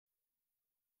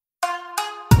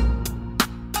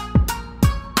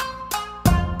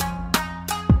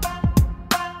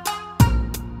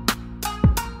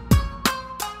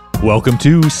Welcome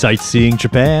to Sightseeing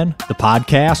Japan, the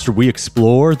podcast where we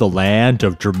explore the land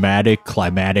of dramatic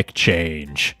climatic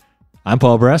change. I'm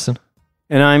Paul Bresson.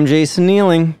 And I'm Jason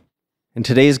Nealing. And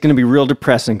today's going to be real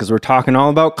depressing because we're talking all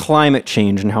about climate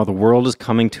change and how the world is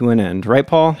coming to an end. Right,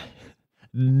 Paul?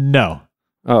 No.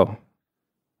 Oh.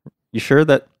 You sure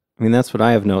that? I mean, that's what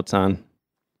I have notes on.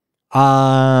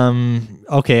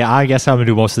 Okay, I guess I'm going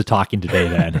to do most of the talking today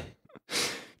then.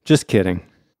 Just kidding.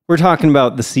 We're talking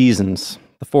about the seasons,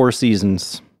 the 4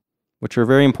 seasons, which are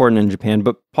very important in Japan.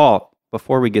 But Paul,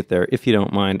 before we get there, if you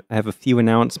don't mind, I have a few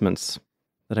announcements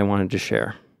that I wanted to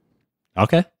share.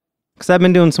 Okay. Because I've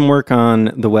been doing some work on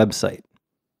the website.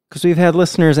 Because we've had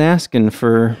listeners asking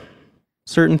for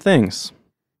certain things.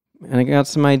 And I got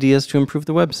some ideas to improve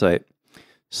the website.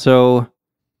 So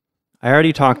I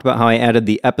already talked about how I added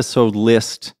the episode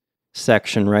list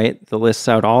section, right? That lists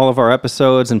out all of our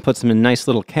episodes and puts them in nice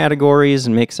little categories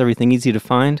and makes everything easy to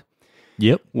find.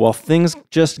 Yep. Well, things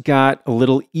just got a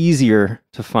little easier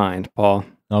to find, Paul.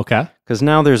 Okay. Because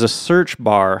now there's a search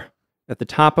bar at the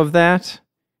top of that,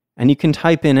 and you can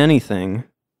type in anything,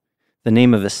 the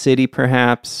name of a city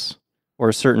perhaps, or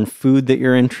a certain food that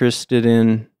you're interested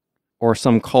in, or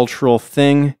some cultural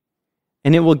thing,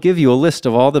 and it will give you a list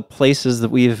of all the places that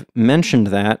we've mentioned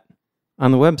that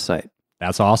on the website.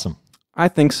 That's awesome. I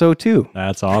think so too.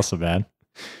 That's awesome, man.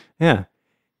 Yeah.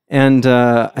 And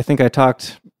I think I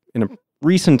talked in a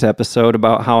recent episode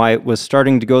about how I was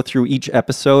starting to go through each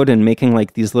episode and making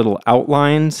like these little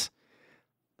outlines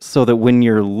so that when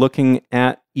you're looking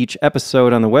at each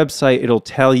episode on the website, it'll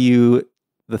tell you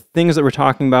the things that we're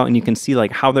talking about and you can see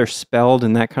like how they're spelled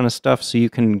and that kind of stuff. So you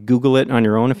can Google it on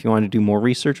your own if you want to do more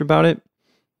research about it.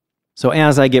 So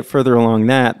as I get further along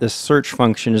that, the search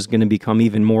function is going to become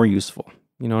even more useful.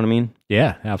 You know what I mean?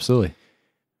 Yeah, absolutely.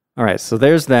 All right, so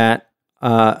there's that.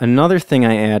 Another thing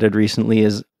I added recently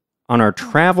is on our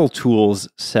travel tools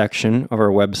section of our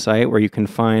website, where you can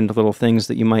find little things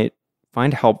that you might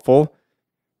find helpful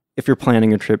if you're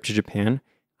planning a trip to Japan.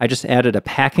 I just added a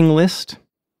packing list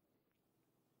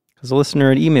because a listener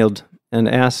had emailed and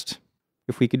asked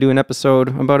if we could do an episode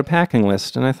about a packing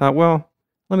list. And I thought, well,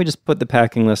 let me just put the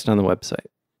packing list on the website.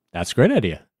 That's a great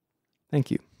idea.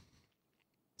 Thank you.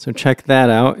 So check that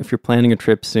out if you're planning a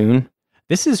trip soon.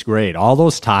 This is great. All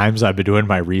those times I've been doing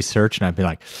my research and I've been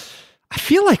like, I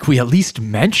feel like we at least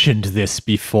mentioned this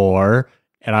before.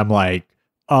 And I'm like,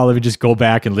 oh, let me just go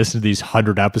back and listen to these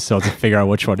 100 episodes and figure out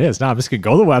which one it is. Now I'm just going to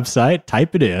go to the website,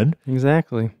 type it in.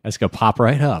 Exactly. It's going to pop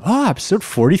right up. Oh, episode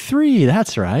 43.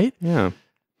 That's right. Yeah.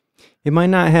 It might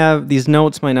not have, these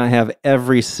notes might not have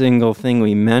every single thing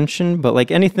we mentioned, but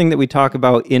like anything that we talk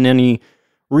about in any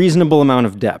reasonable amount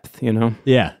of depth, you know?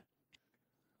 Yeah.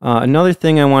 Another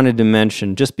thing I wanted to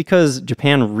mention, just because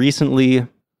Japan recently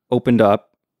opened up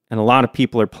and a lot of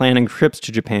people are planning trips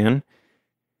to Japan,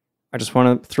 I just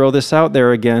want to throw this out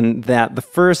there again, that the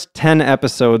first 10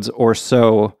 episodes or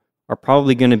so are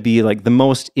probably going to be like the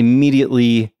most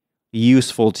immediately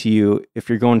useful to you if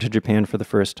you're going to Japan for the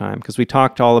first time, because we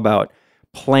talked all about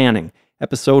planning.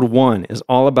 Episode 1 is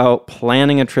all about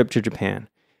planning a trip to Japan.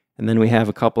 And then we have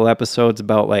a couple episodes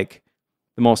about like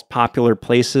the most popular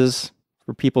places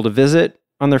for people to visit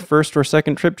on their first or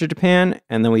second trip to Japan.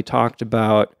 And then we talked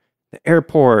about the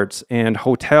airports and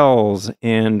hotels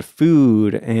and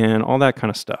food and all that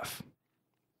kind of stuff.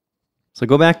 So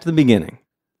go back to the beginning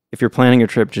if you're planning a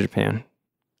trip to Japan.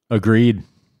 Agreed.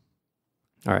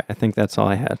 All right, I think that's all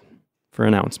I had for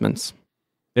announcements.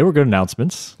 They were good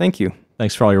announcements. Thank you.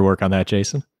 Thanks for all your work on that,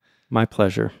 Jason. My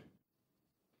pleasure.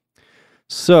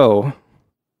 So,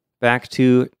 back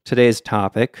to today's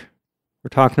topic. We're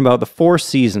talking about the 4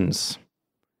 seasons.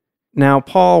 Now,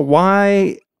 Paul,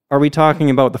 why are we talking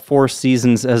about the 4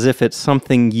 seasons as if it's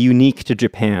something unique to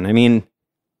Japan? I mean,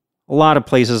 a lot of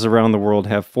places around the world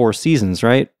have 4 seasons,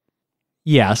 right?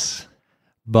 Yes,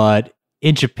 but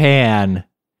in Japan,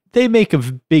 they make a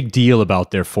big deal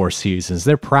about their 4 seasons.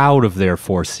 They're proud of their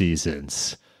 4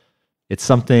 seasons. It's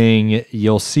something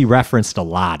you'll see referenced a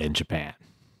lot in Japan.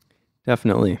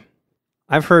 Definitely.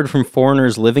 I've heard from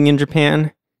foreigners living in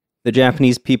Japan, the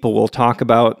Japanese people will talk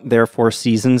about their 4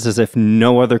 seasons as if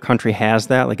no other country has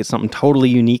that, like it's something totally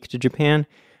unique to Japan.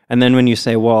 And then when you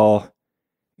say, well,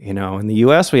 you know, in the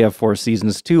US we have 4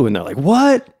 seasons too, and they're like,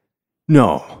 what?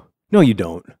 No, you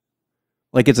don't.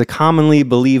 Like it's a commonly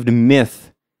believed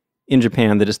myth in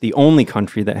Japan that it's the only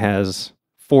country that has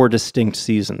 4 distinct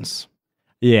seasons.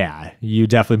 Yeah, you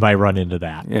definitely might run into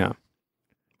that. Yeah.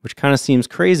 Which kind of seems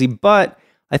crazy, but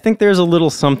I think there's a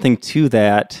little something to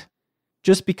that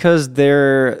just because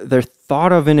they're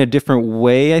thought of in a different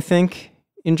way, I think,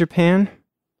 in Japan.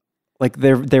 Like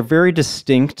they're very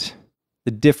distinct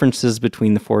the differences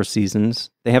between the four seasons.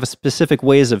 They have specific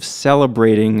ways of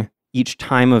celebrating each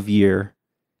time of year.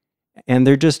 And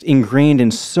they're just ingrained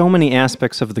in so many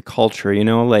aspects of the culture,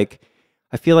 like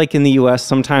I feel like in the US,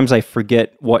 sometimes I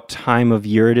forget what time of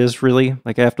year it is really.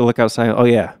 Like I have to look outside. Oh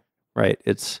yeah, right.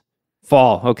 It's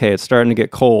fall. Okay, it's starting to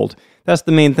get cold. That's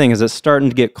the main thing, is it's starting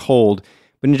to get cold.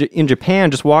 But in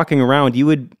Japan, just walking around, you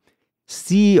would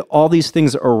see all these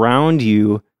things around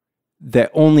you that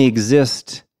only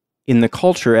exist in the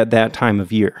culture at that time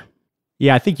of year.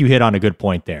 Yeah, I think you hit on a good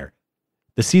point there.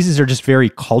 The seasons are just very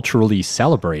culturally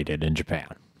celebrated in Japan.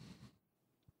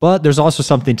 But there's also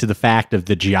something to the fact of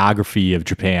the geography of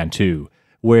Japan too,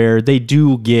 where they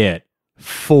do get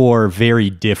 4 very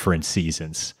different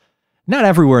seasons. Not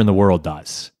everywhere in the world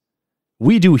does.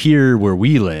 We do here where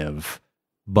we live,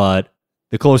 but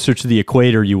the closer to the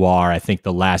equator you are, I think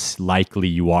the less likely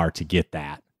you are to get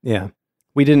that. Yeah.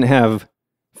 We didn't have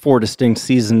 4 distinct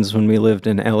seasons when we lived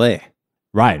in LA.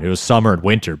 Right. It was summer and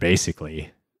winter,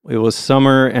 basically. It was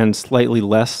summer and slightly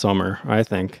less summer, I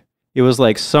think. It was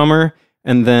like summer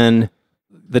and then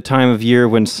the time of year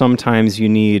when sometimes you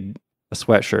need a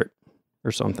sweatshirt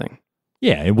or something.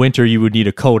 Yeah, in winter you would need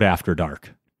a coat after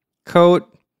dark. Coat?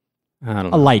 I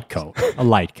don't know. A light coat. A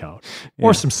light coat. Yeah.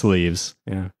 Or some sleeves.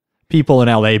 Yeah. People in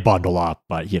LA bundle up,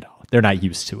 but they're not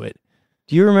used to it.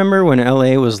 Do you remember when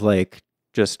LA was like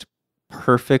just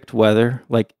perfect weather?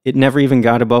 Like it never even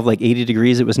got above like 80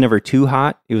 degrees. It was never too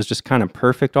hot. It was just kind of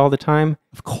perfect all the time.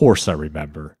 Of course I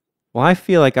remember. Well, I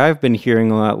feel like I've been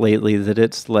hearing a lot lately that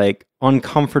it's like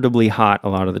uncomfortably hot a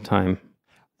lot of the time.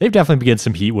 They've definitely begun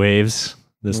some heat waves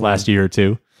this last year or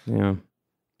two. Yeah.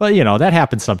 But, that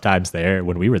happens sometimes there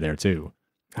when we were there too.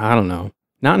 I don't know.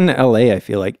 Not in LA, I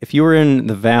feel like. If you were in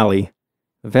the valley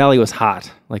was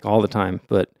hot like all the time.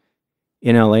 But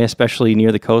in LA, especially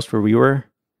near the coast where we were.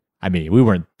 I mean, we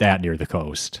weren't that near the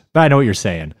coast, but I know what you're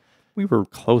saying. We were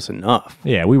close enough.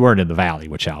 Yeah, we weren't in the valley,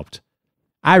 which helped.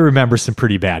 I remember some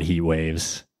pretty bad heat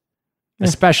waves,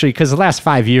 especially because the last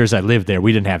 5 years I lived there,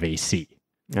 we didn't have AC.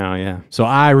 Oh, yeah. So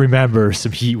I remember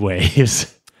some heat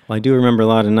waves. Well, I do remember a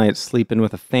lot of nights sleeping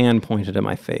with a fan pointed at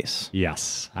my face.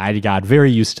 Yes, I got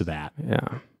very used to that.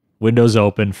 Yeah. Windows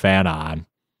open, fan on.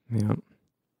 Yeah.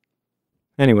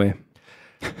 Anyway.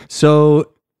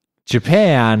 So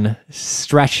Japan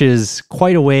stretches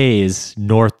quite a ways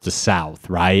north to south,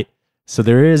 right? So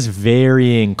there is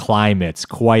varying climates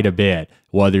quite a bit,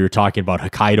 whether you're talking about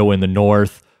Hokkaido in the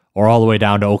north or all the way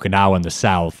down to Okinawa in the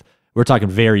south. We're talking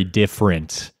very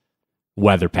different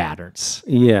weather patterns.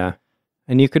 Yeah.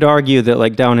 And you could argue that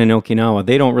like down in Okinawa,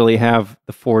 they don't really have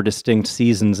the 4 distinct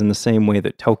seasons in the same way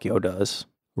that Tokyo does.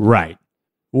 Right.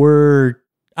 We're,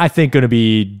 I think, going to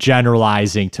be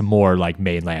generalizing to more like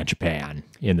mainland Japan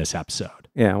in this episode.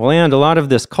 Yeah. Well, and a lot of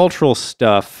this cultural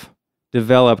stuff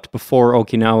developed before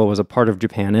Okinawa was a part of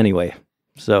Japan anyway.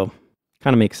 So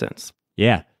kind of makes sense.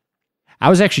 Yeah. I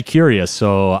was actually curious.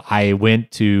 So I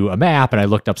went to a map and I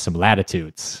looked up some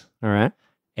latitudes. All right.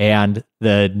 And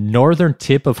the northern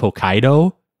tip of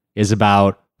Hokkaido is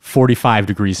about 45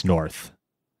 degrees north,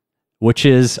 which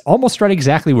is almost right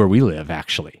exactly where we live,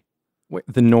 actually. Wait,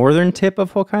 the northern tip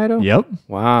of Hokkaido? Yep.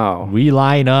 Wow. We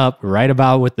line up right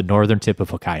about with the northern tip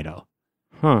of Hokkaido.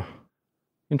 Huh.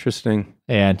 Interesting.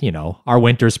 And, our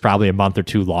winter's probably a month or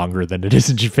 2 longer than it is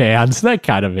in Japan, so that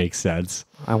kind of makes sense.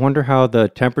 I wonder how the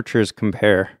temperatures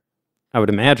compare. I would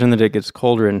imagine that it gets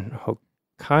colder in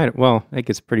Hokkaido. Well, it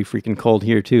gets pretty freaking cold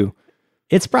here, too.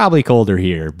 It's probably colder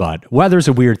here, but weather's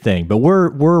a weird thing. But we're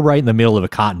right in the middle of a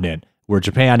continent where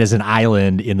Japan is an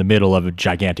island in the middle of a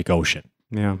gigantic ocean.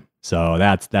 Yeah. So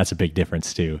that's a big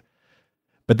difference, too.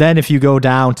 But then if you go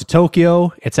down to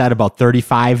Tokyo, it's at about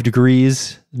 35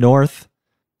 degrees north.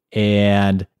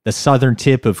 And the southern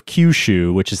tip of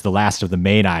Kyushu, which is the last of the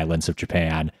main islands of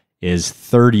Japan, is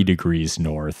 30 degrees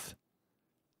north.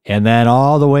 And then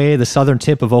all the way, the southern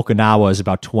tip of Okinawa is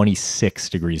about 26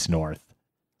 degrees north.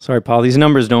 Sorry, Paul, these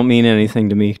numbers don't mean anything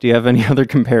to me. Do you have any other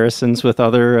comparisons with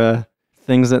other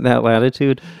things at that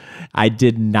latitude? I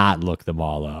did not look them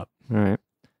all up. All right.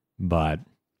 But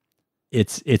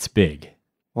it's big.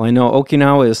 Well, I know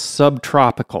Okinawa is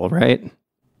subtropical, right?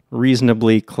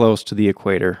 Reasonably close to the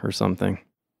equator or something.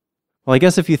 Well, I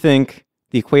guess if you think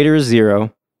the equator is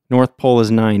 0, North Pole is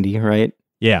 90, right?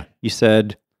 Yeah. You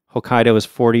said Hokkaido is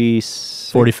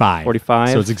 45. 45?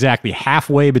 So it's exactly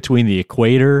halfway between the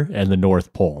equator and the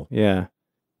North Pole. Yeah.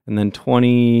 And then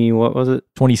 20, what was it?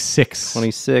 26.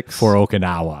 26. For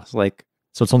Okinawa.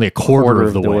 So it's only a quarter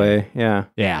of the way. Yeah.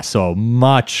 Yeah, so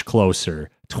much closer.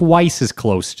 Twice as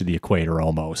close to the equator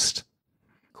almost.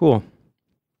 Cool.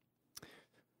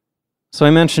 So I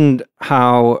mentioned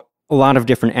how A lot of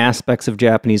different aspects of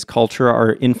Japanese culture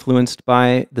are influenced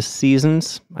by the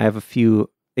seasons. I have a few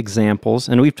examples,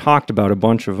 and we've talked about a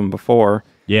bunch of them before.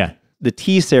 Yeah. The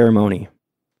tea ceremony.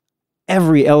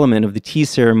 Every element of the tea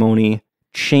ceremony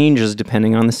changes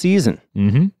depending on the season.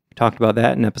 Mm-hmm. We talked about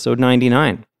that in episode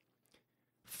 99.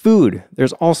 Food.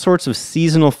 There's all sorts of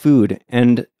seasonal food,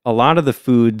 and a lot of the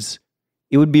foods,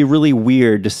 it would be really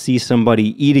weird to see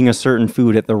somebody eating a certain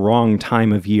food at the wrong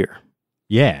time of year.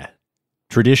 Yeah.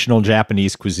 Traditional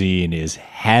Japanese cuisine is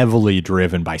heavily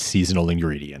driven by seasonal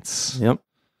ingredients. Yep.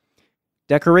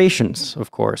 Decorations,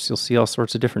 of course. You'll see all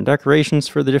sorts of different decorations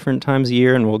for the different times of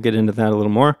year, and we'll get into that a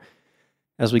little more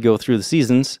as we go through the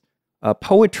seasons.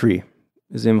 Poetry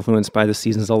is influenced by the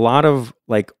seasons. A lot of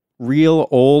like real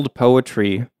old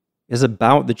poetry is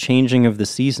about the changing of the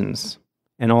seasons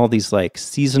and all these like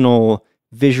seasonal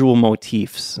visual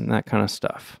motifs and that kind of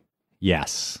stuff.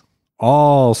 Yes.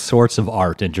 All sorts of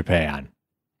art in Japan,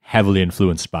 heavily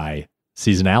influenced by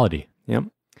seasonality. Yep.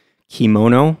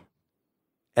 Kimono.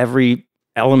 Every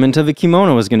element of a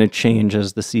kimono is going to change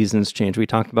as the seasons change. We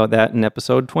talked about that in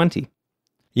episode 20.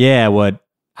 Yeah, what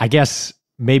I guess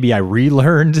maybe I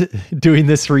relearned doing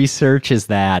this research is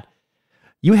that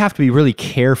you have to be really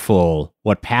careful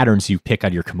what patterns you pick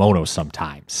on your kimono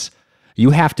sometimes. You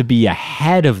have to be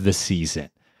ahead of the season.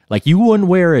 Like you wouldn't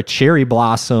wear a cherry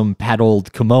blossom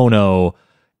petaled kimono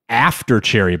after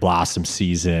cherry blossom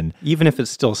season. Even if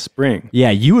it's still spring. Yeah,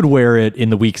 you would wear it in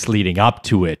the weeks leading up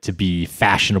to it to be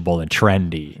fashionable and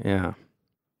trendy. Yeah.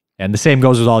 And the same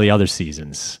goes with all the other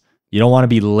seasons. You don't want to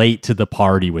be late to the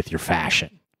party with your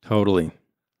fashion. Totally.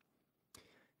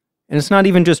 And it's not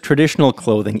even just traditional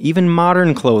clothing. Even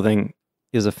modern clothing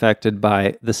is affected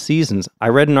by the seasons. I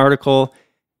read an article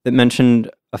that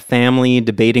mentioned a family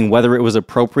debating whether it was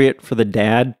appropriate for the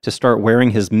dad to start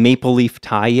wearing his maple leaf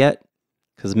tie yet,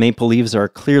 because maple leaves are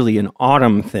clearly an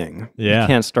autumn thing. Yeah. You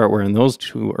can't start wearing those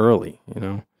too early, you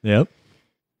know? Yep.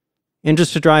 And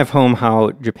just to drive home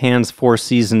how Japan's 4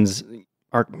 seasons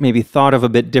are maybe thought of a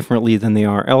bit differently than they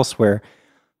are elsewhere,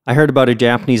 I heard about a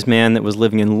Japanese man that was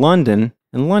living in London,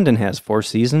 and London has 4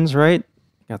 seasons, right?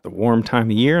 Got the warm time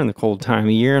of year and the cold time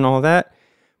of year and all that.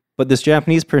 But this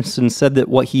Japanese person said that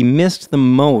what he missed the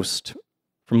most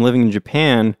from living in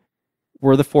Japan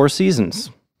were the 4 seasons.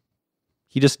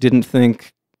 He just didn't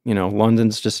think, you know,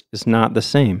 London's just is not the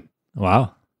same.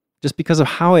 Wow. Just because of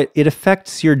how it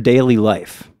affects your daily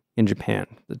life in Japan,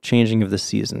 the changing of the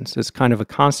seasons. It's kind of a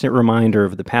constant reminder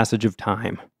of the passage of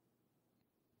time.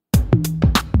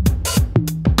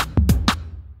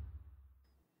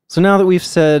 So now that we've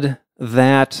said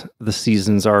that the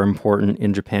seasons are important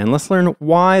in Japan, let's learn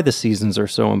why the seasons are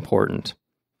so important.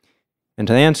 And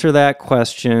to answer that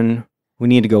question, we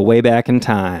need to go way back in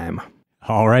time.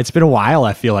 All right. It's been a while,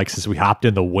 I feel like, since we hopped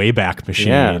in the Wayback Machine.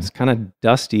 Yeah, it's kind of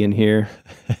dusty in here.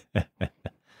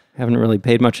 Haven't really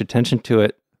paid much attention to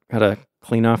it. Got to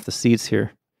clean off the seats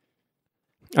here.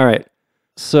 All right.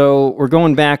 So we're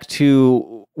going back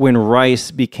to when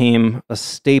rice became a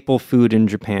staple food in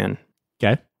Japan.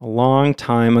 Okay. A long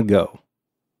time ago.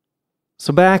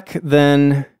 So back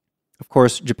then, of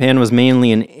course, Japan was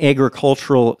mainly an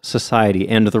agricultural society,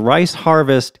 and the rice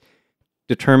harvest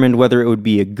determined whether it would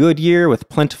be a good year with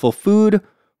plentiful food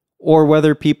or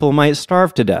whether people might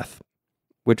starve to death,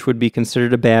 which would be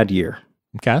considered a bad year.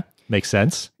 Okay. Makes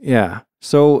sense. Yeah.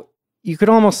 So you could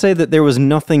almost say that there was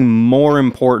nothing more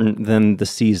important than the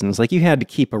seasons. Like you had to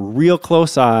keep a real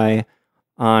close eye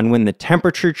on when the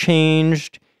temperature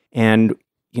changed and,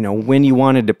 you know, when you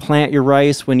wanted to plant your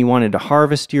rice, when you wanted to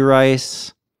harvest your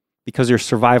rice, because your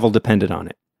survival depended on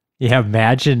it. Yeah.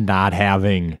 Imagine not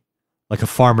having like a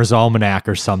farmer's almanac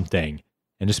or something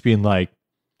and just being like,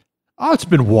 oh, it's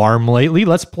been warm lately.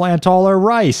 Let's plant all our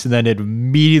rice. And then it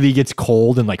immediately gets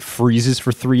cold and like freezes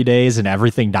for 3 days and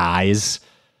everything dies.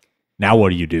 Now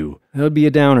what do you do? That would be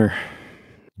a downer.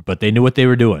 But they knew what they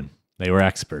were doing. They were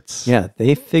experts. Yeah,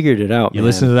 they figured it out. You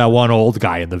listen to that one old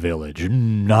guy in the village.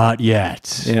 Not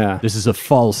yet. Yeah. This is a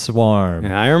false swarm.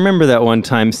 Yeah, I remember that one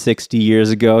time 60 years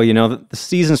ago. You know, the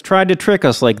seasons tried to trick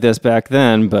us like this back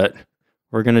then, but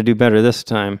we're going to do better this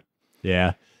time.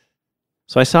 Yeah.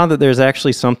 So I saw that there's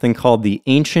actually something called the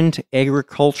Ancient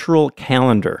Agricultural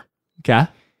Calendar. Okay.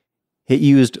 It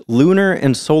used lunar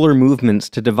and solar movements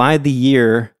to divide the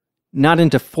year not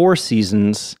into 4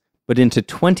 seasons, but into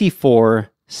 24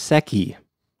 seki,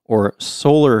 or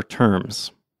solar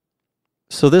terms.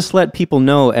 So this let people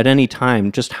know at any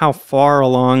time just how far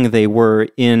along they were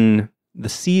in the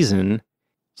season,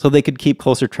 so they could keep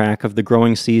closer track of the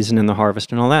growing season and the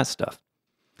harvest and all that stuff.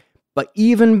 But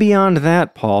even beyond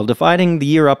that, Paul, dividing the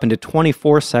year up into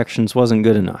 24 sections wasn't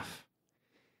good enough.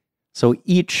 So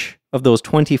each of those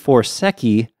 24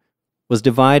 seki was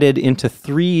divided into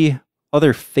 3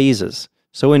 other phases.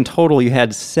 So in total, you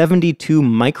had 72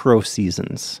 micro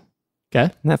seasons. Okay.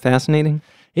 Isn't that fascinating?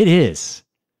 It is.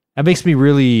 That makes me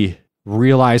really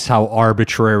realize how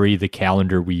arbitrary the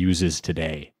calendar we use is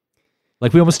today.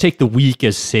 Like, we almost take the week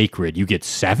as sacred. You get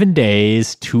 7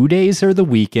 days, 2 days are the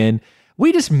weekend.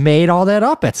 We just made all that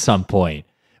up at some point.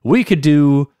 We could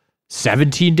do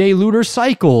 17-day lunar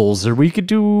cycles, or we could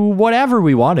do whatever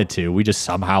we wanted to. We just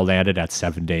somehow landed at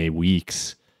 7-day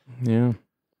weeks. Yeah.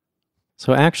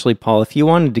 So actually, Paul, if you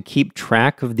wanted to keep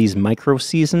track of these micro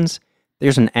seasons,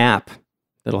 there's an app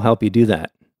that'll help you do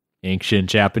that. Ancient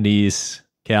Japanese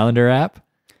calendar app?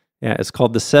 Yeah, it's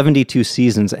called the 72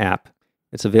 Seasons app.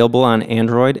 It's available on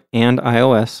Android and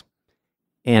iOS,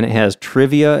 and it has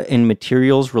trivia and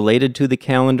materials related to the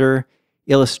calendar,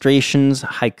 illustrations,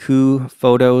 haiku,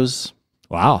 photos.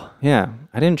 Wow. Yeah,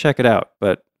 I didn't check it out,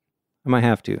 but I might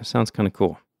have to. Sounds kind of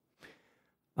cool.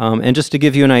 And just to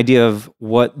give you an idea of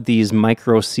what these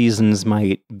micro seasons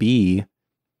might be,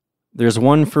 there's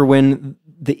one for when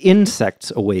the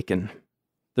insects awaken.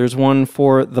 There's one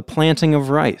for the planting of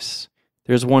rice.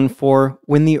 There's one for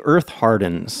when the earth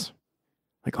hardens.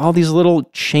 Like all these little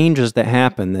changes that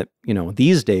happen that,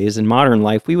 these days in modern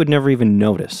life, we would never even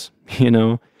notice,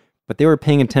 but they were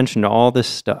paying attention to all this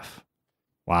stuff.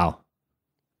 Wow.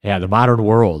 Yeah, the modern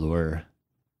world where,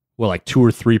 like 2 or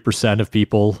 3% of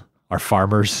people are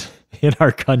farmers in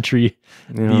our country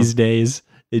these days.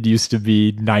 It used to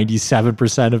be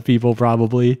 97% of people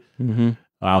probably. Mm-hmm.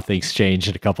 Wow, things changed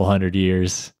in a couple 100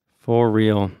 years. For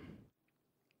real.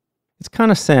 It's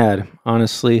kind of sad,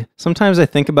 honestly. Sometimes I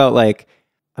think about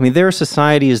there are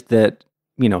societies that,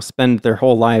 spend their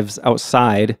whole lives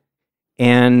outside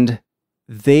and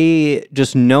they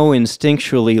just know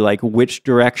instinctually which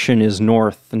direction is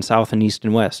north and south and east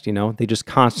and west, They just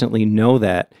constantly know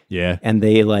that. Yeah. And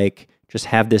they just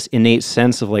have this innate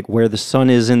sense of where the sun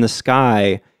is in the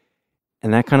sky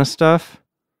and that kind of stuff.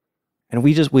 And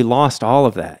we lost all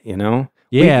of that,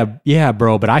 Yeah,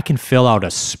 bro, but I can fill out a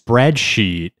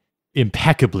spreadsheet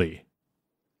impeccably.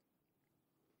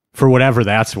 For whatever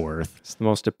that's worth. It's the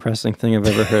most depressing thing I've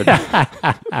ever heard.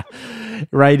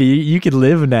 Right? You can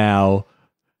live now,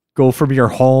 go from your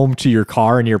home to your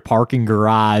car and your parking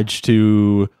garage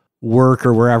to work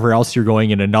or wherever else you're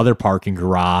going in another parking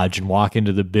garage and walk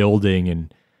into the building,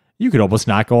 and you could almost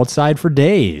not go outside for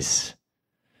days.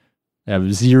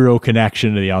 Have zero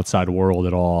connection to the outside world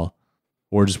at all,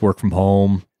 or just work from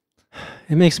home.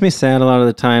 It makes me sad a lot of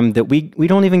the time that we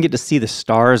don't even get to see the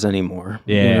stars anymore.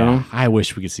 Yeah, I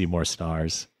wish we could see more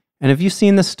stars. And have you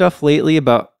seen this stuff lately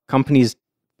about companies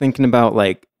thinking about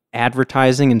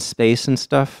advertising in space and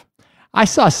stuff? I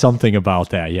saw something about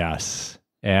that, yes.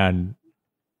 And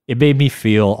it made me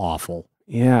feel awful.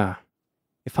 Yeah.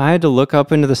 If I had to look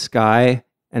up into the sky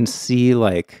and see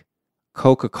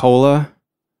Coca-Cola,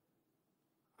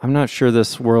 I'm not sure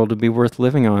this world would be worth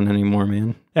living on anymore,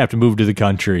 man. I have to move to the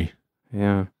country.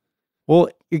 Yeah. Well,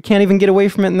 you can't even get away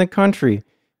from it in the country.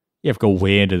 You have to go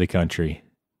way into the country.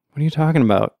 What are you talking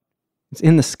about? It's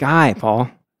in the sky, Paul.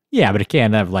 Yeah, but it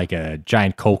can't have a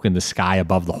giant Coke in the sky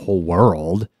above the whole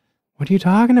world. What are you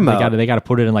talking about? They got to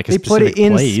put it in a specific place. They put it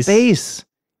in place. Space.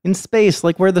 In space,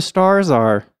 where the stars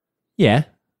are. Yeah.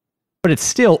 But it's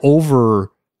still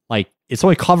over, it's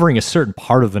only covering a certain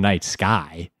part of the night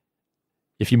sky.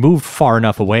 If you moved far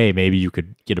enough away, maybe you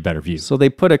could get a better view. So they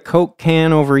put a Coke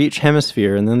can over each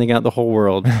hemisphere, and then they got the whole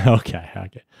world. Okay.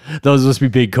 Those must be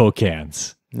big Coke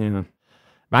cans. Yeah.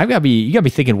 You gotta be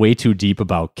thinking way too deep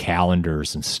about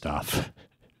calendars and stuff.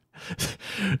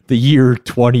 The year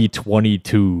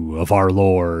 2022 of our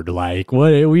Lord,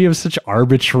 what? We have such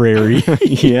arbitrary,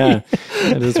 yeah,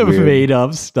 that is weird. Made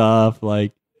up stuff.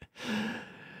 Oh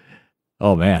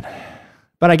man.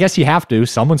 But I guess you have to.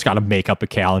 Someone's got to make up a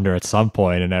calendar at some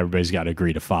point, and everybody's got to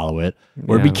agree to follow it.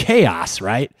 Or it'd be chaos,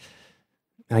 right?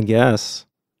 I guess.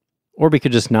 Or we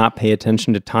could just not pay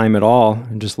attention to time at all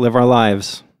and just live our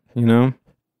lives,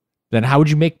 Then how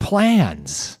would you make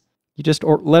plans? You just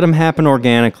let them happen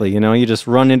organically, You just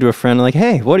run into a friend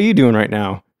hey, what are you doing right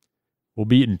now? We'll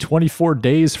be in 24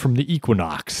 days from the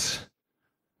equinox.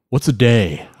 What's a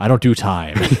day? I don't do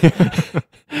time.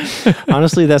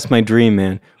 Honestly, that's my dream,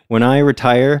 man. When I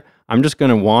retire, I'm just going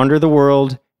to wander the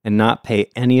world and not pay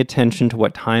any attention to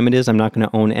what time it is. I'm not going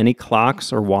to own any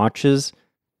clocks or watches.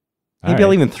 Maybe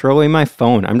I'll even throw away my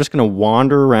phone. I'm just going to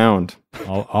wander around.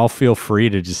 I'll feel free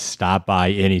to just stop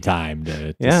by anytime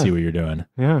to see what you're doing.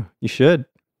 Yeah, you should.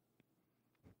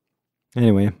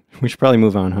 Anyway, we should probably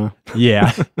move on, huh?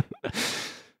 Yeah.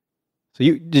 So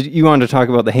you wanted to talk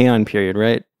about the Heian period,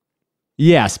 right?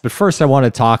 Yes, but first I want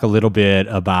to talk a little bit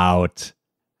about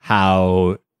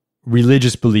how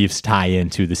religious beliefs tie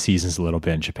into the seasons a little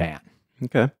bit in Japan.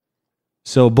 Okay.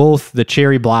 So both the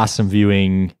cherry blossom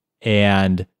viewing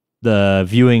and the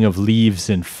viewing of leaves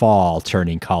in fall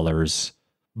turning colors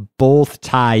both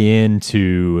tie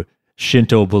into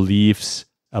Shinto beliefs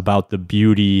about the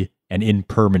beauty and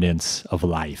impermanence of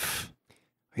life.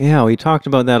 Yeah, we talked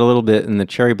about that a little bit in the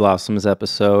cherry blossoms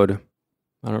episode.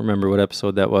 I don't remember what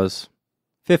episode that was.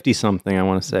 50-something, I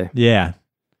want to say. Yeah.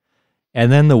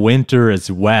 And then the winter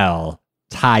as well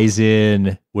ties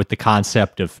in with the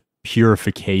concept of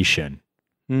purification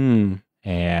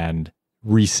and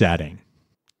resetting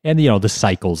and, the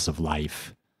cycles of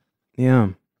life. Yeah.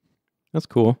 That's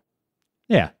cool.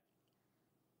 Yeah.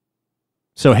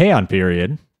 So Heian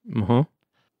period.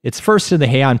 It's first in the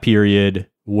Heian period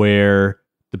where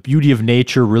the beauty of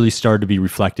nature really started to be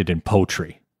reflected in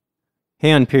poetry.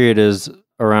 Heian period is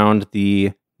around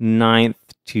the 9th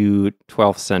to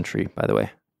 12th century, by the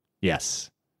way. Yes.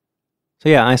 So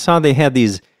yeah, I saw they had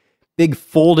these big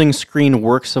folding screen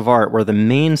works of art where the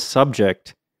main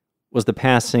subject was the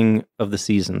passing of the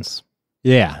seasons.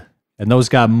 Yeah. And those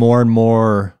got more and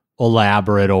more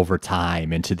elaborate over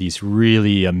time into these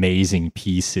really amazing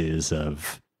pieces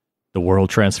of the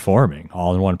world transforming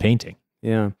all in one painting.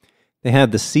 Yeah. They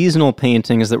had the seasonal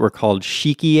paintings that were called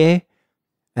shikie,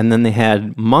 and then they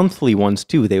had monthly ones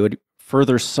too. They would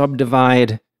further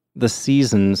subdivide the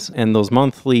seasons, and those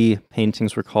monthly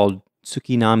paintings were called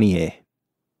tsukinami-e.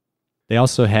 They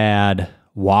also had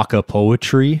waka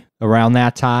poetry around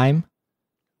that time,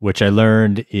 which I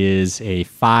learned is a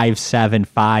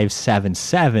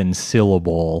 5-7-5-7-7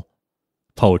 syllable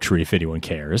poetry, if anyone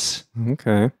cares.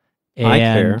 Okay. And I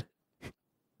care.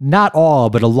 Not all,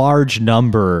 but a large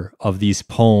number of these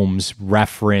poems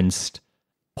referenced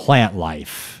plant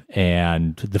life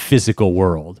and the physical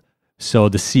world. So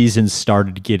the seasons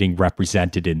started getting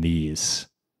represented in these.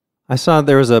 I saw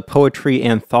there was a poetry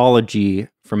anthology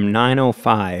from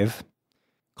 905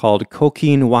 called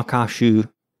Kokin Wakashu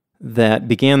that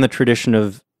began the tradition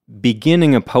of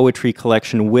beginning a poetry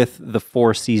collection with the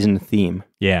 4-season theme.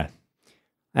 Yeah.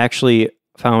 I actually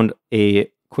found a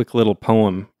quick little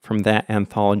poem from that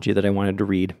anthology that I wanted to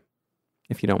read,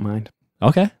 if you don't mind.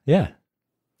 Okay, yeah.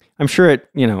 I'm sure it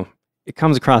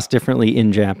comes across differently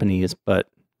in Japanese, but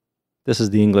this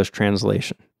is the English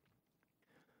translation.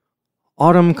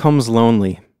 Autumn comes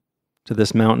lonely to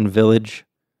this mountain village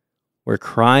where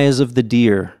cries of the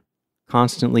deer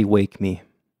constantly wake me.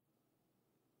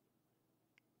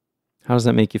 How does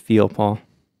that make you feel, Paul?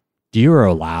 Deer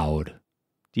are loud.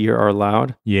 Deer are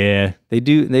loud? Yeah. They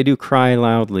do cry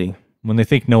loudly. When they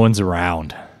think no one's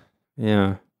around.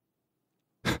 Yeah.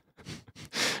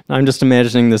 I'm just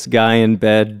imagining this guy in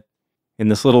bed in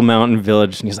this little mountain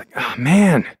village, and he's like, oh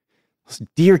man, those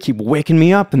deer keep waking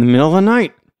me up in the middle of the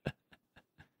night.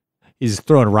 He's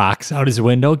throwing rocks out his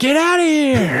window. Get out of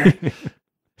here!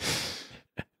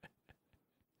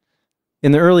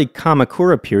 In the early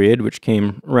Kamakura period, which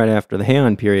came right after the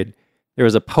Heian period, there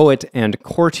was a poet and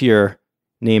courtier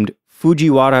named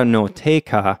Fujiwara no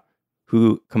Teika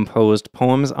who composed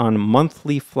poems on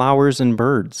monthly flowers and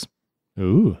birds.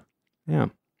 Ooh. Yeah.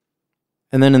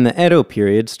 And then in the Edo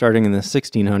period, starting in the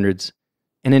 1600s,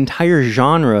 an entire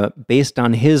genre based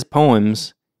on his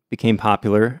poems became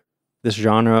popular. This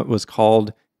genre was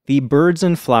called the Birds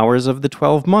and Flowers of the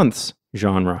 12 Months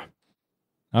genre.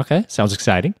 Okay, sounds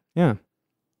exciting. Yeah.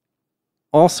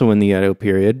 Also in the Edo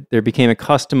period, there became a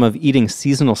custom of eating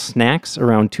seasonal snacks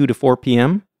around 2 to 4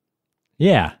 p.m.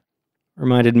 Yeah.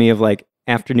 Reminded me of like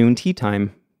afternoon tea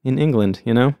time in England,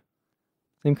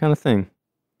 Same kind of thing.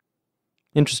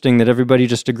 Interesting that everybody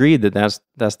just agreed that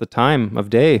that's the time of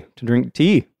day to drink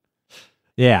tea.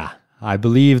 Yeah. I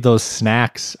believe those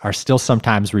snacks are still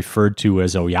sometimes referred to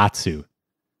as oyatsu,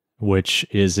 which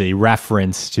is a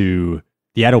reference to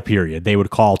the Edo period. They would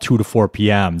call 2 to 4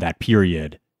 p.m. that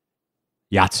period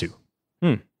yatsu.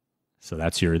 So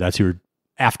that's your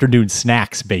afternoon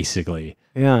snacks, basically.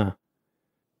 Yeah.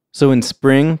 So in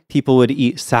spring, people would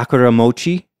eat sakura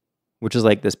mochi, which is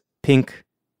like this pink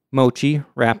mochi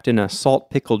wrapped in a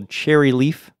salt-pickled cherry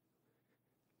leaf.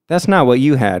 That's not what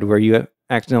you had, where you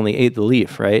accidentally ate the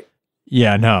leaf, right?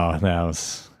 Yeah, no,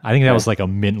 I think that was like a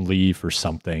mint leaf or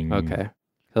something. Okay.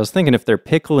 I was thinking if they're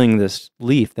pickling this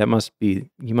leaf, you must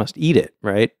eat it,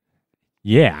 right?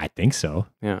 Yeah, I think so.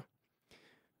 Yeah.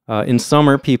 In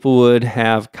summer, people would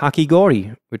have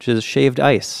kakigori, which is shaved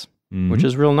ice, which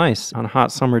is real nice on a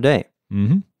hot summer day.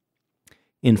 Mm-hmm.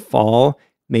 In fall,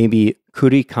 maybe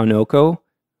kuri kanoko,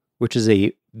 which is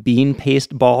a bean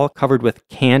paste ball covered with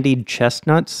candied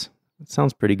chestnuts. That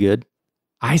sounds pretty good.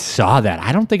 I saw that.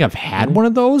 I don't think I've had one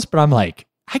of those, but I'm like,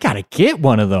 I got to get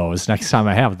one of those next time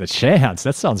I have the chance.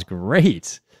 That sounds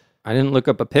great. I didn't look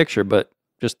up a picture, but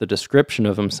just the description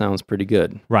of them sounds pretty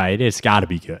good. Right. It's got to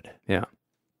be good. Yeah.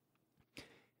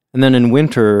 And then in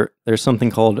winter, there's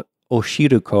something called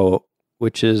oshiruko,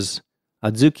 which is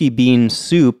adzuki bean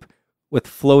soup with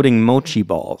floating mochi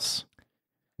balls.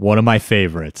 One of my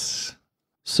favorites.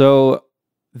 So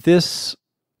this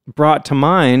brought to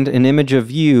mind an image of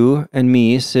you and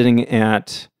me sitting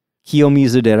at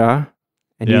Kiyomizudera,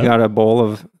 and you got a bowl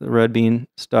of the red bean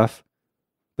stuff.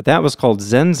 But that was called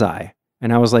zenzai.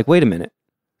 And I was like, wait a minute.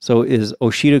 So is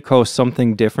oshiruko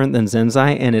something different than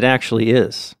zenzai? And it actually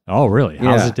is. Oh, really?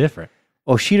 How's it different?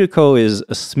 Oshiruko is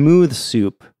a smooth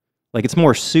soup. Like it's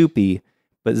more soupy,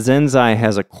 but zenzai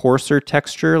has a coarser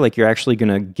texture. Like you're actually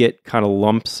going to get kind of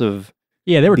lumps of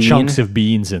there were chunks of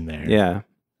beans in there. Yeah.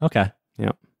 Okay.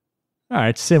 Yep. All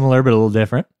right. Similar, but a little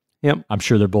different. Yep. I'm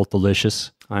sure they're both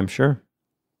delicious. I'm sure.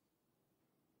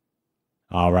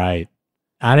 All right.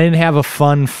 I didn't have a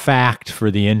fun fact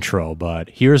for the intro, but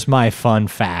here's my fun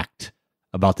fact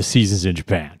about the seasons in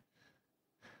Japan.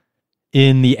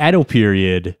 In the Edo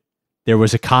period, there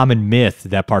was a common myth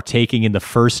that partaking in the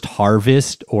first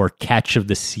harvest or catch of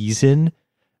the season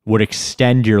would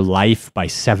extend your life by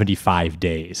 75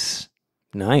 days.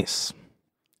 Nice.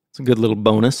 It's a good little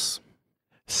bonus.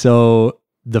 So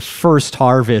the first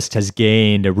harvest has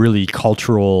gained a really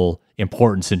cultural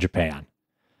importance in Japan.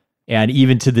 And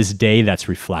even to this day, that's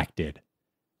reflected.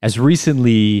 As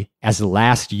recently as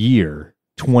last year,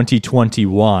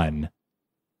 2021,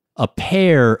 a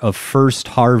pair of first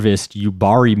harvest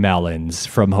Yubari melons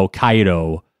from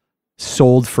Hokkaido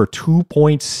sold for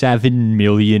 2.7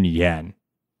 million yen.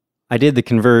 I did the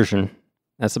conversion.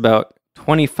 That's about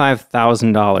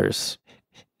 $25,000.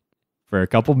 For a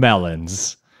couple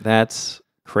melons. That's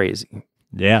crazy.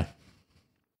 Yeah.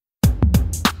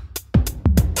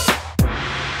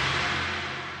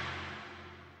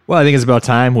 Well, I think it's about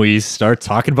time we start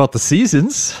talking about the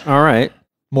seasons. All right.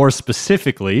 More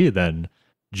specifically than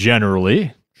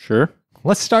generally. Sure.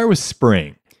 Let's start with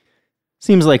spring.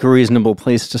 Seems like a reasonable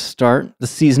place to start. The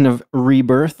season of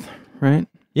rebirth, right?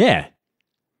 Yeah.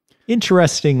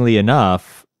 Interestingly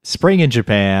enough, spring in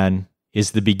Japan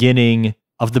is the beginning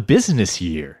of the business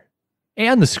year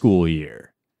and the school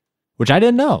year, which I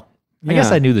didn't know. I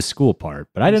guess I knew the school part,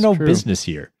 but I didn't know business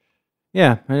year.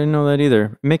 Yeah, I didn't know that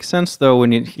either. It makes sense, though,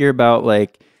 when you hear about,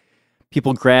 like,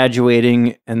 people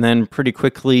graduating and then pretty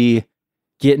quickly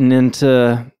getting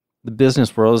into the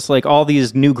business world. It's like all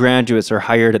these new graduates are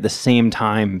hired at the same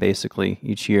time, basically,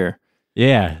 each year.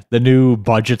 Yeah, the new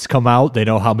budgets come out. They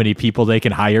know how many people they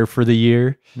can hire for the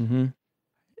year. Mm-hmm.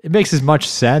 It makes as much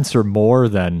sense or more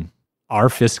than our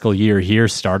fiscal year here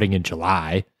starting in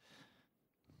July.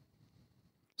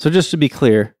 So just to be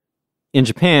clear, in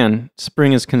Japan,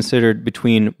 spring is considered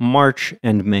between March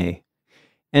and May.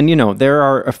 And, you know, there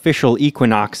are official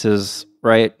equinoxes,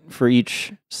 right, for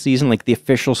each season, like the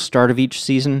official start of each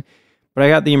season. But I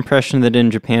got the impression that in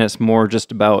Japan, it's more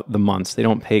just about the months. They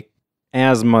don't pay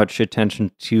as much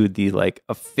attention to the, like,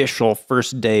 official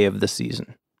first day of the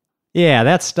season. Yeah,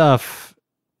 that stuff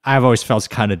I've always felt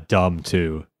kind of dumb,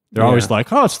 too. They're always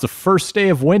like, oh, it's the first day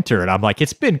of winter. And I'm like,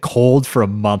 it's been cold for a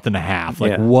month and a half.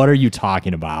 Like, what are you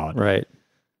talking about? Right.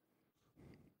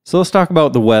 So let's talk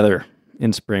about the weather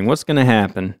in spring. What's going to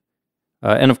happen?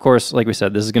 And of course, like we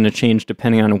said, this is going to change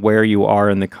depending on where you are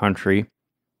in the country.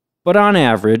 But on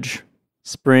average,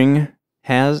 spring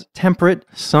has temperate,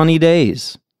 sunny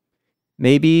days.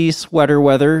 Maybe sweater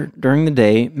weather during the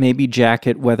day, maybe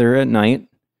jacket weather at night.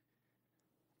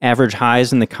 Average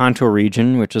highs in the Kanto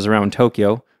region, which is around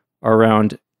Tokyo, are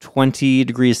around 20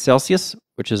 degrees Celsius,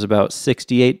 which is about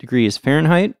 68 degrees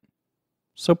Fahrenheit.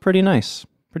 So pretty nice,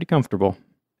 pretty comfortable.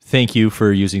 Thank you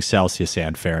for using Celsius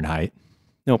and Fahrenheit.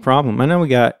 No problem. I know we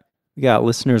got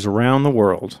listeners around the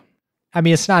world. I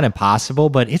mean, it's not impossible,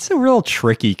 but it's a real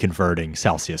tricky converting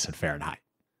Celsius and Fahrenheit.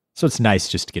 So it's nice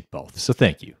just to get both. So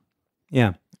thank you.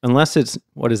 Yeah. Unless it's,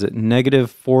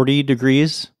 negative 40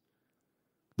 degrees?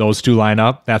 Those two line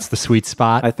up? That's the sweet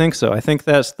spot? I think so. I think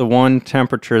that's the one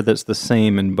temperature that's the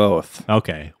same in both.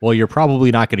 Okay. Well, you're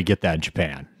probably not going to get that in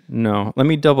Japan. No. Let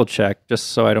me double check just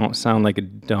so I don't sound like a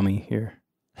dummy here.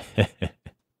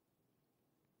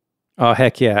 Oh,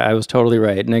 heck yeah. I was totally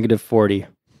right. Negative 40.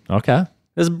 Okay.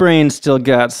 This brain still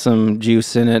got some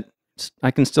juice in it.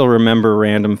 I can still remember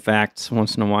random facts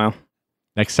once in a while.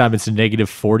 Next time it's a negative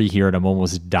 40 here and I'm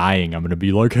almost dying, I'm going to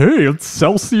be like, hey, it's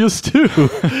Celsius too.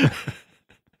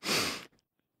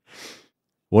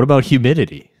 What about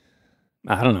humidity?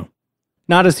 I don't know.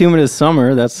 Not as humid as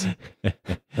summer. That's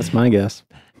my guess.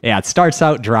 Yeah, it starts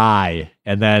out dry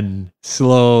and then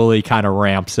slowly kind of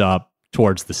ramps up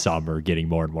towards the summer, getting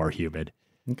more and more humid.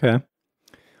 Okay.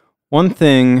 One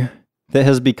thing that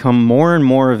has become more and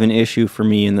more of an issue for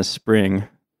me in the spring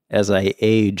as I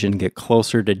age and get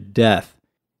closer to death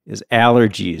is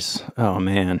allergies. Oh,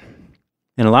 man.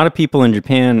 And a lot of people in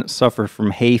Japan suffer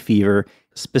from hay fever,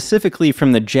 specifically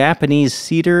from the Japanese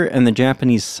cedar and the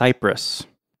Japanese cypress.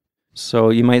 So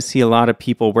you might see a lot of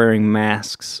people wearing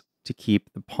masks to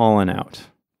keep the pollen out.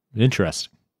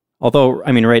 Interesting. Although,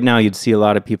 I mean, right now you'd see a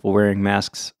lot of people wearing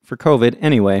masks for COVID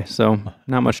anyway, so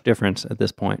not much difference at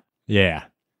this point. Yeah.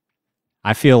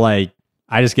 I feel like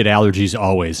I just get allergies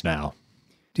always now.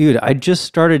 Dude, I just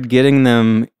started getting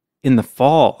them in the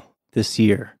fall this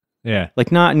year. Yeah.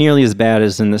 Like, not nearly as bad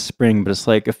as in the spring, but it's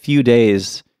like a few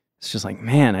days. It's just like,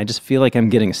 man, I just feel like I'm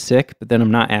getting sick, but then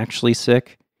I'm not actually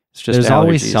sick. It's just There's allergies.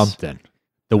 always something.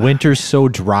 The winter's so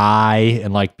dry,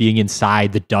 and like being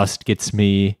inside, the dust gets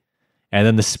me. And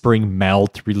then the spring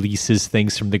melt releases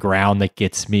things from the ground that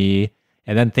gets me.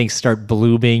 And then things start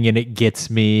blooming and it gets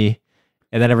me.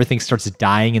 And then everything starts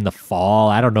dying in the fall.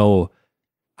 I don't know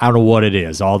what it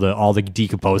is. All the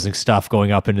decomposing stuff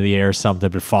going up into the air or something,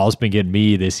 but fall's been getting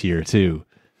me this year too.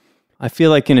 I feel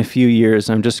like in a few years,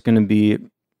 I'm just going to be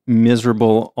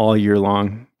miserable all year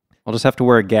long. I'll just have to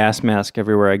wear a gas mask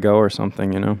everywhere I go or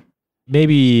something, you know?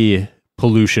 Maybe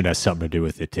pollution has something to do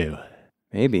with it too.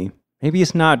 Maybe. Maybe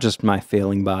it's not just my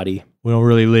failing body. We don't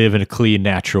really live in a clean,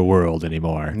 natural world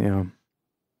anymore. Yeah.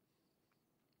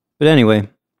 But anyway,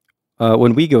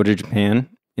 when we go to Japan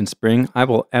in spring, I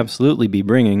will absolutely be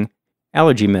bringing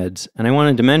allergy meds. And I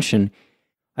wanted to mention,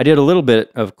 I did a little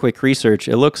bit of quick research.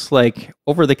 It looks like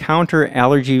over-the-counter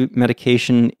allergy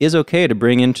medication is okay to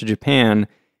bring into Japan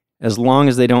as long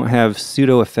as they don't have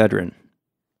pseudoephedrine.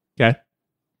 Okay.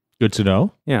 Good to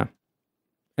know. Yeah.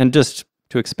 And just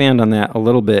to expand on that a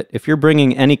little bit, if you're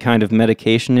bringing any kind of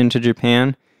medication into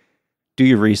Japan, do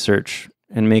your research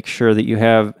and make sure that you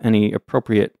have any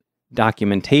appropriate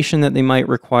documentation that they might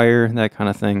require, that kind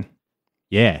of thing.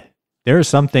 Yeah. There are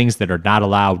some things that are not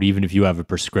allowed even if you have a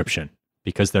prescription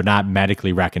because they're not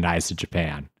medically recognized in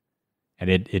Japan. And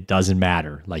it doesn't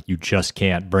matter. Like, you just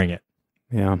can't bring it.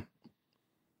 Yeah.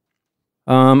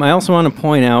 I also want to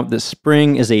point out that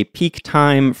spring is a peak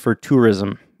time for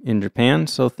tourism in Japan,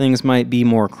 so things might be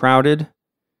more crowded.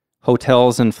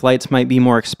 Hotels and flights might be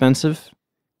more expensive,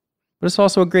 but it's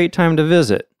also a great time to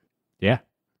visit. Yeah.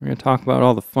 We're going to talk about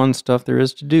all the fun stuff there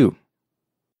is to do.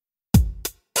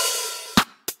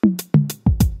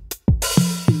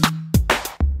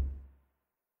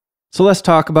 So let's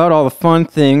talk about all the fun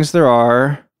things there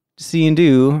are to see and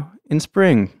do in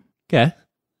spring. Okay.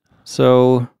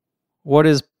 So, what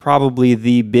is probably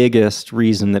the biggest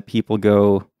reason that people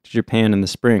go to Japan in the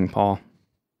spring, Paul?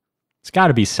 It's got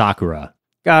to be sakura.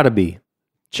 Gotta be.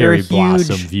 Cherry They're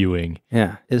blossom huge. viewing.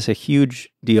 Yeah, it's a huge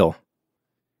deal.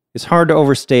 It's hard to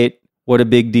overstate what a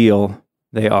big deal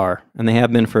they are, and they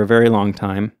have been for a very long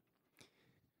time.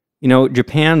 You know,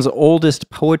 Japan's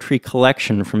oldest poetry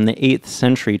collection from the 8th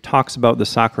century talks about the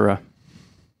sakura.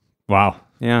 Wow.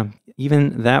 Yeah,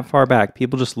 even that far back.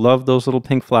 People just love those little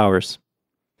pink flowers.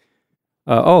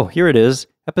 Oh, here it is.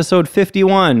 Episode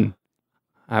 51.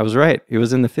 I was right. It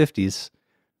was in the 50s.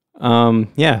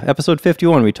 Yeah, episode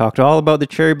 51. We talked all about the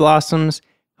cherry blossoms,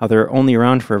 how they're only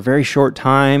around for a very short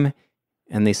time,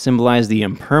 and they symbolize the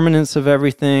impermanence of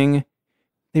everything.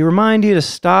 They remind you to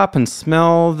stop and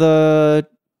smell the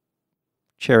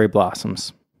cherry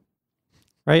blossoms.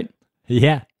 Right?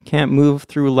 Yeah. Can't move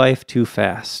through life too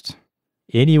fast.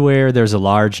 Anywhere there's a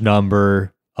large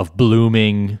number of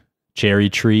blooming cherry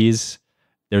trees,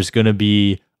 there's going to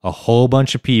be a whole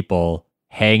bunch of people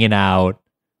hanging out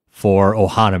for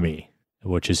ohanami,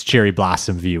 which is cherry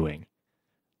blossom viewing.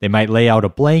 They might lay out a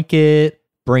blanket,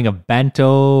 bring a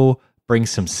bento, bring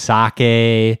some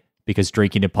sake, because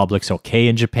drinking in public's okay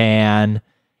in Japan,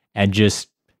 and just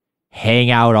hang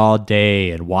out all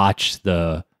day and watch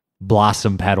the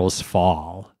blossom petals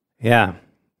fall. Yeah,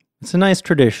 it's a nice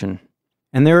tradition.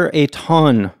 And there are a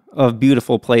ton of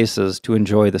beautiful places to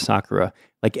enjoy the sakura.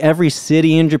 Like, every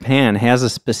city in Japan has a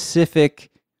specific,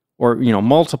 or, you know,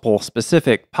 multiple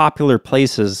specific popular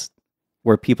places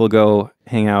where people go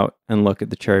hang out and look at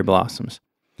the cherry blossoms.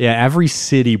 Yeah, every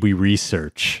city we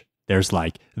research, there's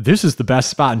like, this is the best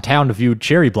spot in town to view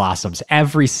cherry blossoms.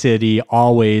 Every city,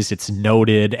 always, it's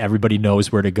noted. Everybody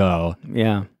knows where to go.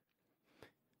 Yeah.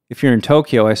 If you're in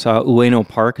Tokyo, I saw Ueno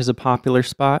Park is a popular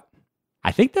spot.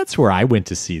 I think that's where I went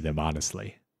to see them,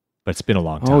 honestly. But it's been a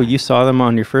long time. Oh, you saw them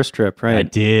on your first trip, right? I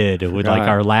did. It was like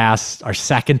our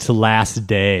second to last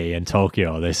day in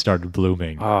Tokyo. They started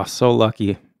blooming. Oh, so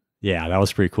lucky. Yeah, that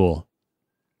was pretty cool.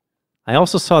 I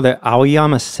also saw that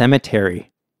Aoyama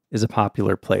Cemetery is a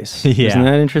popular place. Yeah. Isn't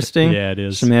that interesting? Yeah, it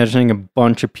is. Just imagining a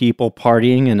bunch of people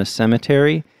partying in a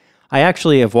cemetery. I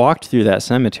actually have walked through that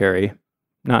cemetery,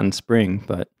 not in spring,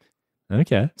 but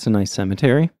Okay. it's a nice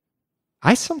cemetery.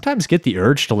 I sometimes get the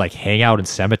urge to like hang out in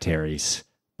cemeteries,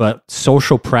 but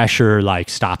social pressure like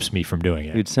stops me from doing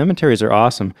it. Dude, cemeteries are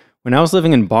awesome. When I was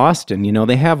living in Boston,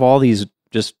 they have all these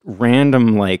just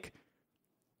random, like,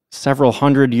 several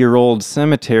 100-year-old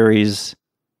cemeteries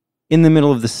in the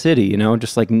middle of the city,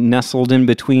 just like nestled in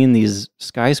between these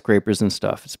skyscrapers and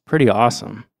stuff. It's pretty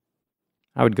awesome.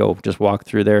 I would go just walk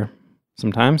through there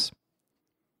sometimes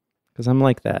because I'm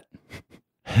like that.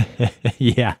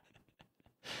 Yeah.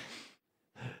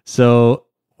 So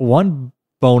one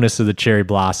bonus of the cherry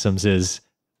blossoms is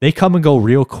they come and go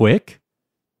real quick.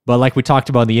 But like we talked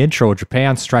about in the intro,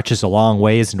 Japan stretches a long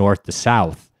ways north to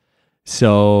south.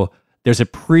 So there's a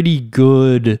pretty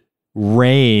good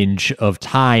range of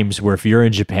times where if you're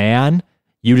in Japan,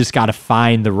 you just got to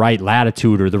find the right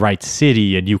latitude or the right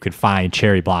city and you can find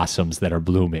cherry blossoms that are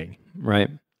blooming. Right.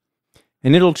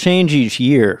 And it'll change each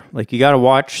year. Like you got to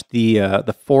watch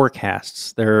the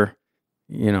forecasts. They're,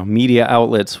 media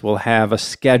outlets will have a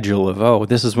schedule of,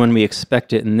 this is when we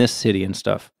expect it in this city and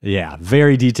stuff. Yeah,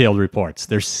 very detailed reports.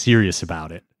 They're serious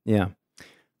about it. Yeah.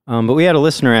 But we had a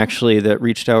listener actually that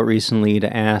reached out recently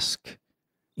to ask,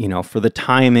 for the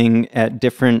timing at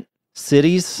different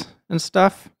cities and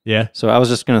stuff. Yeah. So I was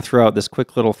just going to throw out this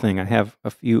quick little thing. I have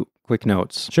a few quick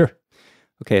notes. Sure.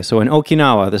 Okay, so in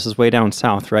Okinawa, this is way down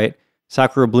south, right?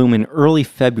 Sakura bloom in early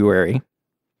February.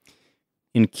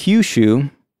 In Kyushu,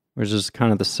 which is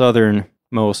kind of the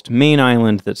southernmost main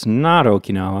island that's not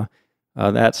Okinawa,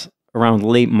 that's around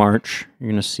late March.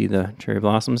 You're going to see the cherry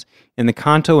blossoms. In the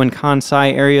Kanto and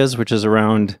Kansai areas, which is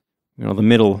around the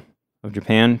middle of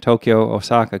Japan, Tokyo,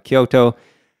 Osaka, Kyoto,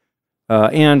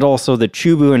 and also the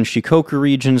Chubu and Shikoku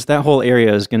regions, that whole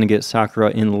area is going to get sakura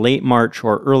in late March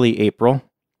or early April.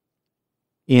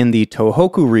 In the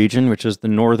Tohoku region, which is the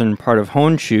northern part of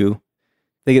Honshu,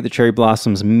 they get the cherry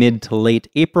blossoms mid to late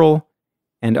April.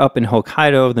 And up in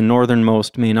Hokkaido, the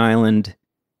northernmost main island,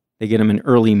 they get them in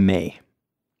early May.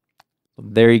 So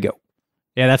there you go.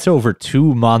 Yeah, that's over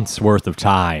 2 months worth of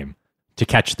time to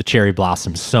catch the cherry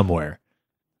blossoms somewhere.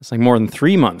 It's like more than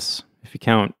 3 months if you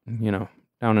count,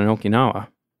 down in Okinawa.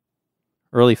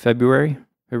 Early February,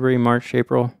 March,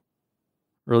 April,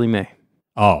 early May.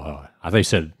 Oh, I thought you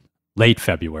said late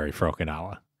February for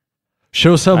Okinawa.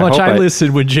 Shows how much I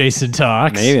listen when Jason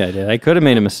talks. Maybe I did. I could have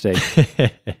made a mistake.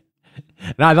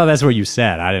 No, I thought that's what you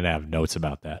said. I didn't have notes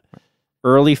about that.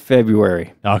 Early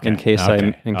February. Okay. In case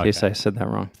I said that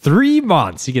wrong. 3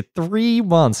 months. You get 3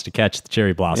 months to catch the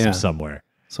cherry blossom somewhere.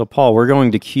 So, Paul, we're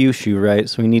going to Kyushu, right?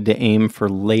 So we need to aim for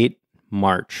late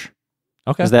March.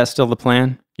 Okay. Is that still the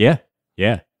plan? Yeah.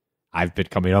 I've been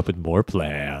coming up with more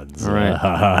plans. All right.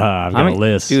 I've got a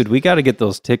list. Dude, we got to get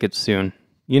those tickets soon.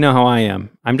 You know how I am.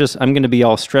 I'm going to be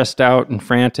all stressed out and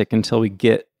frantic until we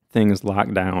get things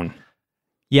locked down.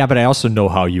 Yeah, but I also know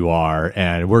how you are,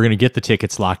 and we're going to get the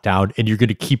tickets locked down, and you're going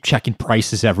to keep checking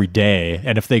prices every day.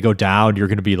 And if they go down, you're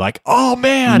going to be like, oh,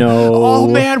 man. No. Oh,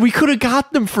 man, we could have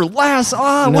got them for less.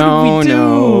 Oh, what did we do?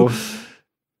 No.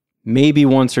 Maybe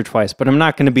once or twice, but I'm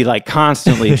not going to be like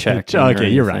constantly checking. Okay,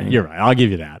 you're right. I'll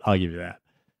give you that.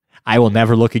 I will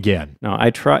never look again. No, I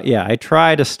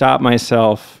try to stop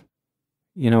myself.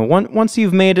 Once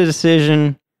you've made a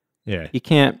decision, you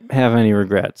can't have any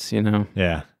regrets,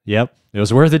 Yeah. Yep. It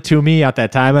was worth it to me at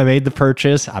that time I made the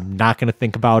purchase. I'm not going to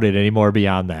think about it anymore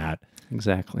beyond that.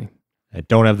 Exactly. I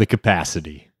don't have the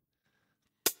capacity.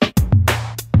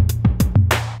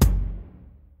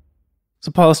 So,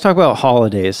 Paul, let's talk about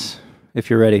holidays, if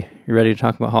you're ready. You ready to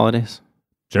talk about holidays?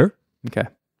 Sure. Okay.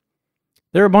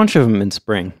 There are a bunch of them in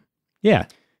spring. Yeah.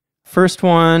 First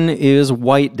one is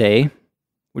White Day,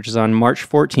 which is on March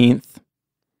 14th.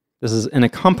 This is an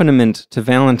accompaniment to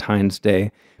Valentine's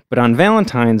Day. But on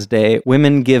Valentine's Day,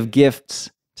 women give gifts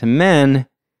to men.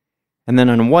 And then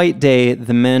on White Day,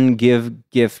 the men give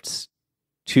gifts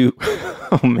to...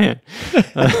 Oh, man.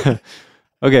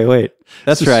 Okay, wait.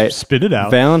 That's Just right. Spit it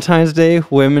out. Valentine's Day,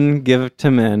 women give to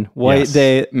men. White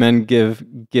Day, men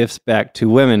give gifts back to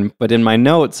women. But in my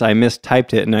notes, I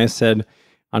mistyped it and I said,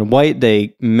 on White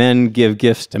Day, men give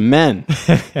gifts to men.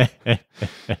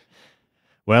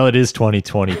 Well, it is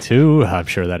 2022. I'm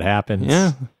sure that happens.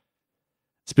 Yeah.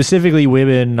 Specifically,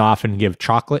 women often give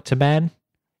chocolate to men,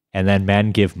 and then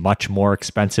men give much more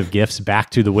expensive gifts back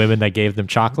to the women that gave them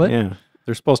chocolate. Yeah.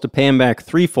 They're supposed to pay them back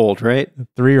threefold, right?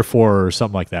 3 or 4 or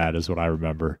something like that is what I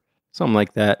remember. Something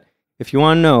like that. If you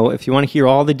want to know, if you want to hear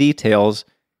all the details,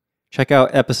 check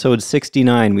out episode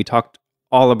 69. We talked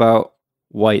all about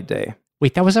White Day.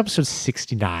 Wait, that was episode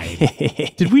 69.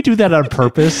 Did we do that on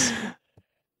purpose?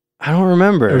 I don't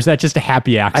remember. Or was that just a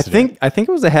happy accident? I think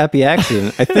it was a happy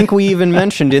accident. I think we even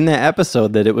mentioned in that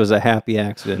episode that it was a happy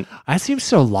accident. That seems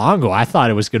so long ago. I thought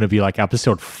it was going to be like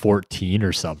episode 14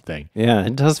 or something. Yeah,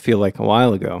 it does feel like a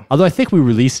while ago. Although I think we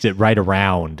released it right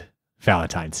around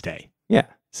Valentine's Day. Yeah.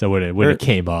 So when it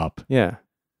came up. Yeah.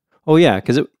 Oh, yeah,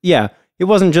 because it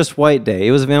wasn't just White Day.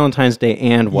 It was Valentine's Day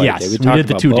and White Day. We did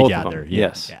the two together. Yeah.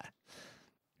 Yes. Yeah.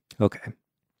 Okay.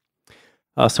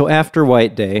 So after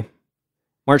White Day,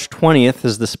 March 20th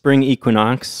is the spring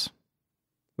equinox,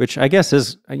 which I guess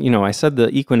is, I said the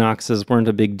equinoxes weren't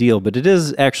a big deal, but it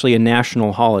is actually a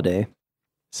national holiday.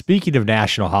 Speaking of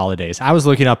national holidays, I was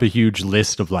looking up a huge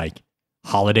list of like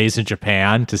holidays in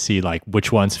Japan to see like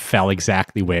which ones fell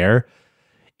exactly where.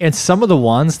 And some of the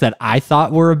ones that I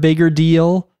thought were a bigger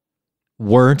deal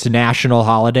weren't national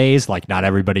holidays, like not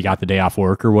everybody got the day off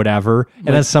work or whatever. And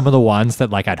then some of the ones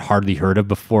that like I'd hardly heard of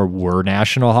before were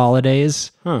national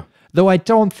holidays. Huh. Though I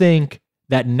don't think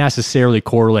that necessarily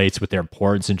correlates with their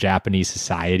importance in Japanese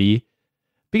society,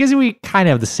 because we kind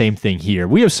of have the same thing here.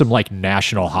 We have some like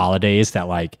national holidays that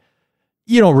like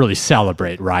you don't really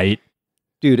celebrate, right?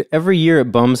 Dude, every year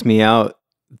it bums me out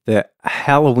that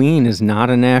Halloween is not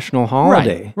a national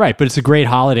holiday. Right, but it's a great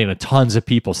holiday and tons of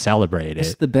people celebrate it.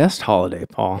 It's the best holiday,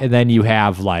 Paul. And then you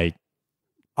have like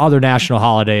other national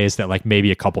holidays that like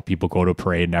maybe a couple people go to a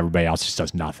parade and everybody else just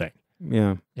does nothing.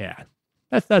 Yeah. Yeah.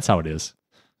 That's how it is.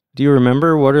 Do you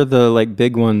remember what are the like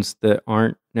big ones that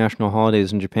aren't national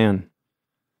holidays in Japan?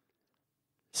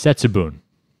 Setsubun.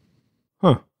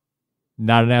 Huh.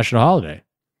 Not a national holiday.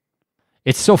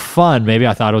 It's so fun. Maybe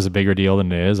I thought it was a bigger deal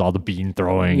than it is. All the bean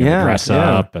throwing and the dress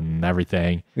up and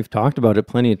everything. We've talked about it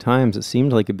plenty of times. It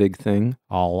seemed like a big thing.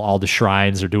 All the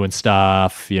shrines are doing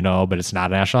stuff, but it's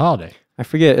not a national holiday. I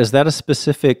forget. Is that a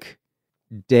specific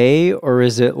day or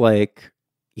is it like,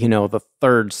 the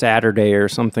third Saturday or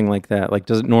something like that? Like,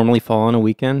 does it normally fall on a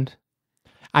weekend?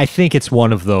 I think it's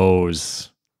one of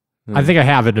those. I think I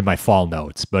have it in my fall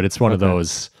notes, but it's one of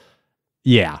those.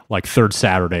 Yeah, like third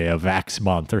Saturday of X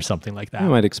month or something like that. That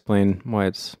might explain why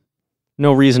it's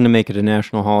no reason to make it a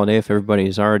national holiday if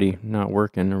everybody's already not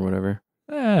working or whatever.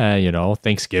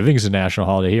 Thanksgiving's a national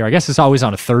holiday here. I guess it's always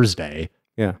on a Thursday.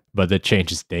 Yeah. But it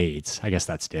changes dates. I guess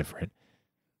that's different.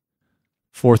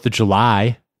 4th of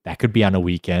July, that could be on a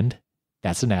weekend.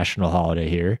 That's a national holiday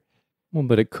here. Well,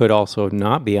 but it could also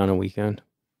not be on a weekend.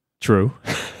 True.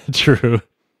 True.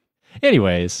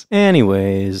 Anyways.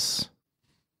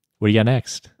 What do you got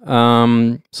next?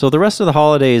 So the rest of the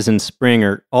holidays in spring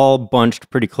are all bunched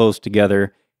pretty close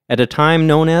together at a time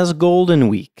known as Golden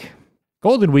Week.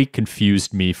 Golden Week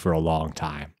confused me for a long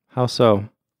time. How so?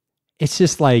 It's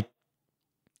just like,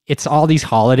 it's all these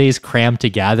holidays crammed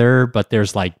together, but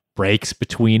there's like breaks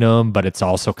between them, but it's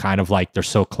also kind of like they're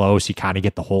so close, you kind of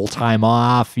get the whole time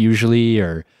off usually,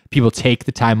 or people take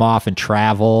the time off and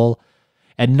travel.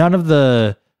 And none of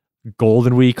the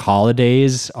Golden Week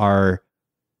holidays are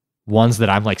ones that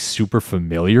I'm like super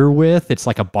familiar with. It's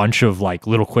like a bunch of like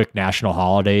little quick national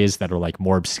holidays that are like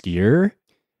more obscure.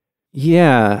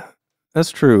 Yeah,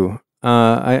 that's true.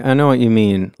 I know what you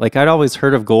mean. Like I'd always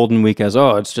heard of Golden Week as,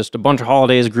 it's just a bunch of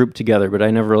holidays grouped together, but I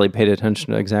never really paid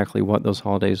attention to exactly what those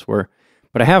holidays were.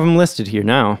 But I have them listed here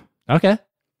now. Okay.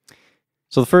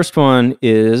 So the first one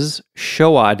is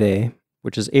Showa Day,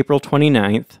 which is April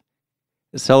 29th.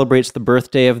 It celebrates the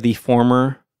birthday of the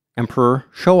former Emperor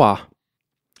Showa.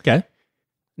 Okay.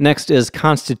 Next is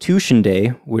Constitution Day,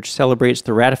 which celebrates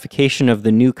the ratification of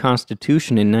the new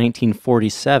Constitution in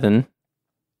 1947.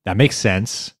 That makes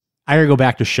sense. I gotta go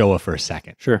back to Showa for a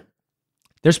second. Sure.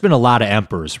 There's been a lot of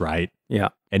emperors, right? Yeah.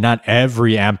 And not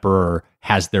every emperor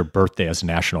has their birthday as a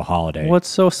national holiday. What's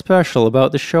so special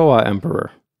about the Showa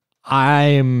Emperor?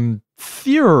 I'm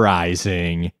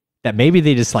theorizing that maybe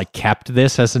they just like kept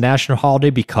this as a national holiday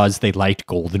because they liked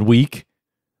Golden Week.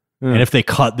 And if they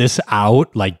cut this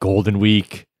out, like Golden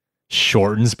Week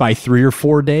shortens by 3 or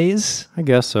 4 days. I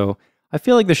guess so. I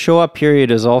feel like the Showa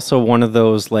period is also one of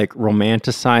those like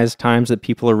romanticized times that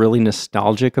people are really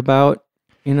nostalgic about,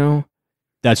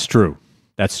 That's true.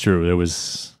 That's true. It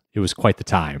was quite the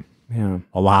time. Yeah.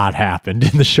 A lot happened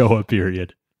in the Showa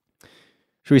period.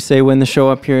 Should we say when the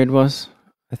Showa period was?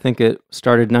 I think it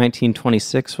started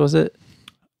 1926, was it?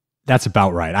 That's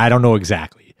about right. I don't know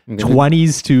exactly.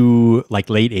 20s to like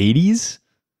late 80s,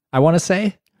 I want to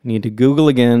say. Need to Google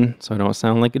again so I don't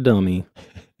sound like a dummy.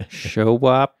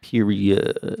 Showa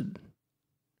period.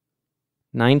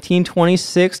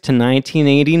 1926 to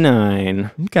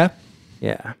 1989. Okay.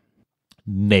 Yeah.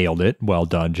 Nailed it. Well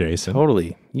done, Jason.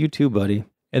 Totally. You too, buddy.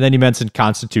 And then you mentioned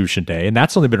Constitution Day, and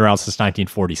that's only been around since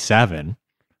 1947.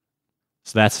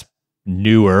 So that's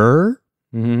newer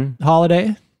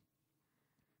holiday.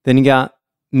 Then you got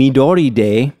Midori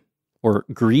Day, or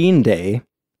Green Day,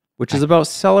 which is about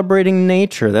celebrating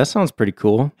nature. That sounds pretty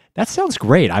cool. That sounds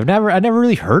great. I never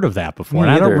really heard of that before. Me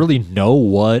And I don't either. really know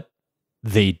what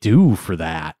they do for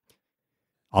that.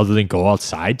 Other than go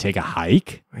outside, take a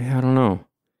hike. Yeah, I don't know.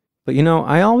 But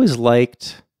I always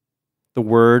liked the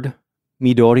word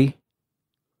Midori.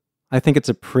 I think it's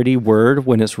a pretty word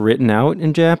when it's written out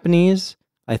in Japanese.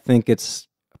 I think it's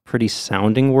a pretty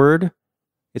sounding word.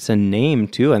 It's a name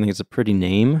too. I think it's a pretty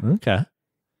name. Okay.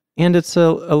 And it's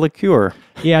a liqueur.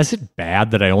 Yeah, is it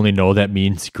bad that I only know that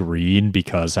means green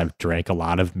because I've drank a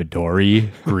lot of Midori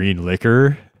green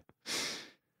liquor?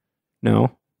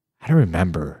 No. I don't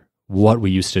remember what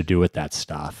we used to do with that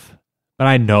stuff. But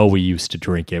I know we used to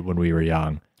drink it when we were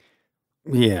young.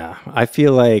 Yeah, I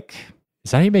feel like...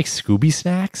 Is that how you make Scooby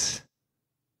snacks?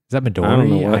 Is that Midori? I don't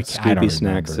know what I Scooby don't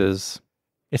Snacks remember. is.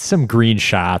 It's some green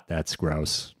shot that's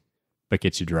gross, but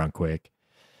gets you drunk quick.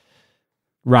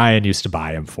 Ryan used to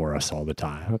buy them for us all the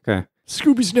time. Okay.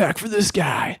 Scooby snack for this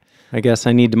guy. I guess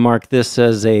I need to mark this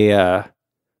as a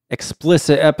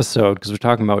explicit episode because we're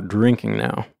talking about drinking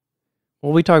now.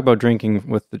 Well, we talk about drinking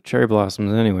with the cherry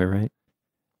blossoms anyway, right?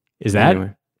 Is that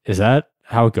Anyway. is that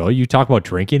how it goes? You talk about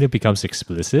drinking, it becomes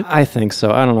explicit? I think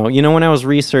so. I don't know. When I was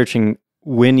researching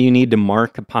when you need to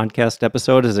mark a podcast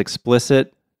episode as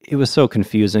explicit, it was so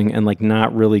confusing and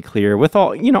not really clear with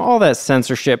all that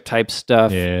censorship type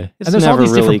stuff. Yeah. It's And there's all never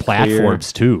these really different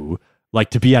platforms too.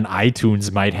 Like to be on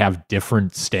iTunes might have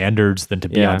different standards than to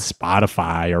be Yeah. on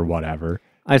Spotify or whatever.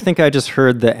 I think I just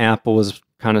heard that Apple was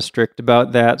kind of strict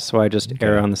about that, so I just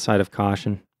err Okay. on the side of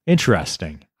caution.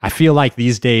 Interesting. I feel like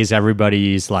these days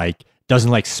everybody's doesn't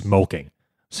like smoking.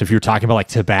 So if you're talking about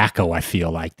tobacco, I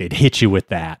feel like they'd hit you with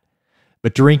that.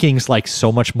 But drinking's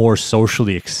so much more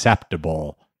socially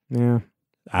acceptable. Yeah.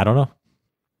 I don't know.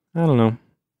 I don't know.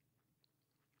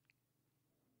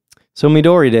 So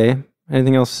Midori Day.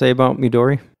 Anything else to say about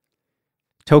Midori?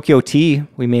 Tokyo tea.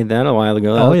 We made that a while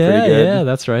ago. That was pretty good. yeah,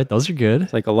 that's right. Those are good.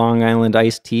 It's like a Long Island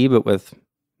iced tea, but with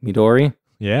Midori.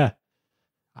 Yeah.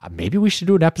 Maybe we should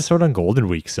do an episode on Golden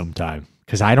Week sometime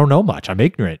because I don't know much. I'm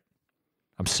ignorant.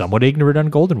 I'm somewhat ignorant on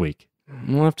Golden Week.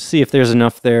 We'll have to see if there's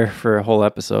enough there for a whole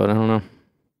episode. I don't know.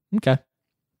 Okay.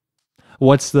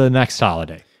 What's the next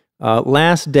holiday?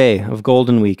 Last day of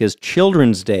Golden Week is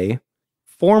Children's Day,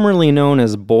 formerly known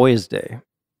as Boys' Day.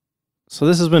 So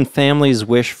this has been families'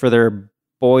 wish for their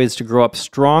boys to grow up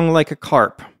strong like a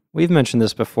carp. We've mentioned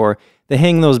this before. They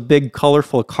hang those big,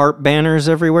 colorful carp banners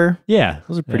everywhere. Yeah.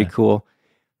 Those are pretty cool.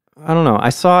 I don't know. I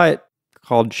saw it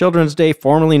called Children's Day,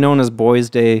 formerly known as Boys'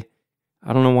 Day.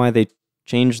 I don't know why they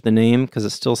changed the name because it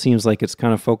still seems like it's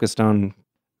kind of focused on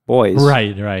boys.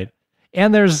 Right.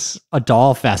 And there's a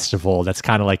doll festival that's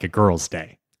kind of like a girls'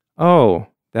 day. Oh,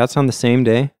 that's on the same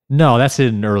day? No, that's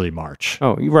in early March.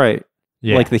 Oh, you're right.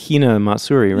 Yeah. Like the Hina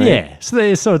Matsuri, right? Yeah. So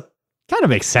it kind of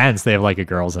makes sense. They have a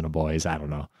girls and a boys. I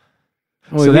don't know.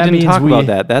 Oh, So we that didn't means talk we- about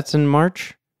that. That's in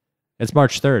March? It's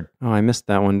March 3rd. Oh, I missed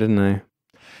that one, didn't I?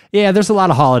 Yeah, there's a lot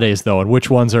of holidays though, and which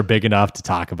ones are big enough to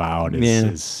talk about Yeah.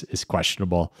 is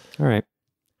questionable. All right.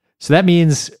 So that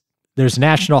means there's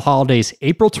national holidays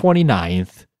April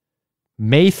 29th,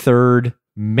 May 3rd,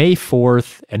 May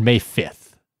 4th, and May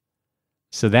 5th.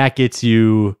 So that gets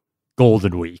you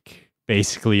Golden Week,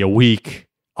 basically a week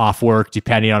off work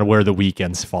depending on where the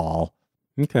weekends fall.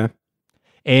 Okay.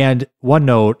 And one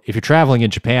note, if you're traveling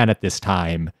in Japan at this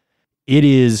time, it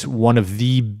is one of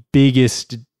the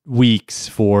biggest weeks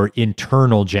for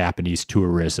internal Japanese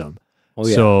tourism. Oh,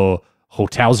 yeah. So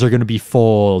hotels are going to be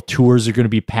full, tours are going to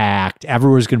be packed,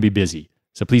 everywhere's going to be busy.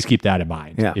 So please keep that in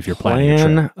mind if you're planning a trip.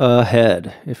 Plan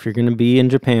ahead if you're going to be in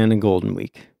Japan in Golden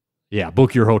Week. Yeah,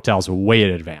 book your hotels way in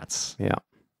advance. Yeah.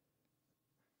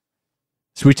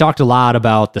 So we talked a lot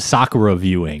about the sakura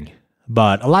viewing,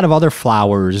 but a lot of other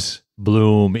flowers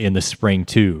bloom in the spring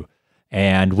too.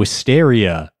 And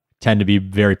wisteria tend to be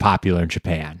very popular in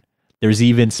Japan. There's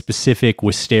even specific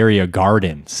wisteria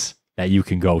gardens that you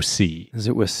can go see. Is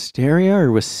it wisteria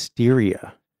or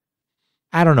wisteria?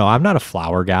 I don't know. I'm not a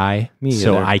flower guy, Me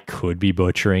so either. I could be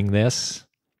butchering this,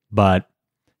 but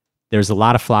there's a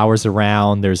lot of flowers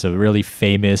around. There's a really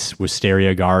famous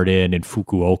wisteria garden in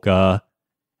Fukuoka.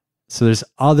 So there's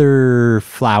other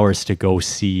flowers to go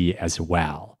see as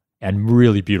well, and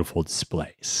really beautiful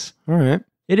displays. All right.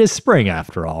 It is spring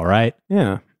after all, right?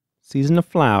 Yeah. Season of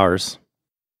flowers.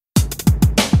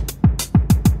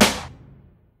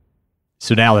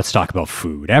 So now let's talk about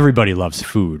food. Everybody loves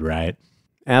food, right?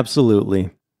 Absolutely.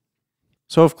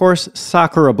 So, of course,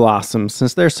 sakura blossoms,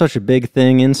 since they're such a big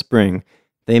thing in spring,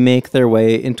 they make their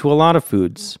way into a lot of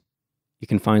foods. You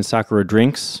can find sakura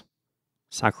drinks,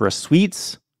 sakura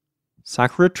sweets,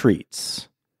 sakura treats.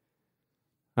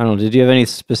 I don't know, did you have any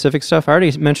specific stuff? I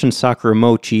already mentioned sakura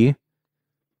mochi.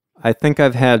 I think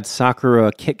I've had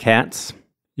sakura Kit Kats.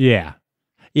 Yeah.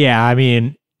 Yeah, I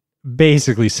mean,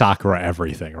 basically sakura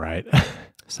everything, right?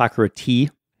 Sakura tea.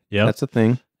 Yep. That's a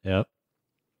thing. Yep.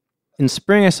 In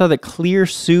spring, I saw that clear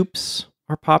soups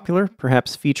are popular,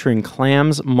 perhaps featuring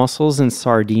clams, mussels, and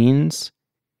sardines.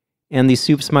 And these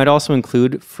soups might also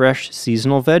include fresh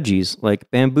seasonal veggies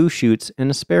like bamboo shoots and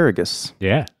asparagus.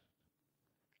 Yeah.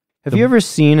 Have you ever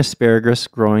seen asparagus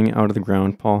growing out of the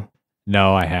ground, Paul?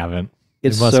 No, I haven't.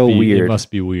 It's so weird. It must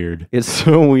be weird. It's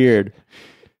so weird.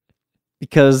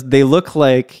 Because they look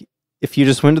like if you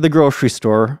just went to the grocery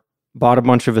store, bought a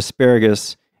bunch of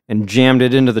asparagus, and jammed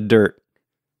it into the dirt.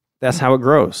 That's how it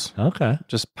grows. Okay.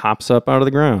 Just pops up out of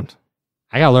the ground.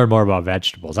 I gotta learn more about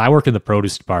vegetables. I work in the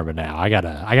produce department now. I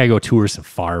gotta go tour some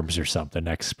farms or something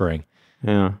next spring.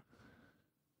 Yeah.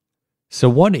 So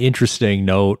one interesting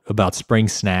note about spring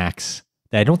snacks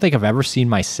that I don't think I've ever seen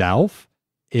myself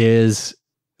is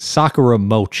sakura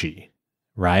mochi,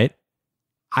 right?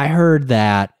 I heard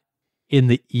that in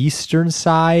the eastern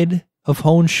side of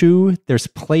Honshu, there's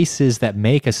places that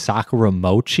make a sakura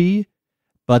mochi,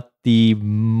 but the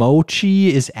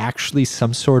mochi is actually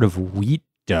some sort of wheat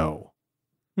dough,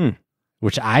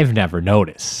 which I've never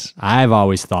noticed. I've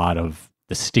always thought of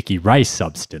the sticky rice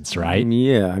substance, right?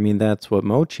 Yeah, I mean, that's what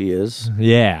mochi is.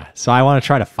 Yeah. So I want to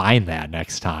try to find that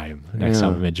next time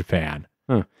I'm in Japan.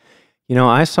 Huh. You know,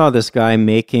 I saw this guy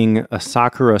making a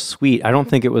sakura sweet. I don't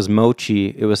think it was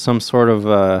mochi. It was some sort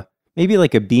of, maybe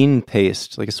like a bean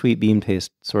paste, like a sweet bean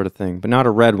paste sort of thing, but not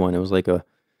a red one. It was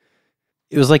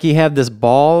like he had this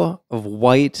ball of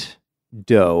white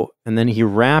dough, and then he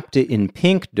wrapped it in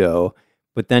pink dough,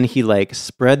 but then he like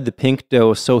spread the pink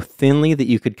dough so thinly that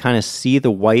you could kind of see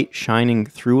the white shining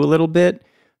through a little bit.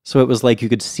 So it was like you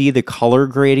could see the color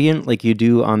gradient like you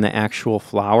do on the actual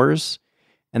flowers.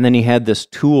 And then he had this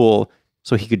tool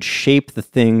so he could shape the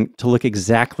thing to look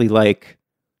exactly like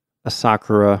a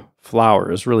sakura flower.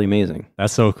 It was really amazing.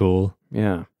 That's so cool.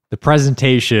 Yeah. The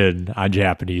presentation on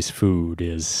Japanese food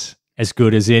is as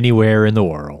good as anywhere in the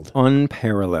world.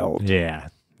 Unparalleled. Yeah.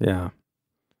 Yeah.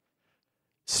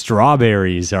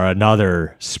 Strawberries are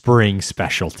another spring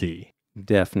specialty.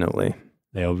 Definitely.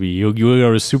 They'll be you go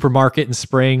to a supermarket in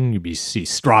spring, see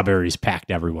strawberries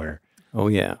packed everywhere. Oh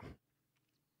yeah.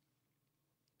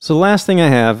 So the last thing I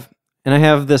have, and I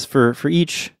have this for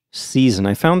each season,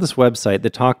 I found this website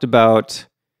that talked about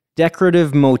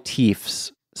decorative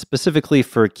motifs, specifically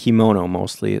for kimono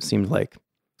mostly, it seemed like.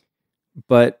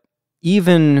 But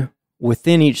even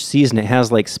within each season, it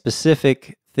has like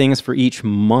specific things for each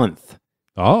month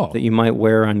that you might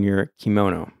wear on your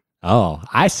kimono. Oh,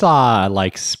 I saw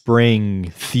like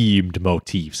spring themed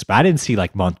motifs, but I didn't see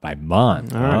like month by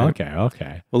month. All right.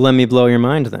 Okay. Well, let me blow your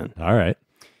mind then. All right.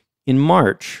 In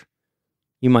March,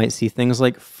 you might see things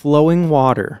like flowing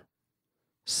water,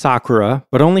 sakura,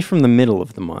 but only from the middle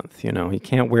of the month. You know, you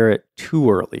can't wear it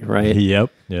too early, right?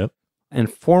 Yep.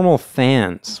 And formal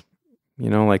fans, you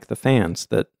know, like the fans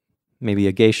that maybe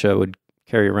a geisha would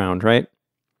carry around, right?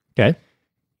 Okay.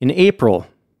 In April,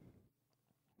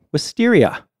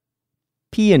 wisteria,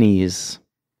 peonies,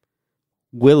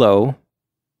 willow,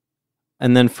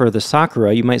 and then for the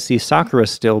sakura, you might see sakura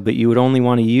still, but you would only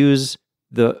want to use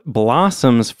the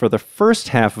blossoms for the first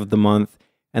half of the month,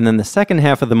 and then the second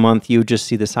half of the month, you would just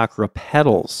see the sakura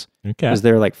petals. Okay. Because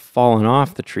they're like falling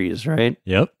off the trees, right?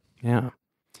 Yep. Yeah.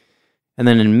 And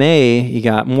then in May, you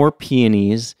got more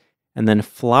peonies, and then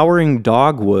flowering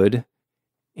dogwood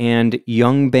and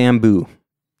young bamboo.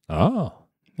 Oh.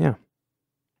 Yeah.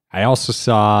 I also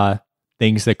saw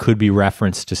things that could be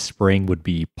referenced to spring would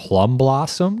be plum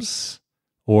blossoms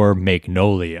or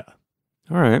magnolia.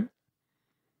 All right.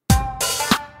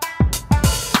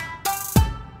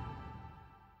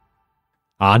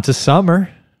 On to summer.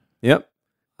 Yep.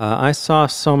 I saw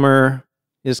summer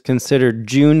is considered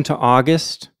June to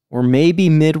August, or maybe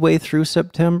midway through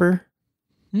September.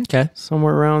 Okay.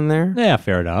 Somewhere around there. Yeah,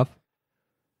 fair enough.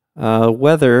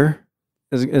 Weather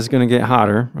is going to get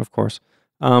hotter, of course.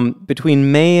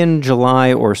 Between May and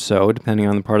July or so, depending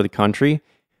on the part of the country,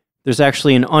 there's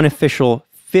actually an unofficial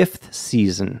fifth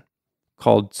season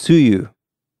called Tsuyu,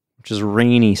 which is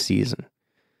rainy season.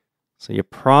 So you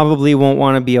probably won't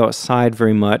want to be outside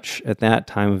very much at that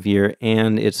time of year,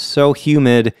 and it's so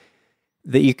humid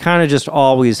that you kind of just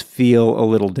always feel a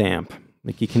little damp.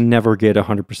 Like you can never get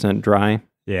 100% dry.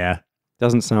 Yeah.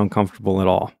 Doesn't sound comfortable at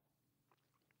all.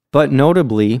 But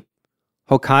notably,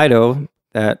 Hokkaido,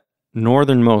 that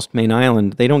northernmost main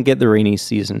island, they don't get the rainy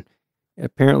season. It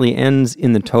apparently ends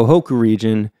in the Tohoku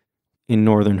region in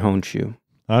northern Honshu.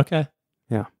 Okay.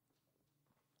 Yeah.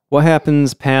 What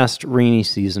happens past rainy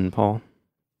season, Paul?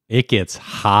 It gets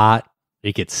hot,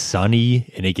 it gets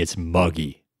sunny, and it gets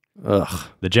muggy. Ugh.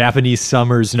 The Japanese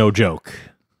summer's no joke.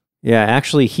 Yeah,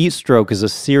 actually, heat stroke is a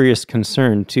serious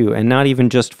concern too, and not even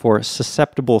just for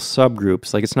susceptible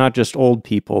subgroups. Like, it's not just old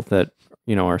people that,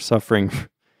 are suffering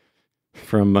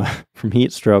from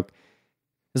heat stroke.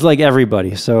 It's like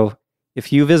everybody. So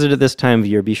if you visit at this time of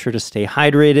year, be sure to stay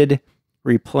hydrated,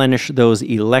 replenish those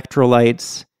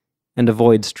electrolytes, and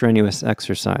avoid strenuous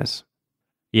exercise.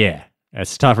 Yeah,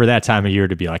 it's tougher that time of year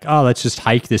to be like, oh, let's just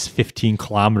hike this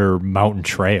 15-kilometer mountain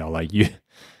trail. Like, you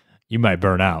might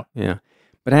burn out. Yeah.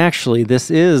 But actually, this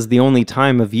is the only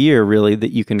time of year, really,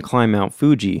 that you can climb Mount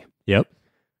Fuji. Yep.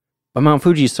 But Mount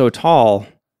Fuji is so tall,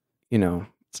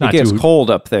 it gets cold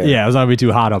up there. Yeah, it's not going to be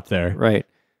too hot up there. Right.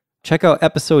 Check out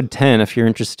episode 10 if you're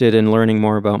interested in learning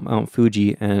more about Mount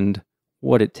Fuji and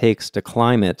what it takes to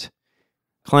climb it.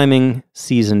 Climbing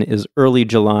season is early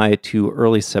July to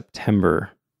early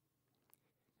September.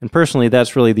 And personally,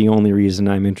 that's really the only reason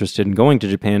I'm interested in going to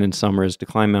Japan in summer is to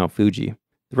climb Mount Fuji.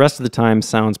 The rest of the time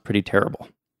sounds pretty terrible.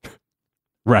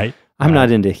 Right. I'm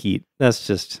not into heat. That's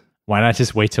just... Why not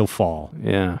just wait till fall?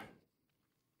 Yeah.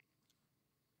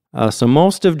 So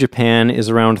most of Japan is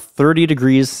around 30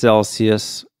 degrees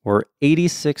Celsius or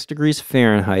 86 degrees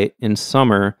Fahrenheit in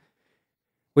summer,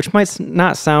 which might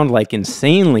not sound like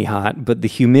insanely hot, but the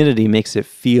humidity makes it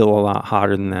feel a lot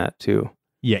hotter than that too.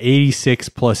 Yeah, 86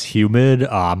 plus humid,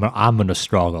 I'm going to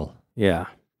struggle. Yeah.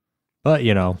 But,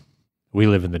 we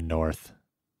live in the north.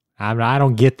 I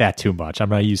don't get that too much. I'm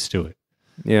not used to it.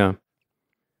 Yeah.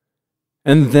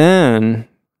 And then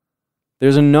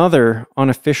there's another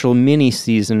unofficial mini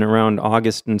season around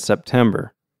August and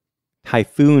September.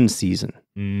 Typhoon season.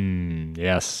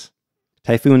 Yes.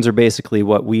 Typhoons are basically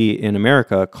what we in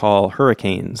America call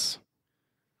hurricanes.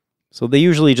 So they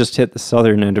usually just hit the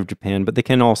southern end of Japan, but they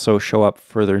can also show up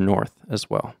further north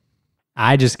as well.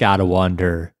 I just got to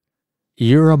wonder,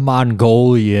 you're a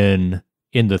Mongolian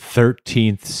in the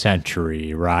 13th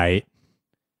century, right?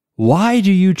 Why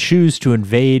do you choose to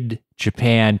invade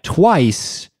Japan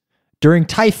twice during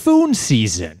typhoon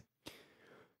season?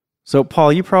 So,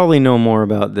 Paul, you probably know more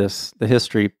about this, the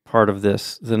history part of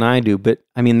this, than I do. But,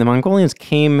 the Mongolians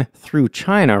came through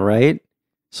China, right?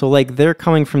 So, they're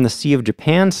coming from the Sea of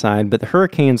Japan side, but the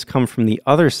hurricanes come from the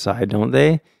other side, don't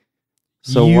they?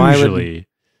 So usually.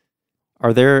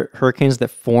 Are there hurricanes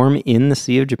that form in the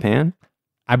Sea of Japan?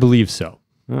 I believe so.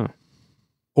 Oh.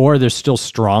 Or they're still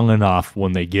strong enough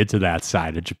when they get to that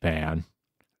side of Japan.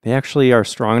 They actually are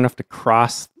strong enough to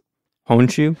cross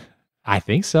Honshu? I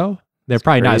think so. They're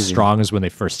probably not as strong as when they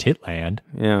first hit land.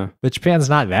 Yeah. But Japan's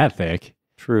not that thick.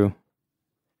 True.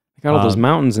 They got all those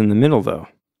mountains in the middle, though.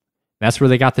 That's where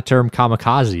they got the term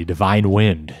kamikaze, divine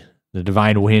wind. The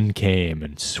divine wind came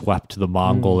and swept the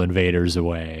Mongol invaders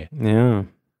away. Yeah.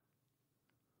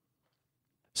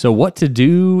 So what to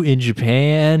do in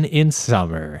Japan in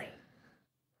summer?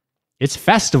 It's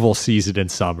festival season in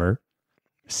summer.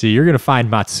 So you're going to find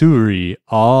Matsuri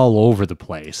all over the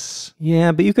place.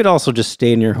 Yeah, but you could also just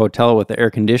stay in your hotel with the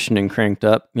air conditioning cranked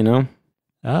up,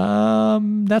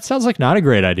 That sounds like not a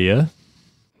great idea.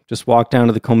 Just walk down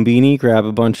to the Kombini, grab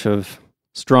a bunch of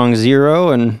Strong Zero,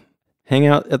 and hang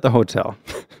out at the hotel.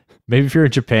 Maybe if you're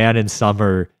in Japan in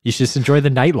summer, you should just enjoy the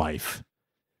nightlife.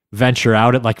 Venture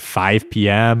out at 5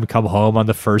 p.m., come home on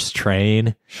the first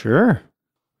train. Sure.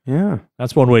 Yeah.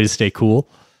 That's one way to stay cool.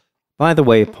 By the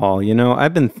way, Paul,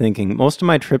 I've been thinking most of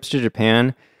my trips to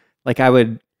Japan, I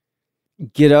would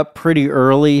get up pretty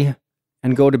early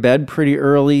and go to bed pretty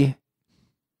early,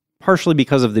 partially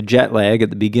because of the jet lag at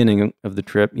the beginning of the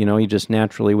trip. You just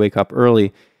naturally wake up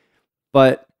early.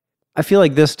 But I feel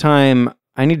like this time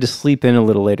I need to sleep in a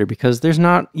little later because there's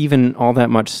not even all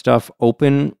that much stuff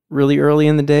open really early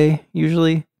in the day,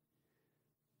 usually.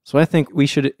 So I think we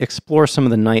should explore some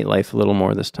of the nightlife a little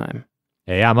more this time.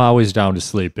 Hey, I'm always down to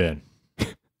sleep in.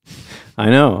 I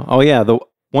know. Oh, yeah. The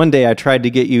one day I tried to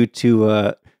get you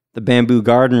to the Bamboo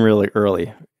Garden really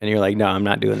early, and you're like, no, I'm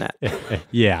not doing that.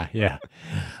 Yeah.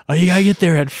 Oh, you got to get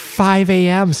there at 5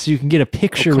 a.m. so you can get a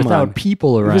picture without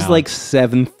people around. It was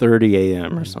 7:30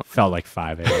 a.m. or something. Felt like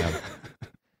 5 a.m.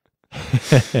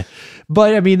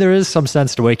 But, there is some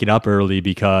sense to waking up early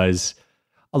because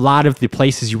a lot of the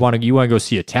places you want to go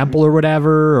see a temple or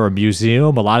whatever, or a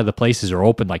museum, a lot of the places are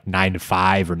open 9 to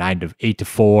 5 or 8 to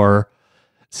 4.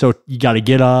 So you got to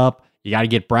get up, you got to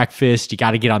get breakfast, you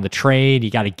got to get on the train, you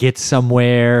got to get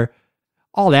somewhere.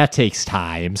 All that takes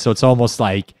time. So it's almost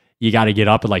like you got to get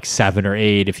up at like 7 or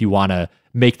 8 if you want to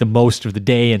make the most of the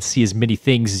day and see as many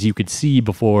things as you could see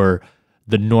before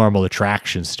the normal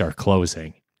attractions start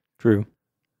closing. True.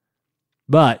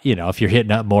 But, you know, if you're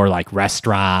hitting up more like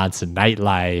restaurants and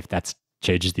nightlife, that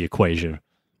changes the equation.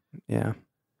 Yeah.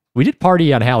 We did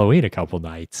party on Halloween a couple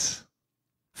nights.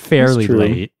 Fairly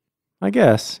late. I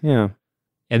guess, yeah.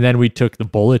 And then we took the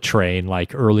bullet train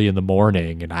like early in the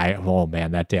morning, and oh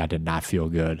man, that day I did not feel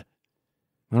good.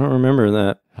 I don't remember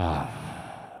that.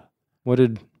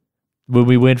 When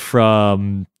we went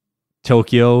from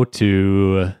Tokyo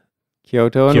to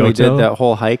Kyoto, and we did that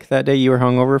whole hike that day, you were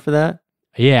hungover for that?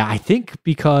 Yeah, I think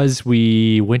because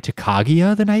we went to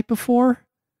Kaguya the night before.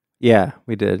 Yeah,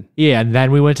 we did. Yeah, and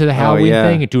then we went to the Halloween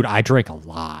thing. Dude, I drank a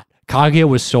lot. Kaguya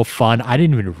was so fun. I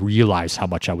didn't even realize how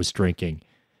much I was drinking.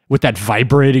 With that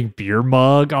vibrating beer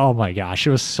mug. Oh my gosh, it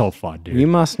was so fun, dude. You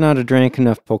must not have drank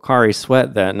enough Pocari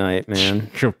Sweat that night, man.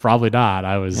 Probably not.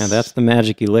 Yeah, that's the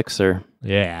magic elixir.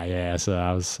 Yeah. So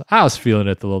I was feeling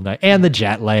it the little night. And the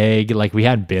jet lag. Like we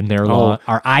hadn't been there long.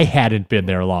 Or I hadn't been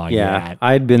there long yet.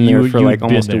 I'd been there for like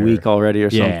almost a week already or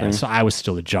something. Yeah, so I was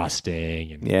still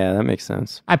adjusting. And yeah, that makes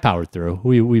sense. I powered through.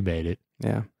 We made it.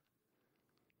 Yeah.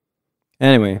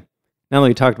 Anyway, now that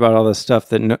we talked about all this stuff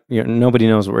that nobody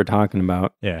knows what we're talking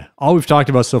about. Yeah. All we've talked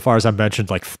about so far, as I mentioned,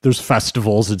 like there's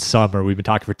festivals in summer. We've been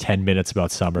talking for 10 minutes about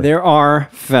summer. There are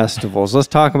festivals. Let's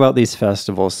talk about these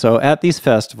festivals. So at these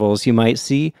festivals, you might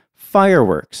see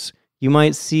fireworks. You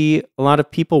might see a lot of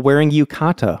people wearing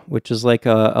yukata, which is like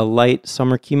a light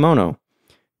summer kimono.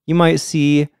 You might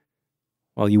see,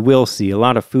 well, you will see a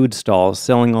lot of food stalls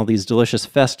selling all these delicious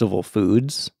festival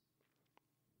foods.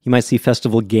 You might see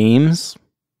festival games.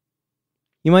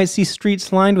 You might see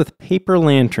streets lined with paper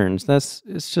lanterns.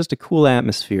 It's just a cool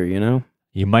atmosphere, you know?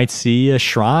 You might see a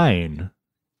shrine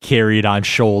carried on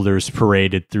shoulders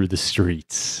paraded through the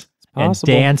streets. And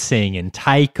dancing and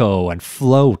taiko and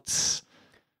floats.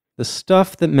 The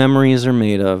stuff that memories are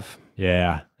made of.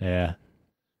 Yeah.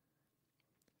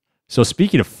 So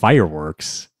speaking of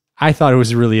fireworks, I thought it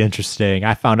was really interesting.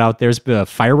 I found out there's been a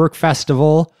firework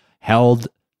festival held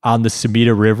on the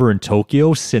Sumida River in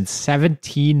Tokyo since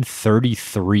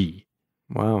 1733.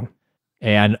 Wow.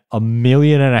 And 1.5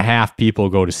 million people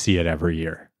go to see it every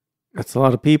year. That's a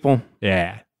lot of people.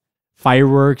 Yeah.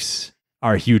 Fireworks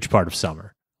are a huge part of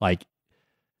summer. Like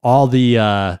all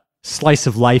the slice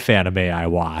of life anime I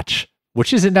watch,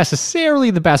 which isn't necessarily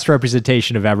the best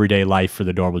representation of everyday life for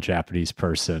the normal Japanese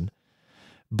person,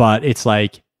 but it's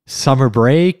like summer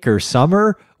break or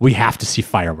summer, we have to see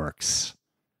fireworks.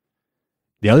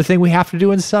 The other thing we have to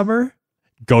do in summer,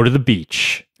 go to the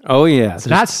beach. Oh, yeah. It's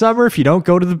not summer if you don't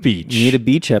go to the beach. You need a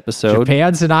beach episode.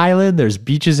 Japan's an island. There's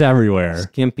beaches everywhere.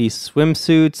 Skimpy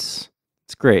swimsuits.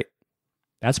 It's great.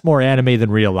 That's more anime than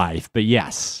real life. But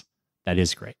yes, that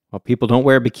is great. Well, people don't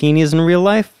wear bikinis in real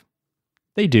life?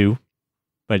 They do.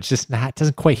 But it's just not, it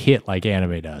doesn't quite hit like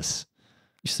anime does.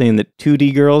 You're saying that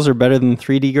 2D girls are better than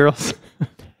 3D girls?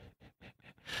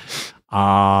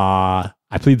 I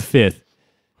plead the fifth.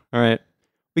 All right.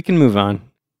 We can move on.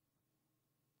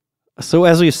 So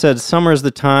as we've said, summer is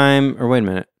the time, or wait a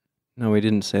minute. No, we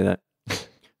didn't say that.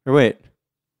 Or wait.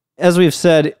 As we've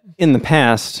said in the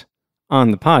past,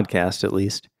 on the podcast at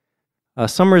least,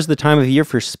 summer is the time of year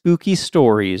for spooky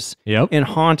stories and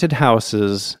haunted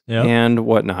houses and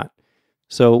whatnot.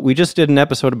 So we just did an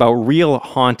episode about real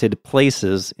haunted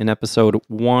places in episode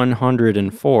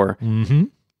 104. Mm-hmm.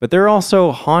 But there are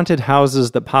also haunted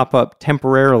houses that pop up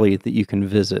temporarily that you can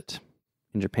visit.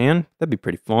 In Japan, that'd be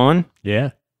pretty fun. Yeah.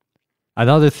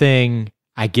 Another thing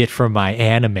I get from my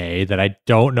anime that I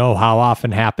don't know how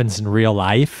often happens in real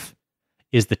life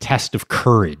is the test of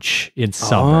courage in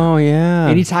summer. Oh, yeah.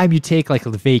 Anytime you take like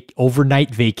a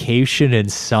overnight vacation in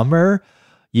summer,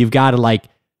 you've got to like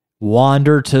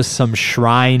wander to some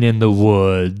shrine in the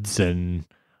woods and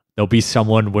there'll be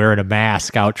someone wearing a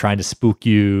mask out trying to spook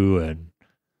you, and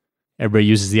everybody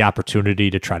uses the opportunity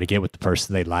to try to get with the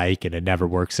person they like, and it never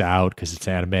works out because it's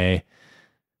anime.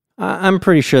 I'm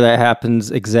pretty sure that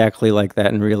happens exactly like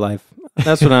that in real life.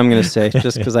 That's what I'm going to say,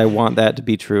 just because I want that to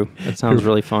be true. That sounds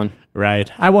really fun.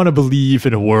 Right. I want to believe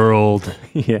in a world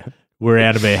where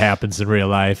anime happens in real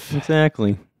life.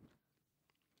 Exactly.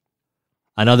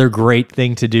 Another great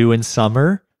thing to do in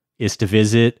summer is to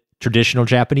visit traditional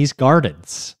Japanese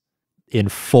gardens in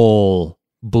full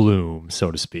bloom,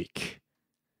 so to speak.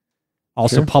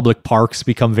 Also, public parks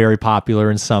become very popular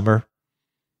in summer.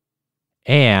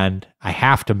 And I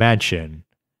have to mention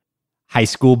high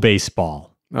school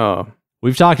baseball. Oh.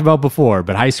 We've talked about before,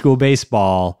 but high school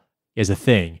baseball is a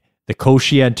thing. The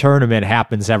Koshien tournament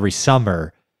happens every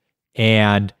summer.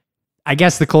 And I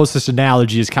guess the closest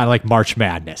analogy is kind of like March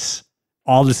Madness.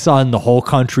 All of a sudden, the whole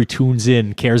country tunes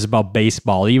in, cares about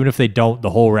baseball, even if they don't the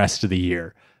whole rest of the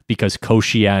year, because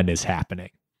Koshien is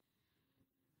happening.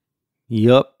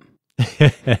 Yup.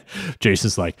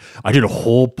 Jason's like, I did a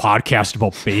whole podcast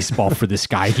about baseball for this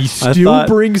guy. He still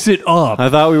brings it up. I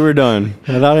thought we were done.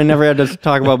 I thought I never had to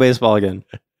talk about baseball again.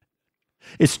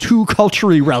 It's too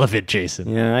culturally relevant, Jason.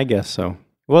 Yeah, I guess so.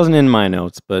 It wasn't in my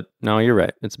notes, but no, you're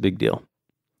right. It's a big deal.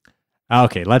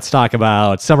 Okay, let's talk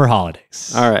about summer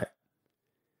holidays. All right.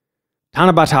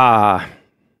 Tanabata.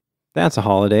 That's a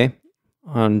holiday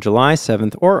on July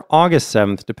 7th or August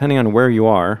 7th, depending on where you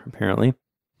are, apparently.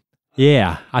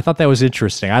 Yeah, I thought that was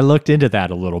interesting. I looked into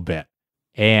that a little bit.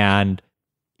 And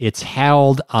it's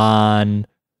held on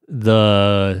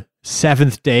the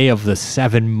 7th day of the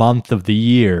 7th month of the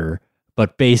year,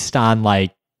 but based on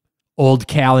like old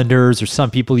calendars or some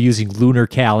people using lunar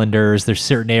calendars. There's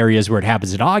certain areas where it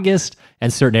happens in August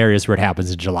and certain areas where it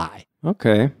happens in July.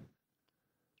 Okay.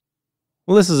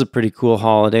 Well, this is a pretty cool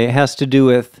holiday. It has to do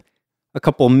with a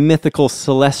couple mythical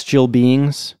celestial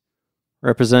beings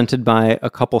represented by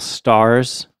a couple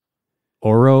stars.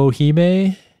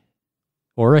 Orihime?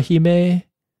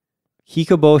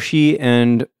 Hikoboshi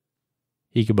and...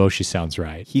 Hikoboshi sounds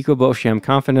right. Hikoboshi, I'm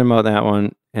confident about that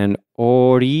one. And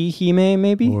Orihime,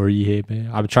 maybe?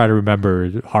 Orihime. I'm trying to remember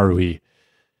Haruhi.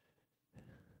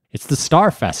 It's the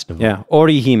Star Festival. Yeah,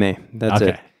 Orihime. That's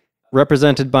it.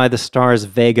 Represented by the stars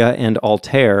Vega and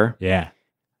Altair. Yeah.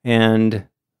 And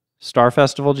Star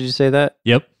Festival, did you say that?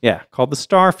 Yep. Yeah, called the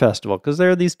Star Festival because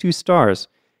there are these two stars.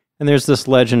 And there's this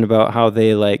legend about how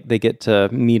they get to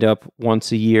meet up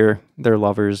once a year, they're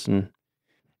lovers and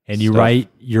you write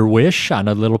your wish on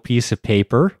a little piece of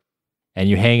paper and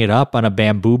you hang it up on a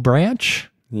bamboo branch.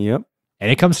 Yep.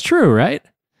 And it comes true, right?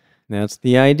 That's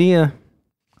the idea.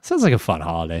 Sounds like a fun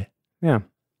holiday. Yeah.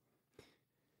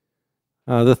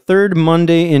 The third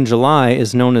Monday in July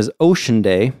is known as Ocean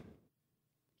Day. You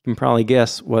can probably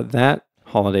guess what that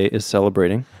holiday is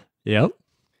celebrating. Yep.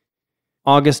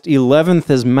 August 11th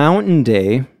is Mountain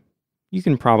Day. You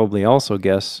can probably also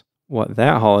guess what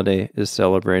that holiday is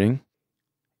celebrating.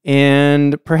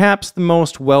 And perhaps the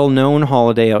most well-known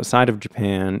holiday outside of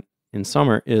Japan in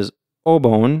summer is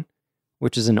Obon,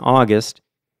 which is in August.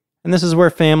 And this is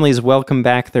where families welcome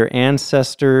back their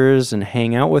ancestors and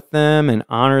hang out with them and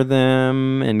honor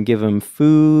them and give them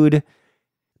food.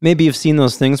 Maybe you've seen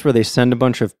those things where they send a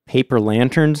bunch of paper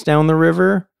lanterns down the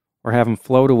river or have them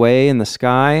float away in the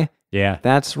sky. Yeah.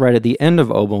 That's right at the end of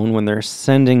Obon when they're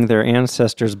sending their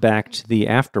ancestors back to the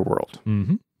afterworld.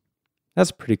 Mm-hmm.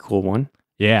 That's a pretty cool one.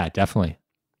 Yeah, definitely.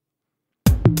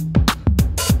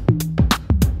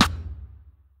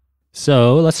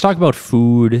 So let's talk about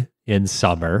food in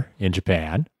summer in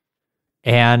Japan.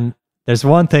 And there's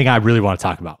one thing I really want to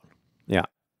talk about. Yeah.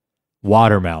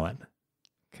 Watermelon.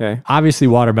 Okay. Obviously,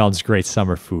 watermelon's great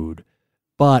summer food.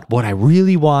 But what I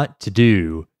really want to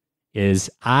do is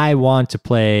I want to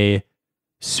play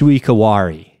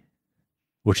suikawari,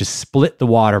 which is split the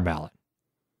watermelon.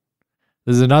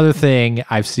 This is another thing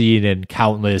I've seen in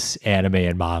countless anime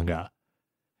and manga.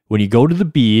 When you go to the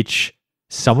beach,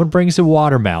 someone brings a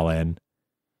watermelon,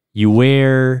 you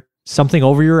wear something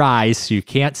over your eyes so you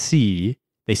can't see,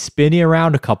 they spin you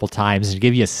around a couple times and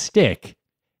give you a stick,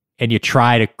 and you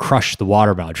try to crush the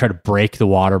watermelon, try to break the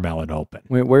watermelon open.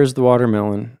 Wait, where's the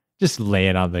watermelon? Just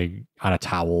laying on a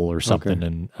towel or something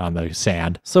and on the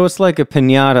sand. So it's like a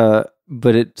piñata,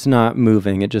 but it's not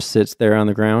moving. It just sits there on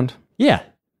the ground? Yeah.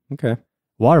 Okay.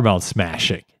 Watermelon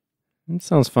smashing. That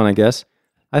sounds fun, I guess.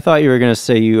 I thought you were going to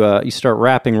say you start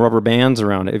wrapping rubber bands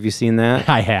around it. Have you seen that?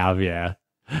 I have, yeah.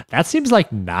 That seems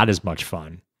like not as much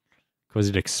fun because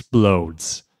it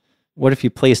explodes. What if you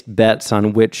placed bets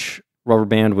on which rubber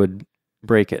band would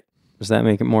break it? Does that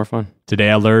make it more fun?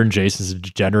 Today I learned Jason's a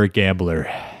degenerate gambler.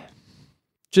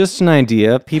 Just an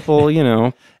idea. People,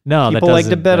 no, people like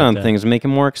to bet on things, make it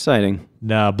more exciting.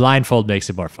 No, blindfold makes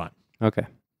it more fun. Okay.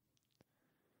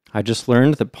 I just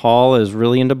learned that Paul is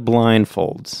really into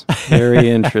blindfolds. Very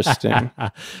interesting.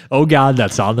 Oh, God,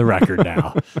 that's on the record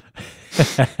now.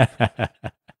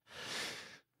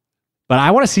 But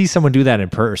I want to see someone do that in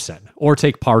person or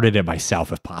take part in it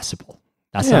myself if possible.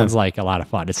 That sounds like a lot of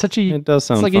fun. It does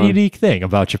sound like fun. a unique thing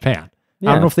about Japan. Yeah.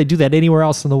 I don't know if they do that anywhere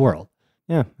else in the world.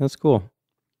 Yeah, that's cool.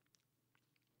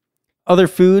 Other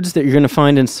foods that you're going to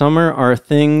find in summer are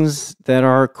things that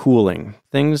are cooling,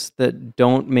 things that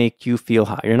don't make you feel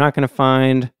hot. You're not going to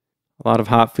find a lot of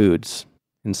hot foods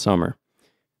in summer.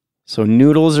 So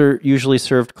noodles are usually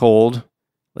served cold,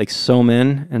 like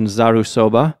somen and zaru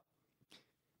soba.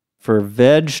 For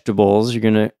vegetables, you're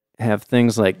going to have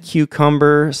things like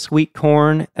cucumber, sweet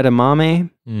corn,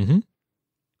 edamame, Mm-hmm.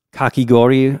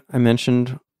 kakigori, I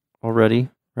mentioned already,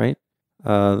 right?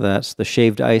 That's the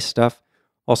shaved ice stuff.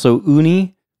 Also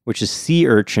uni, which is sea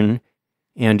urchin,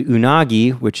 and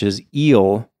unagi, which is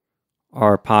eel,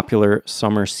 are popular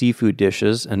summer seafood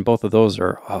dishes. And both of those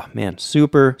are, oh man,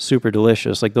 super, super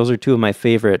delicious. Like those are two of my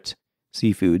favorite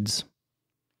seafoods.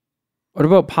 What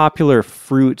about popular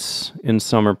fruits in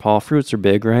summer, Paul? Fruits are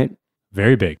big, right?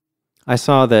 Very big. I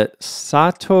saw that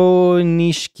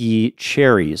Satonishiki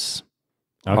cherries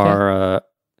are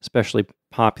especially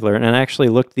popular. And I actually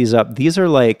looked these up. These are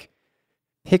like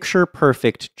picture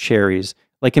perfect cherries.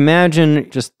 Like imagine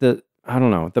just the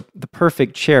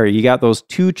perfect cherry. You got those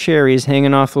two cherries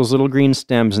hanging off those little green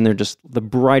stems and they're just the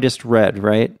brightest red,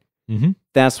 right? Mm-hmm.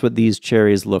 That's what these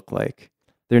cherries look like.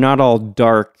 They're not all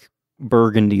dark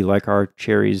burgundy like our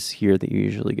cherries here that you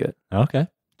usually get. Okay.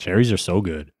 Cherries are so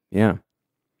good. Yeah.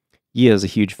 Yia is a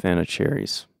huge fan of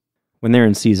cherries. When they're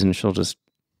in season, she'll just,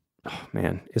 oh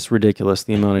man, it's ridiculous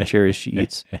the amount of cherries she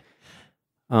eats.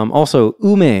 Also,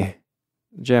 ume,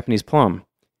 Japanese plum,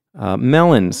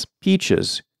 melons,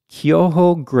 peaches,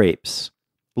 Kyoho grapes,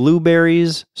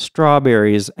 blueberries,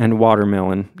 strawberries, and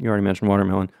watermelon. You already mentioned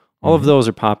watermelon. All of those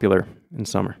are popular in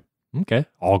summer. Okay.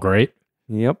 All great.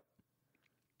 Yep.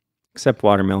 Except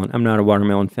watermelon. I'm not a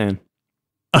watermelon fan.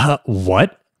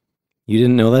 What? You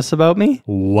didn't know this about me?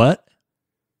 What?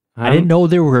 I didn't know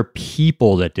there were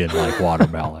people that didn't like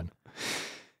watermelon.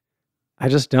 I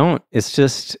just don't. It's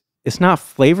not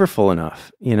flavorful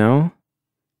enough, you know?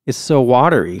 It's so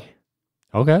watery.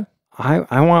 Okay.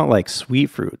 I want like sweet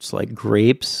fruits, like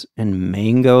grapes and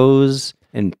mangoes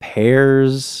and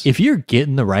pears. If you're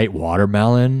getting the right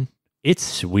watermelon, it's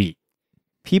sweet.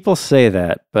 People say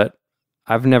that, but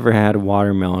I've never had a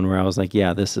watermelon where I was like,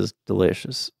 yeah, this is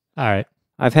delicious. All right.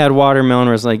 I've had watermelon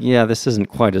where it's like, yeah, this isn't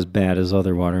quite as bad as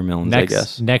other watermelons, I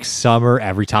guess. Next summer,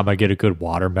 every time I get a good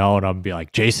watermelon, I'm going to be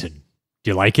like, Jason,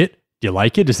 do you like it? Do you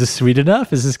like it? Is this sweet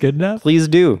enough? Is this good enough? Please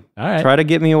do. All right. Try to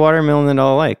get me a watermelon that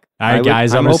I'll like. All right,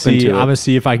 guys, I'm going to to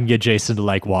see if I can get Jason to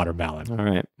like watermelon. All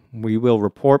right. We will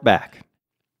report back.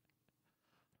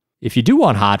 If you do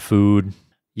want hot food,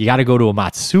 you got to go to a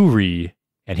matsuri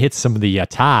and hit some of the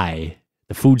yatai,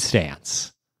 the food stands.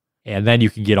 And then you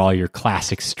can get all your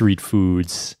classic street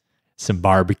foods, some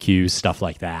barbecue, stuff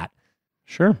like that.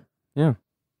 Sure. Yeah.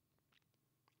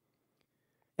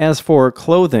 As for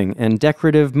clothing and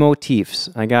decorative motifs,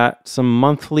 I got some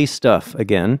monthly stuff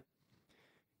again.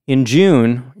 In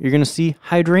June, you're going to see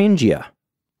hydrangea,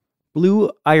 blue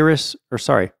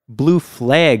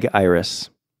flag iris.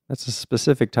 That's a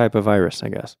specific type of iris, I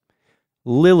guess.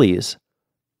 Lilies,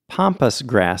 pampas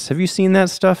grass. Have you seen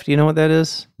that stuff? Do you know what that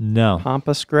is? No.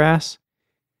 Pampas grass.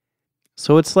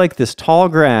 So it's like this tall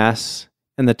grass,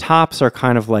 and the tops are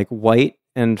kind of like white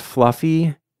and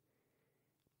fluffy.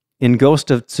 In Ghost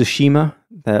of Tsushima,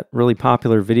 that really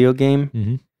popular video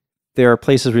game, there are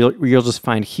places where you'll just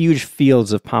find huge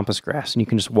fields of pampas grass, and you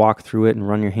can just walk through it and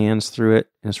run your hands through it,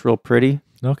 and it's real pretty.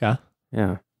 Okay.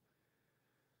 Yeah.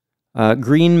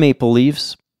 Green maple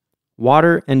leaves,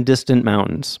 water, and distant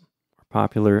mountains are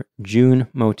popular June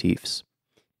motifs.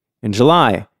 In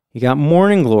July, you got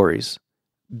morning glories,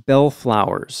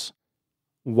 bellflowers,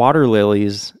 water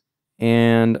lilies,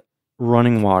 and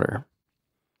running water.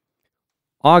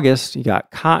 August, you got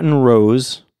cotton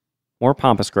rose, more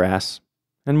pampas grass,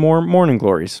 and more morning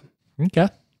glories. Okay.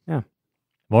 Yeah.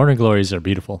 Morning glories are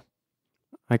beautiful.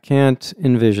 I can't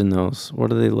envision those. What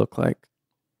do they look like?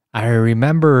 I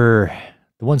remember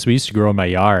the ones we used to grow in my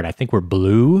yard, I think were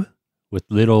blue with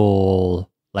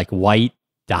little like white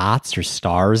dots or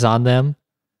stars on them,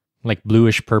 like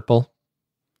bluish purple.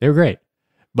 They were great,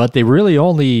 but they really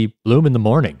only bloom in the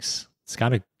mornings. It's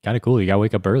kind of cool. You got to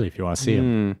wake up early if you want to see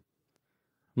them.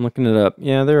 I'm looking it up.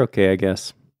 Yeah, they're okay, I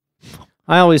guess.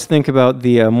 I always think about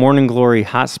the Morning Glory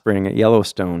hot spring at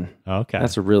Yellowstone. Okay.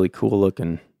 That's a really cool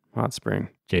looking hot spring.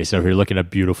 Jason, if you're looking at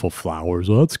beautiful flowers,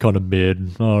 well, that's kind of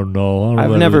mid. Oh, no.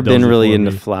 I've never been really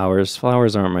into flowers.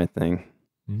 Flowers aren't my thing.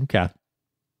 Okay.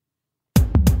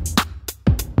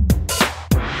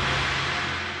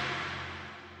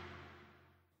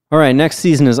 All right, next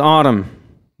season is autumn,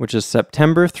 which is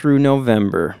September through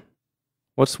November.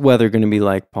 What's weather going to be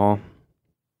like, Paul?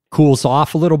 Cools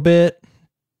off a little bit.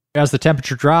 As the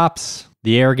temperature drops,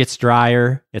 the air gets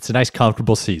drier. It's a nice,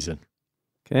 comfortable season.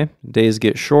 Okay, days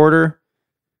get shorter.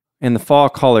 And the fall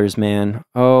colors, man.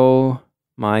 Oh,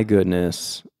 my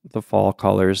goodness. The fall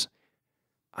colors.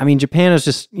 I mean, Japan is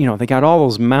just, they got all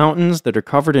those mountains that are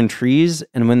covered in trees.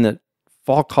 And when the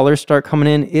fall colors start coming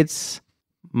in, it's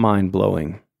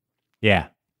mind-blowing. Yeah.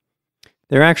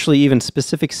 There are actually even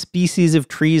specific species of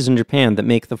trees in Japan that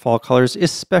make the fall colors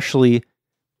especially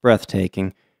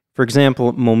breathtaking. For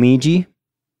example, momiji,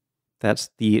 that's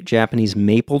the Japanese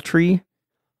maple tree.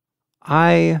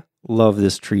 I love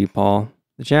this tree, Paul.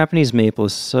 The Japanese maple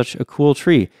is such a cool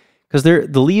tree because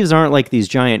the leaves aren't like these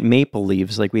giant maple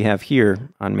leaves like we have here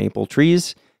on maple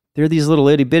trees. They're these little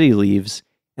itty bitty leaves,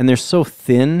 and they're so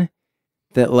thin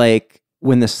that like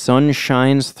when the sun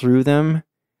shines through them,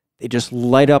 they just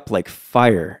light up like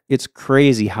fire. It's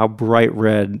crazy how bright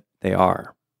red they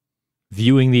are.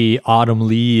 Viewing the autumn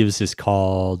leaves is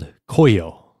called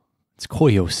koyo. It's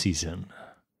koyo season.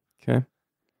 Okay.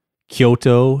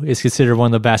 Kyoto is considered one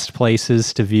of the best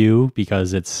places to view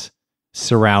because it's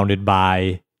surrounded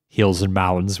by hills and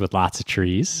mountains with lots of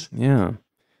trees. Yeah.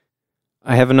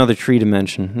 I have another tree to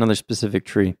mention, another specific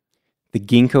tree. The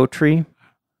ginkgo tree.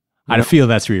 I feel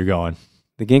that's where you're going.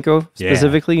 The ginkgo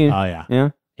specifically? Oh, yeah. Yeah.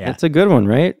 Yeah. That's a good one,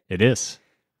 right? It is.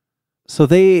 So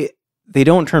they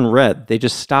don't turn red. They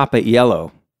just stop at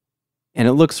yellow. And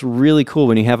it looks really cool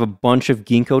when you have a bunch of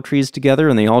ginkgo trees together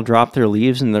and they all drop their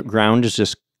leaves and the ground is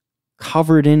just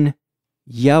covered in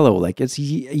yellow. Like it's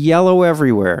yellow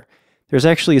everywhere. There's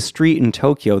actually a street in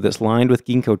Tokyo that's lined with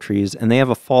ginkgo trees, and they have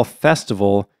a fall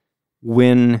festival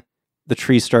when the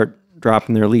trees start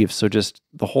dropping their leaves. So just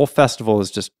the whole festival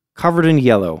is just covered in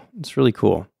yellow. It's really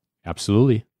cool.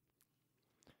 Absolutely.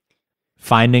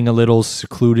 Finding a little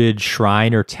secluded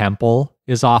shrine or temple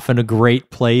is often a great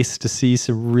place to see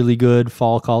some really good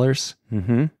fall colors.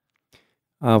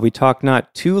 Mm-hmm. We talked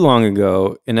not too long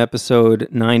ago in episode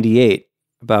 98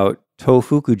 about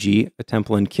Tofukuji, a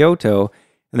temple in Kyoto,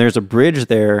 and there's a bridge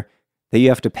there that you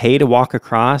have to pay to walk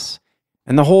across.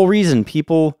 And the whole reason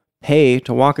people pay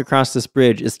to walk across this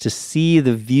bridge is to see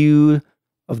the view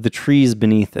of the trees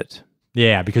beneath it.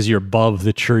 Yeah, because you're above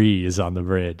the trees on the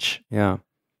bridge. Yeah.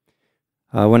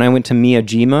 When I went to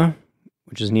Miyajima,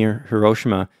 which is near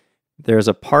Hiroshima, there's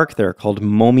a park there called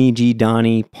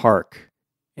Momiji-dani Park.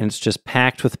 And it's just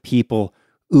packed with people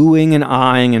oohing and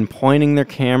eyeing and pointing their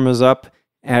cameras up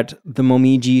at the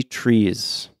Momiji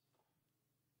trees.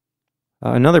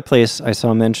 Another place I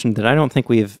saw mentioned that I don't think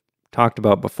we've talked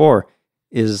about before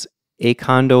is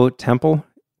Eikando Temple,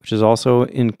 which is also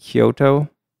in Kyoto.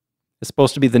 It's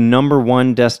supposed to be the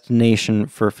 #1 destination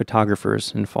for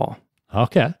photographers in fall.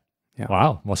 Okay. Yeah.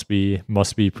 Wow. Must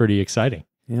be pretty exciting.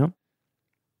 Yeah.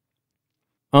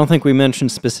 I don't think we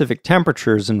mentioned specific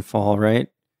temperatures in fall, right?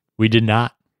 We did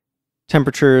not.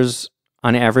 Temperatures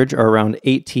on average are around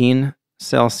 18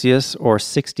 Celsius or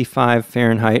 65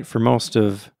 Fahrenheit for most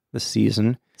of the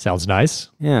season. Sounds nice.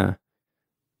 Yeah.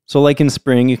 So like in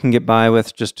spring, you can get by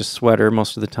with just a sweater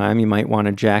most of the time. You might want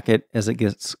a jacket as it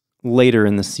gets later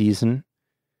in the season.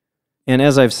 And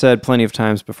as I've said plenty of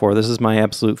times before, this is my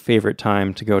absolute favorite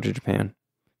time to go to Japan.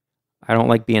 I don't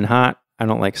like being hot. I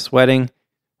don't like sweating.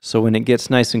 So when it gets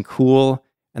nice and cool,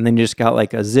 and then you just got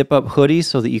like a zip-up hoodie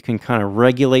so that you can kind of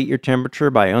regulate your temperature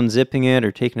by unzipping it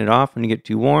or taking it off when you get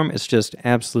too warm, it's just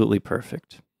absolutely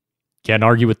perfect. Can't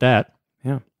argue with that.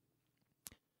 Yeah.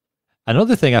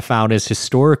 Another thing I found is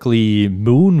historically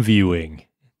moon viewing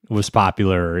was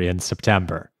popular in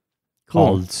September,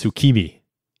 called tsukimi.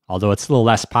 Although it's a little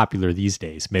less popular these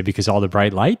days, maybe because all the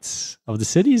bright lights of the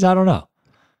cities. I don't know.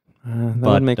 That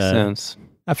would make sense.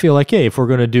 I feel like, hey, if we're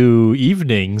going to do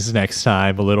evenings next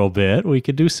time a little bit, we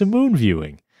could do some moon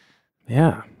viewing.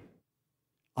 Yeah.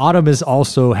 Autumn is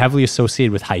also heavily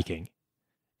associated with hiking.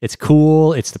 It's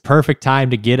cool. It's the perfect time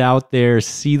to get out there,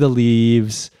 see the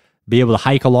leaves, be able to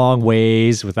hike a long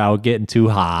ways without getting too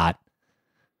hot.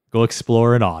 Go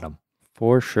explore in autumn.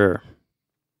 For sure.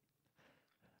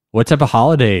 What type of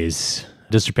holidays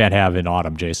does Japan have in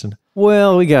autumn, Jason?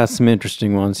 Well, we got some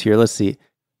interesting ones here. Let's see.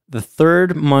 The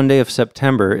third Monday of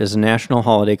September is a national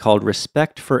holiday called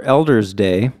Respect for Elders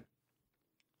Day,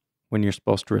 when you're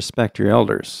supposed to respect your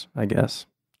elders, I guess.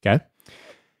 Okay.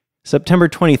 September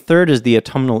 23rd is the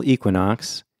autumnal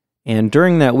equinox, and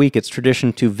during that week, it's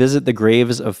tradition to visit the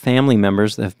graves of family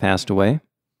members that have passed away.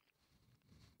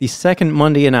 The second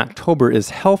Monday in October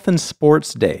is Health and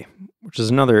Sports Day, which is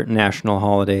another national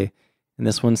holiday, and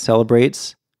this one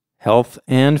celebrates health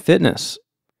and fitness.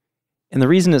 And the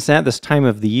reason it's at this time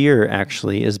of the year,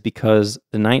 actually, is because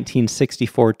the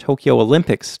 1964 Tokyo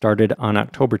Olympics started on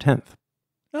October 10th.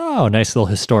 Oh, nice little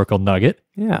historical nugget.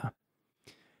 Yeah.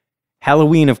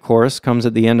 Halloween, of course, comes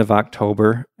at the end of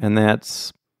October, and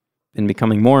that's been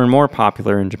becoming more and more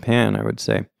popular in Japan, I would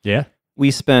say. Yeah.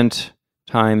 We spent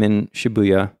time in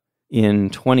Shibuya in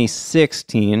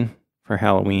 2016 for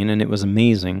Halloween, and it was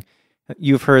amazing.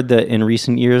 You've heard that in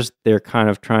recent years, they're kind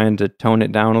of trying to tone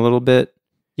it down a little bit.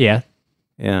 Yeah.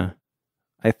 Yeah.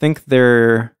 I think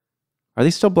they're Are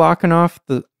they still blocking off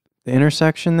the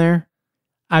intersection there?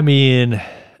 I mean,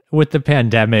 with the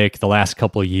pandemic, the last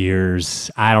couple of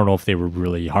years, I don't know if they were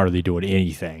really hardly doing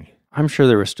anything. I'm sure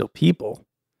there were still people.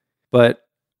 But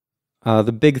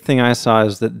the big thing I saw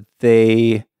is that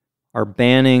they are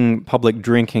banning public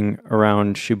drinking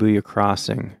around Shibuya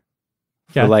Crossing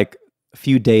for like a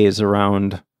few days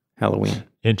around Halloween.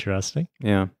 Interesting.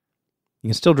 Yeah. You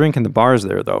can still drink in the bars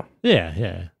there, though.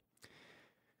 Yeah.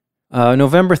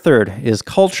 November 3rd is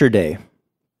Culture Day,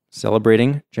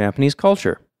 celebrating Japanese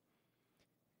culture.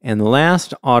 And the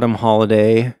last autumn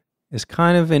holiday is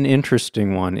kind of an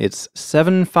interesting one. It's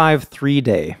 753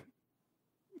 Day.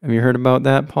 Have you heard about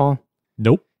that, Paul?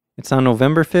 Nope. It's on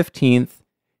November 15th,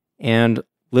 and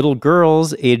little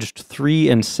girls aged 3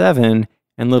 and 7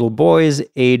 and little boys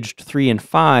aged 3 and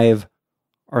 5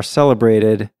 are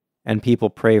celebrated, and people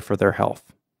pray for their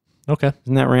health. Okay.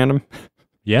 Isn't that random?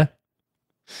 Yeah.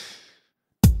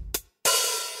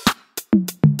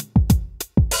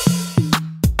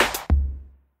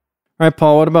 All right,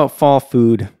 Paul, what about fall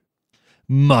food?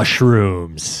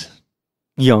 Mushrooms.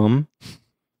 Yum.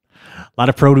 A lot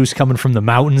of produce coming from the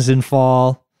mountains in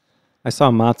fall. I saw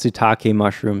matsutake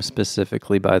mushrooms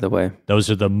specifically, by the way.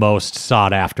 Those are the most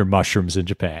sought after mushrooms in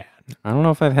Japan. I don't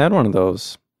know if I've had one of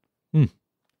those.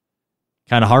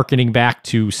 Kind of hearkening back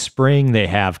to spring, they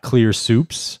have clear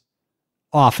soups,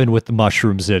 often with the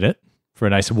mushrooms in it, for a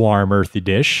nice warm, earthy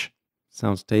dish.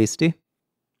 Sounds tasty.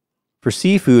 For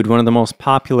seafood, one of the most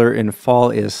popular in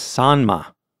fall is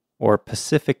sanma, or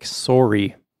Pacific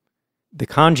sori. The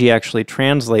kanji actually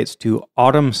translates to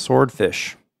autumn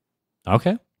swordfish.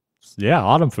 Okay. Yeah,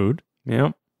 autumn food.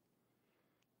 Yeah.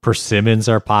 Persimmons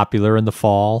are popular in the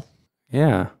fall.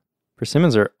 Yeah.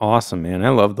 Persimmons are awesome, man. I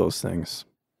love those things.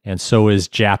 And so is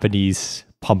Japanese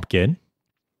pumpkin.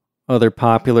 Other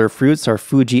popular fruits are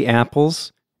Fuji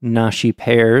apples, nashi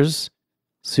pears,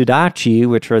 sudachi,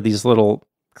 which are these little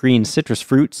green citrus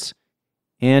fruits,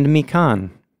 and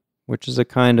mikan, which is a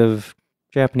kind of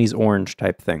Japanese orange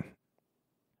type thing.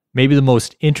 Maybe the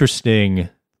most interesting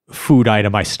food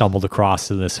item I stumbled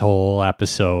across in this whole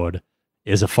episode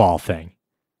is a fall thing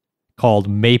called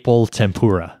maple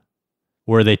tempura,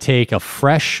 where they take a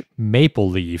fresh maple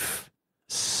leaf,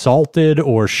 salted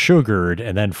or sugared,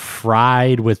 and then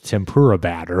fried with tempura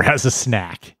batter as a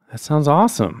snack. That sounds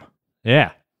awesome.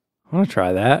 Yeah. I want to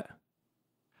try that.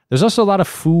 There's also a lot of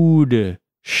food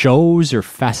shows or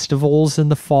festivals in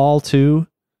the fall, too.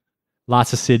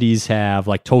 Lots of cities have,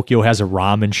 like Tokyo has a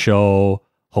ramen show.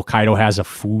 Hokkaido has a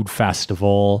food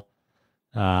festival.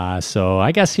 So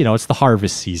I guess, it's the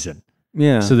harvest season.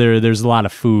 Yeah. So there's a lot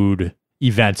of food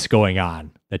events going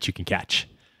on that you can catch.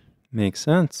 Makes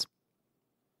sense.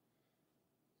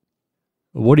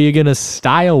 What are you going to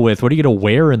style with? What are you going to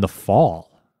wear in the fall?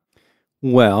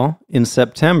 Well, in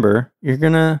September, you're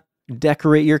going to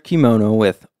decorate your kimono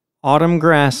with autumn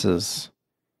grasses,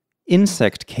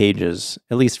 insect cages,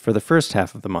 at least for the first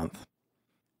half of the month.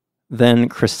 Then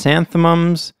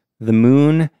chrysanthemums, the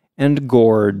moon, and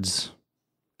gourds.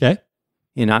 Okay.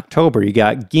 In October, you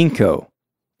got ginkgo,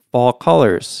 fall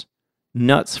colors,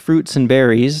 nuts, fruits, and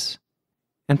berries,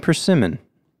 and persimmon.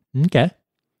 Okay.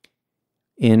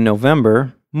 In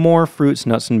November, more fruits,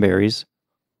 nuts, and berries,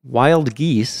 wild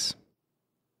geese,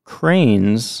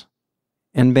 cranes,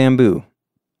 and bamboo.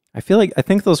 I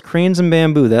think those cranes and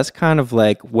bamboo, that's kind of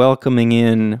like welcoming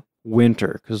in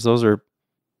winter, because those are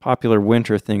popular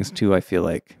winter things too, I feel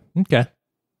like. Okay.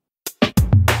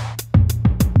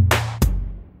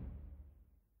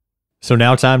 So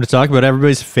now time to talk about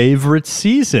everybody's favorite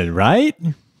season, right?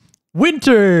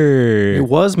 Winter. It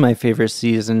was my favorite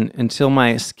season until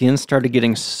my skin started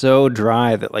getting so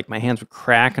dry that like my hands would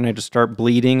crack and I just start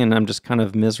bleeding and I'm just kind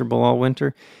of miserable all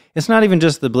winter. It's not even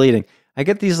just the bleeding. I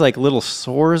get these like little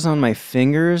sores on my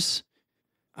fingers.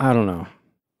 I don't know.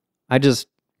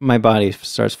 My body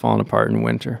starts falling apart in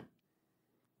winter.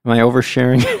 Am I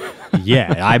oversharing?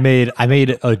 Yeah, I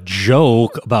made a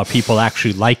joke about people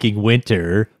actually liking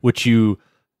winter, which you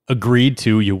agreed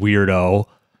to, you weirdo.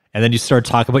 And then you start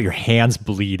talking about your hands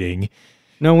bleeding.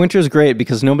 No, winter's great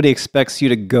because nobody expects you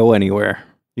to go anywhere.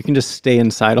 You can just stay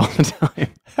inside all the time.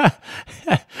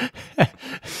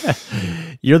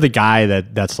 You're the guy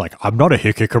that's like, I'm not a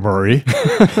hikikomori.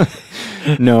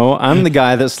 No, I'm the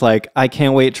guy that's like, I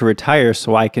can't wait to retire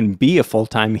so I can be a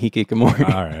full-time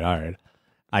hikikomori. All right.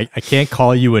 I can't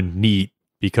call you a NEET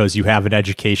because you have an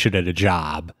education and a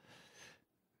job.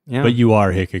 Yeah. But you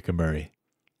are hikikomori.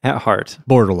 At heart.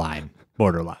 Borderline.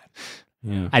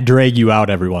 Yeah. I drag you out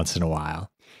every once in a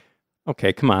while.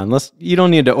 Okay, come on. You don't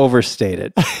need to overstate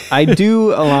it. I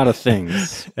do a lot of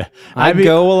things. I mean,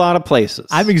 go a lot of places.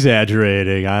 I'm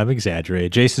exaggerating.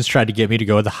 Jason's tried to get me to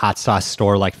go to the hot sauce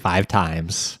store like 5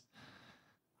 times.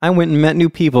 I went and met new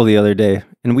people the other day,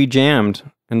 and we jammed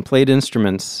and played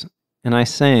instruments, and I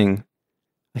sang.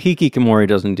 Hikikomori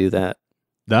doesn't do that.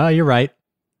 No, you're right.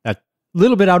 A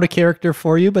little bit out of character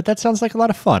for you, but that sounds like a lot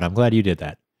of fun. I'm glad you did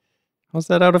that. How's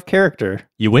that out of character?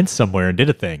 You went somewhere and did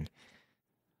a thing.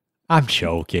 I'm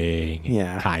joking.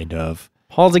 Yeah. Kind of.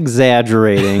 Paul's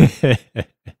exaggerating.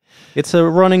 It's a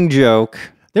running joke.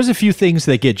 There's a few things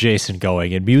that get Jason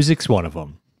going, and music's one of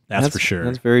them. That's for sure.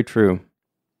 That's very true.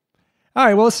 All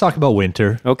right, well, let's talk about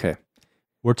winter. Okay.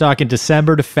 We're talking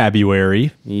December to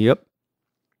February. Yep.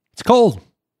 It's cold.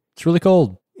 It's really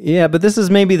cold. Yeah, but this is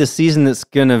maybe the season that's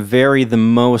going to vary the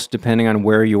most depending on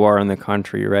where you are in the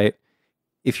country, right?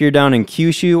 If you're down in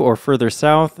Kyushu or further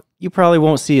south, you probably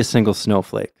won't see a single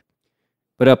snowflake.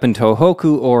 But up in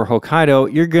Tohoku or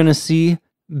Hokkaido, you're going to see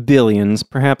billions,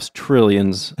 perhaps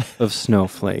trillions of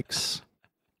snowflakes.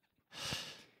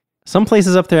 Some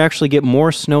places up there actually get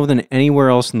more snow than anywhere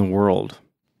else in the world.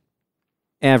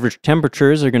 Average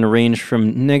temperatures are going to range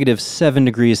from -7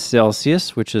 degrees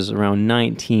Celsius, which is around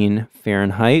 19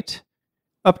 Fahrenheit,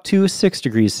 up to 6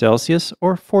 degrees Celsius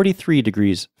or 43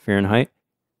 degrees Fahrenheit,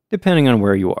 depending on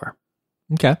where you are.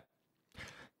 Okay.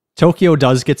 Tokyo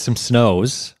does get some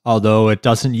snows, although it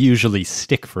doesn't usually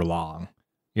stick for long.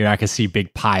 You're not going to see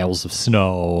big piles of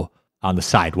snow on the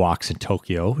sidewalks in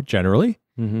Tokyo, generally.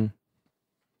 Mm-hmm.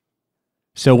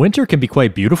 So winter can be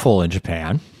quite beautiful in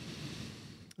Japan.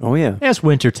 Oh, yeah. As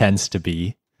winter tends to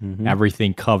be. Mm-hmm.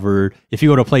 Everything covered. If you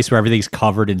go to a place where everything's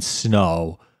covered in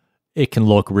snow, it can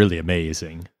look really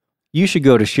amazing. You should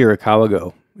go to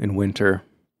Shirakawa-go in winter.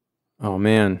 Oh,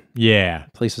 man. Yeah.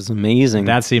 The place is amazing.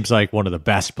 That seems like one of the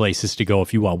best places to go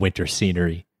if you want winter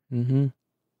scenery. Mm-hmm.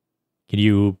 Can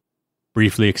you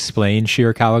briefly explain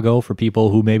Shirakawa-go for people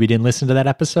who maybe didn't listen to that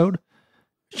episode?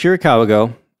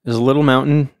 Shirakawa-go is a little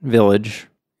mountain village.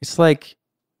 It's like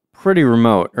pretty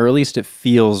remote, or at least it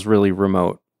feels really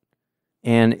remote.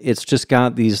 And it's just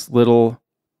got these little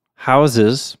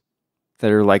houses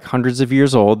that are like hundreds of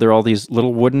years old. They're all these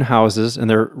little wooden houses, and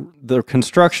the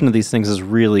construction of these things is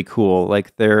really cool.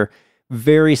 Like they're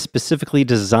very specifically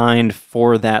designed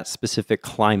for that specific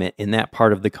climate in that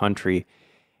part of the country.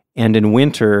 And in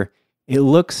winter,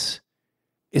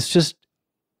 it's just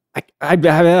I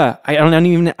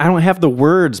don't have the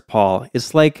words, Paul.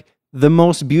 It's like the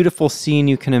most beautiful scene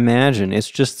you can imagine. It's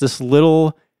just this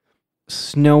little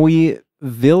snowy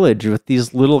village with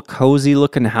these little cozy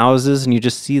looking houses, and you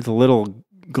just see the little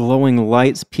glowing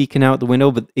lights peeking out the window,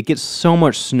 but it gets so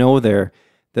much snow there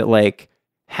that like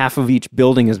half of each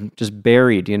building is just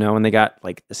buried, and they got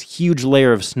like this huge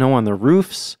layer of snow on the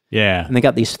roofs. Yeah. And they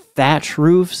got these thatch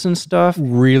roofs and stuff.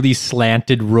 Really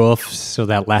slanted roofs so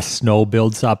that less snow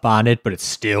builds up on it, but it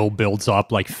still builds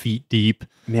up like feet deep.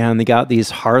 Man, they got these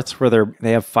hearths where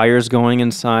they have fires going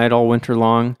inside all winter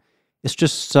long. It's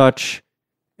just such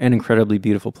an incredibly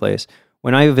beautiful place.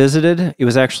 When I visited, it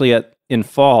was actually in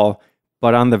fall,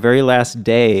 but on the very last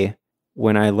day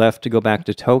when I left to go back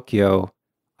to Tokyo,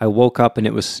 I woke up and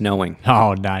it was snowing.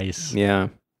 Oh, nice. Yeah.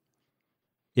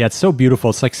 Yeah, it's so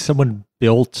beautiful. It's like someone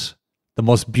built the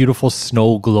most beautiful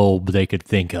snow globe they could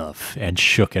think of and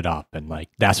shook it up, and like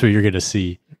that's what you're going to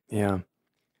see. Yeah.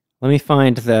 Let me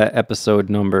find the episode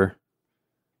number.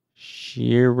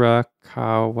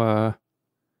 Shirakawa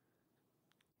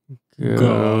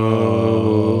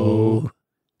Go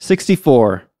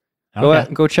 64.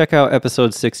 Okay. Go check out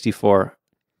episode 64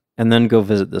 and then go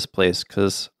visit this place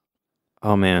because,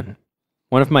 oh man,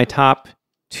 one of my top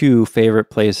 2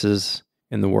 favorite places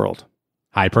in the world.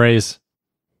 High praise.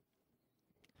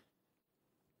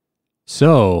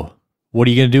 So, what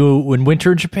are you going to do in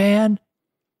winter in Japan?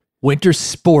 Winter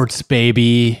sports,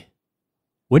 baby.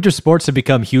 Winter sports have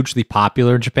become hugely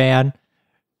popular in Japan.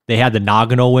 They had the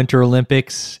Nagano Winter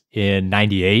Olympics in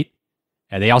 98,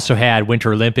 and they also had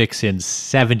Winter Olympics in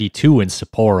 72 in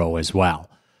Sapporo as well.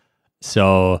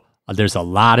 So there's a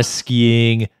lot of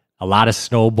skiing, a lot of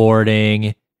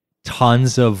snowboarding,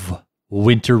 tons of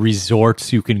winter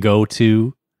resorts you can go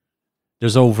to.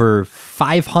 There's over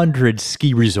 500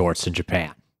 ski resorts in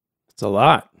Japan. It's a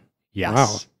lot. Yes.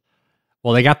 Wow.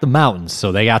 Well, they got the mountains,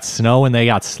 so they got snow and they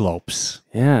got slopes.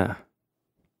 Yeah.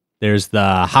 There's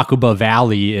the Hakuba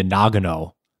Valley in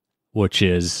Nagano, which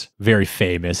is very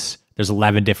famous. There's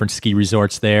 11 different ski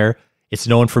resorts there. It's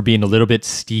known for being a little bit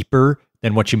steeper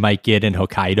than what you might get in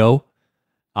Hokkaido.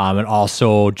 And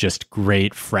also just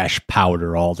great fresh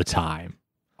powder all the time.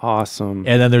 Awesome.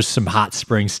 And then there's some hot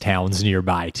springs towns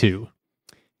nearby too.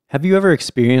 Have you ever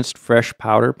experienced fresh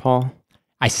powder, Paul?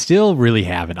 I still really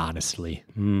haven't, honestly.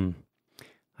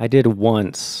 I did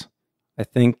once, I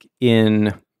think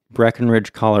in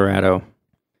Breckenridge, Colorado.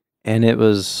 And it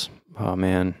was, oh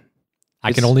man.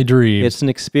 I can only dream. It's an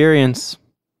experience.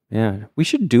 Yeah. We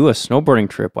should do a snowboarding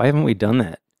trip. Why haven't we done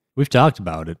that? We've talked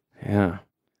about it. Yeah.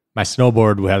 My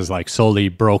snowboard has like solely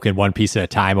broken one piece at a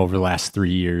time over the last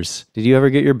 3 years. Did you ever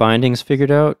get your bindings figured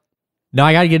out? No,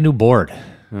 I got to get a new board.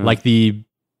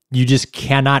 You just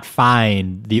cannot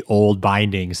find the old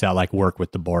bindings that like work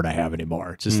with the board I have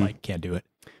anymore. It's just like, can't do it.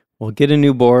 Well, get a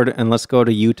new board and let's go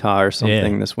to Utah or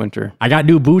something this winter. I got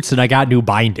new boots and I got new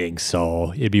bindings,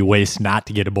 so it'd be waste not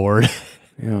to get a board.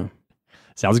 Yeah.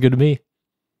 Sounds good to me.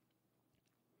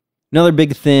 Another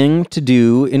big thing to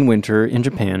do in winter in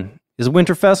Japan is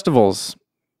winter festivals.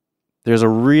 There's a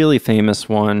really famous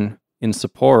one in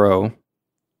Sapporo.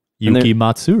 Yuki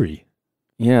Matsuri.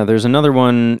 Yeah, there's another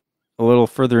one a little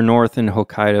further north in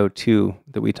Hokkaido too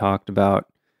that we talked about.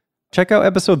 Check out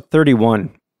episode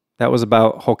 31. That was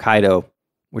about Hokkaido,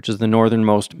 which is the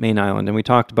northernmost main island. And we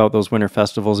talked about those winter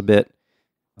festivals a bit.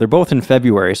 They're both in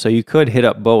February, so you could hit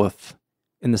up both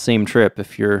in the same trip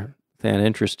if you're that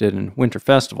interested in winter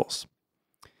festivals.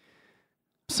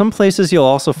 Some places you'll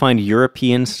also find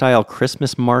European-style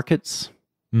Christmas markets.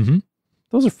 Mm-hmm.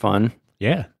 Those are fun.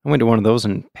 Yeah. I went to one of those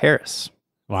in Paris.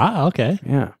 Wow, okay.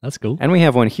 Yeah. That's cool. And we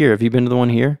have one here. Have you been to the one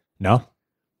here? No.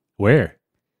 Where?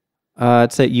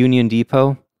 It's at Union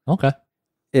Depot. Okay.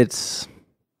 It's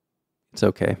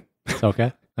okay. It's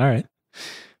okay. All right.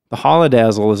 The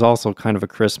Holidazzle is also kind of a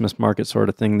Christmas market sort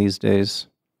of thing these days.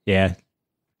 Yeah.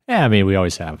 Yeah, I mean, we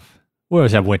always have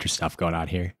winter stuff going on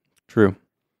here. True.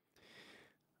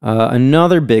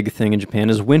 Another big thing in Japan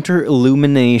is winter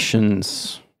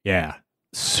illuminations. Yeah.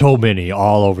 So many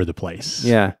all over the place.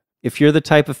 Yeah. If you're the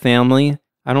type of family,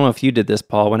 I don't know if you did this,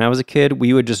 Paul. When I was a kid,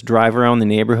 we would just drive around the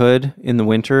neighborhood in the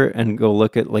winter and go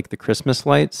look at like the Christmas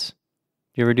lights.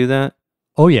 Do you ever do that?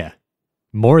 Oh, yeah.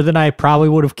 More than I probably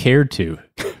would have cared to.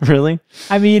 Really?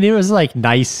 I mean, it was like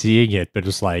nice seeing it, but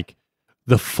it's like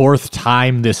the fourth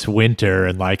time this winter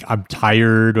and like I'm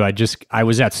tired. I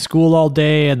was at school all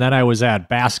day and then I was at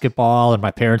basketball and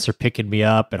my parents are picking me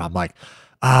up and I'm like,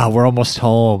 we're almost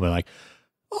home. And like,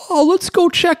 oh, let's go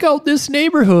check out this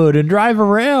neighborhood and drive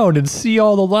around and see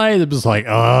all the lights. It was like,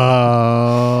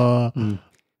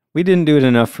 We didn't do it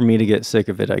enough for me to get sick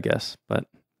of it, I guess. But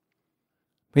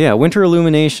yeah, winter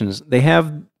illuminations. They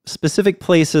have specific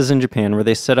places in Japan where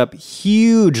they set up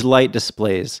huge light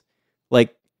displays.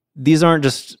 Like, these aren't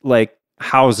just like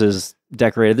houses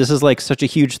decorated. This is like such a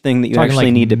huge thing that you actually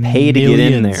like need to pay to get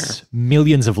in there.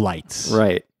 Millions of lights.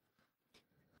 Right.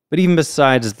 But even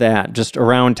besides that, just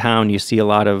around town, you see a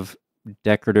lot of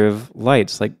decorative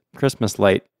lights, like Christmas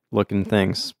light looking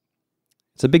things.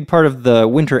 It's a big part of the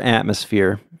winter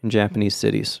atmosphere in Japanese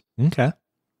cities. Okay.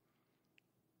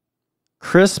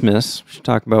 Christmas, we should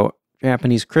talk about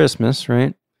Japanese Christmas,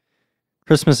 right?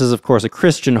 Christmas is, of course, a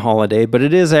Christian holiday, but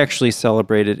it is actually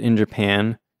celebrated in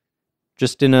Japan,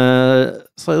 just in a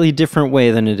slightly different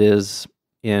way than it is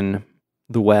in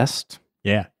the West.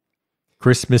 Yeah.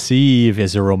 Christmas Eve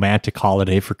is a romantic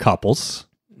holiday for couples.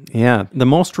 Yeah, the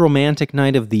most romantic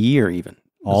night of the year, even.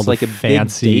 All it's the like a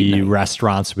fancy big date night.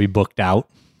 restaurants we booked out.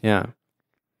 Yeah.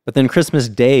 But then Christmas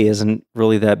Day isn't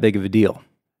really that big of a deal.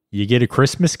 You get a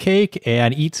Christmas cake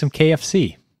and eat some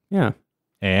KFC. Yeah.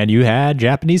 And you had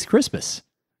Japanese Christmas.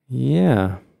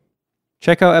 Yeah.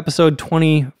 Check out episode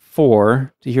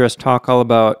 24 to hear us talk all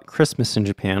about Christmas in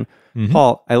Japan. Mm-hmm.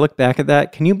 Paul, I look back at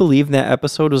that. Can you believe that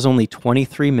episode was only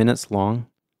 23 minutes long?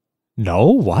 No,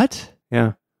 what?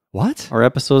 Yeah. What? Our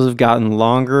episodes have gotten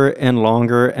longer and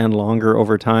longer and longer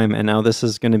over time, and now this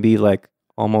is going to be like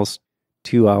almost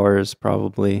 2 hours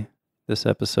probably, this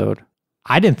episode.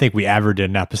 I didn't think we ever did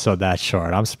an episode that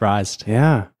short. I'm surprised.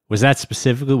 Yeah. Was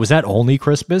that only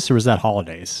Christmas or was that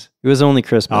holidays? It was only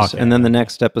Christmas. Okay. And then the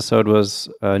next episode was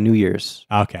New Year's.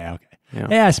 Okay.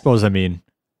 Yeah, I suppose,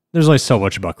 there's only so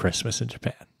much about Christmas in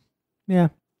Japan. Yeah.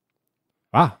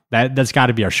 Wow. That's got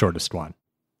to be our shortest one.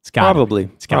 It's Probably,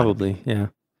 yeah.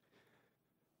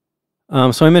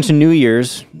 So I mentioned New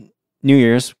Year's. New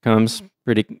Year's comes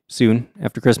pretty soon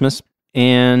after Christmas.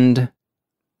 And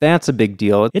that's a big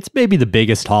deal. It's maybe the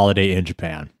biggest holiday in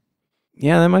Japan.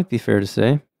 Yeah, that might be fair to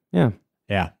say. Yeah.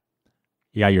 Yeah.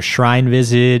 You got your shrine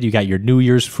visit. You got your New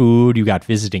Year's food. You got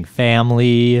visiting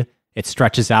family. It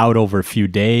stretches out over a few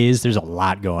days. There's a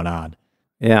lot going on.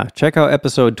 Yeah. Check out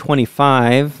episode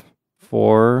 25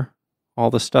 for all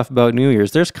the stuff about New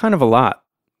Year's. There's kind of a lot.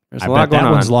 There's I a lot bet going that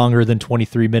on. one's longer than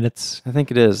 23 minutes. I think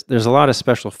it is. There's a lot of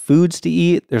special foods to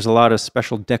eat. There's a lot of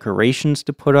special decorations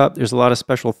to put up. There's a lot of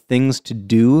special things to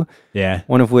do. Yeah.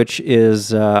 One of which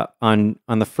is on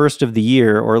the first of the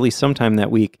year, or at least sometime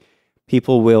that week,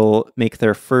 people will make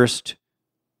their first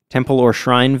temple or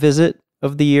shrine visit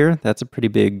of the year. That's a pretty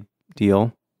big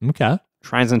deal. Okay.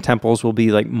 Shrines and temples will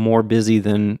be like more busy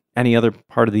than any other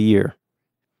part of the year.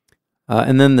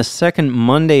 And then the second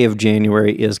Monday of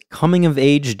January is Coming of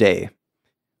Age Day,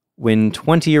 when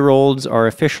 20-year-olds are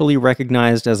officially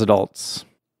recognized as adults.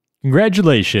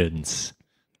 Congratulations.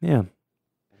 Yeah.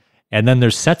 And then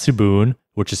there's Setsubun,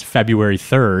 which is February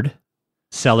 3rd,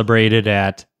 celebrated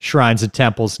at shrines and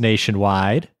temples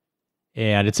nationwide.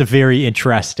 And it's a very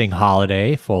interesting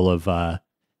holiday full of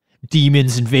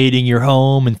demons invading your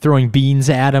home and throwing beans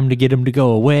at them to get them to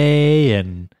go away.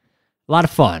 And a lot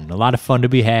of fun to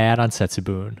be had on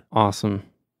Setsubun. Awesome.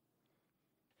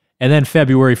 And then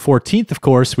February 14th, of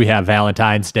course, we have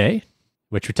Valentine's Day,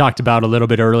 which we talked about a little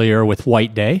bit earlier with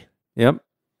White Day. Yep.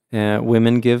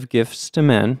 Women give gifts to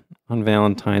men on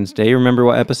Valentine's Day. Remember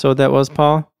what episode that was,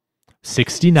 Paul?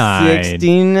 69.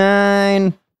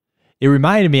 69. It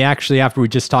reminded me, actually, after we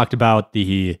just talked about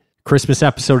the Christmas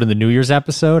episode and the New Year's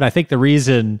episode, I think the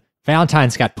reason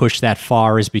Valentine's got pushed that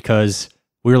far is because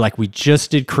we were like, we just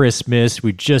did Christmas,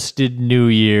 we just did New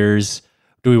Year's.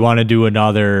 Do we want to do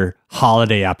another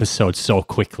holiday episode so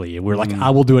quickly? And we're like,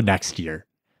 I will do it next year.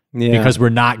 Yeah. Because we're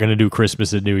not going to do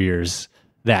Christmas and New Year's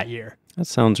that year. That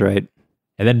sounds right.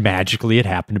 And then magically it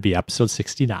happened to be episode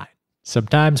 69.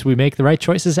 Sometimes we make the right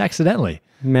choices accidentally.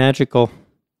 Magical.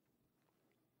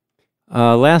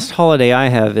 Last holiday I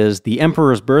have is the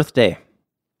Emperor's birthday.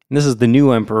 And this is the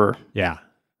new emperor. Yeah.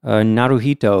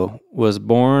 Naruhito was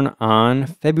born on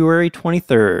February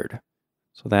 23rd.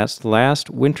 So that's the last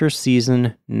winter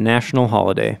season national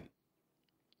holiday.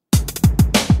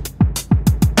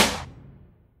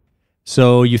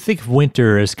 So you think of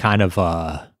winter as kind of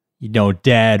a,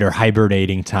 dead or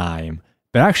hibernating time.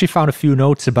 But I actually found a few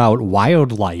notes about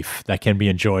wildlife that can be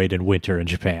enjoyed in winter in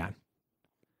Japan.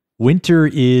 Winter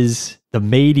is the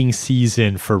mating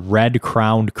season for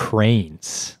red-crowned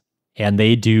cranes. And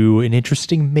they do an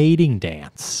interesting mating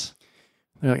dance.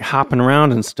 They're like hopping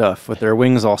around and stuff with their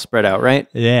wings all spread out, right?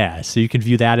 Yeah, so you can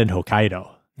view that in Hokkaido.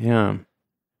 Yeah.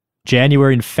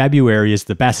 January and February is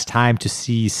the best time to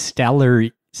see stellar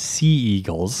sea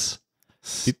eagles.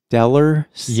 Stellar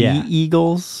sea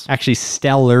eagles? Actually,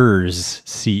 Stellar's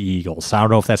sea eagles. I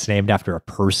don't know if that's named after a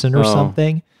person or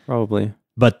something. Probably.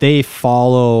 But they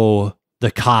follow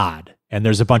the cod, and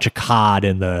there's a bunch of cod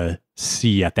in the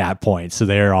sea at that point. So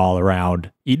they're all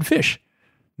around eating fish.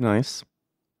 Nice.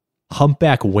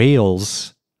 Humpback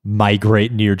whales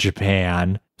migrate near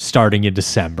Japan starting in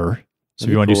December. So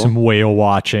if you want to do some whale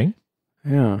watching.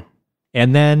 Yeah.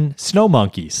 And then snow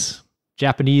monkeys,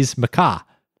 Japanese macaw.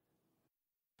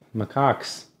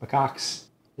 Macaques. Macaques.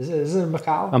 Is it a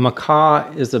macaw? A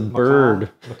macaw is a bird.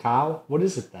 Macaw? What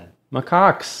is it then?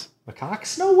 Macaques.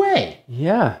 Macaques? No way.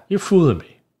 Yeah. You're fooling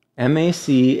me.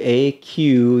 Macaqueus.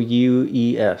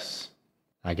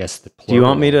 I guess the plural. Do you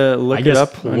want me to look it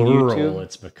up on plural, YouTube?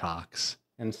 it's macaques.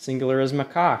 And singular is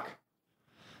macaque.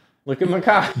 Look at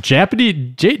macaque.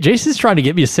 Japanese. Jason's trying to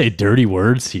get me to say dirty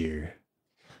words here.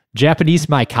 Japanese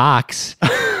macaques.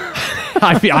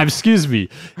 Excuse me.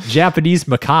 Japanese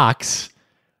macaques.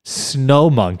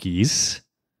 Snow monkeys.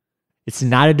 It's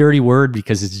not a dirty word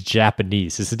because it's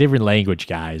Japanese. It's a different language,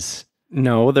 guys.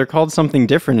 No, they're called something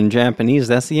different in Japanese.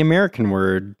 That's the American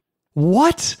word.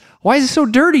 What? Why is it so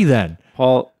dirty then?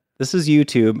 Paul, this is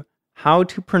YouTube. How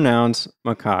to pronounce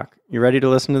macaque. You ready to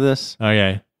listen to this?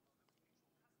 Okay.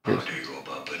 How do you go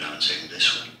about pronouncing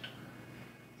this one?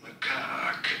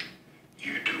 Macaque.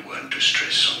 You do want to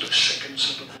stress on the second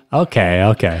syllable.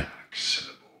 Okay.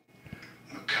 Syllable.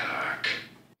 Macaque.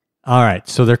 All right.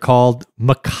 So they're called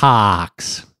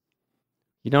macaques.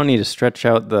 You don't need to stretch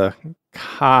out the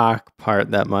cock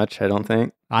part that much, I don't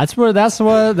think. That's what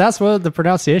the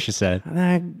pronunciation said.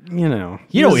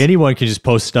 Anyone can just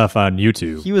post stuff on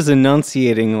YouTube. He was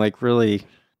enunciating like really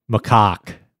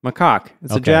Macaque. macaque.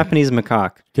 It's a Okay. Japanese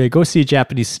macaque. Okay, go see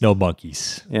Japanese snow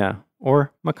monkeys. Yeah,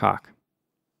 or macaque.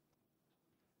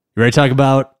 You ready to talk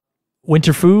about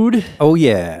winter food? Oh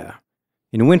yeah.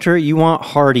 In winter, you want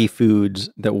hearty foods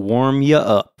that warm you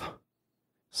up.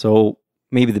 So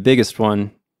maybe the biggest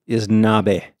one is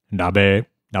nabe, Nabe.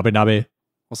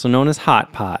 also known as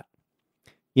hot pot.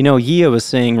 You know, Yia was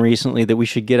saying recently that we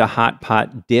should get a hot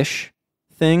pot dish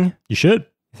thing. You should.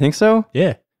 You think so?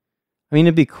 Yeah. I mean,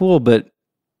 it'd be cool, but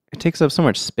it takes up so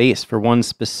much space for one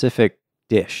specific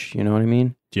dish. You know what I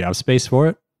mean? Do you have space for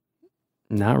it?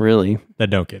 Not really. Then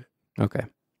don't get it. Okay.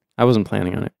 I wasn't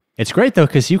planning on it. It's great, though,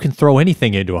 because you can throw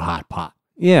anything into a hot pot.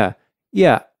 Yeah.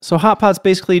 Yeah. So hot pot's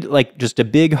basically like just a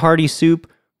big hearty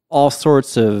soup, all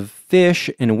sorts of fish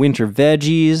and winter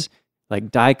veggies,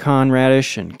 like daikon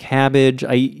radish and cabbage.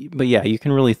 But yeah, you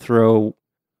can really throw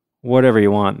whatever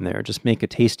you want in there. Just make a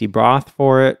tasty broth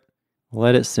for it.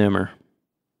 Let it simmer.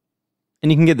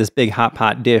 And you can get this big hot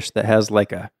pot dish that has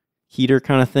like a heater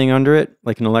kind of thing under it,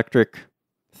 like an electric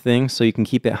thing, so you can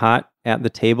keep it hot at the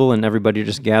table and everybody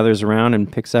just gathers around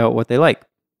and picks out what they like.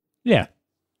 Yeah.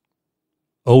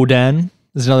 Oden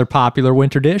is another popular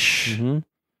winter dish. Mm-hmm.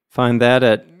 Find that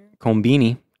at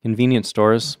konbini, convenience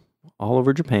stores all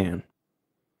over Japan.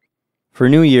 For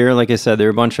New Year, like I said, there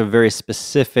are a bunch of very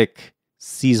specific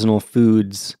seasonal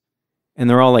foods, and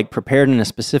they're all like prepared in a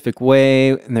specific way,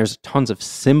 and there's tons of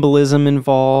symbolism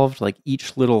involved. Like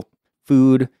each little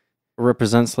food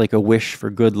represents like a wish for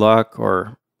good luck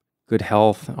or good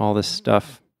health, all this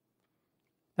stuff.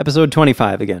 Episode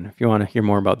 25 again, if you want to hear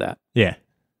more about that. Yeah.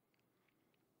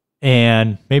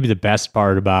 And maybe the best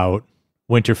part about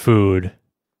winter food,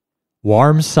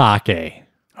 warm sake.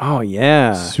 Oh,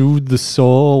 yeah. Soothe the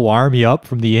soul, warm you up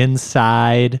from the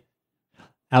inside.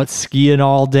 Out skiing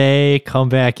all day, come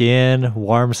back in,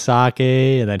 warm sake,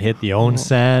 and then hit the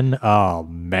onsen. Oh,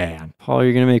 man. Paul,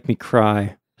 you're going to make me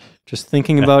cry. Just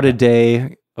thinking about a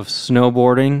day of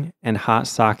snowboarding and hot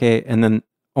sake and then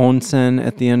onsen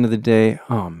at the end of the day.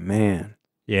 Oh, man.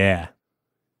 Yeah.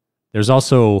 There's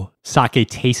also sake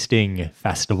tasting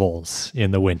festivals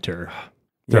in the winter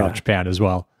throughout Japan as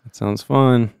well. That sounds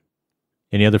fun.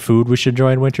 Any other food we should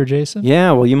enjoy in winter, Jason?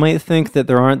 Yeah, well, you might think that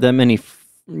there aren't that many,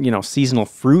 seasonal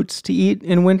fruits to eat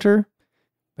in winter,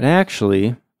 but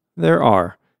actually, there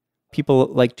are. People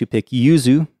like to pick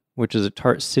yuzu, which is a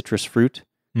tart citrus fruit,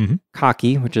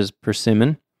 kaki, which is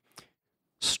persimmon,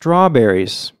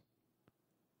 strawberries.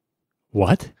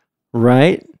 What?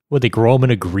 Right? Would they grow them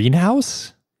in a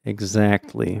greenhouse?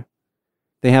 Exactly.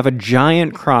 They have a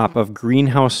giant crop of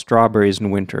greenhouse strawberries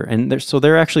in winter, and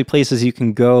there are actually places you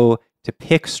can go to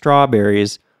pick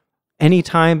strawberries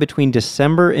anytime between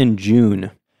December and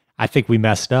June. I think we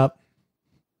messed up.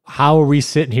 How are we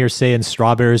sitting here saying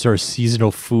strawberries are a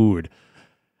seasonal food?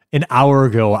 An hour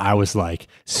ago, I was like,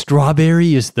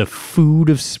 strawberry is the food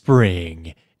of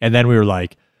spring. And then we were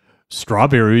like,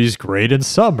 strawberries great in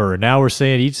summer. And now we're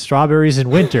saying eat strawberries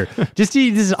in winter.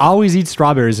 Always eat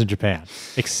strawberries in Japan,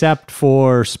 except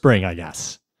for spring, I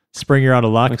guess. Spring, you're out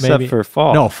of luck, except maybe? for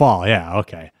fall. No, fall. Yeah,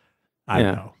 okay. I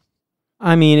don't know.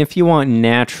 I mean, if you want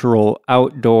natural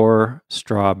outdoor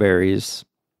strawberries,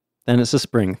 then it's a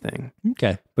spring thing.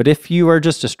 Okay. But if you are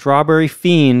just a strawberry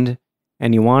fiend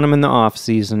and you want them in the off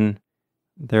season,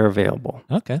 they're available.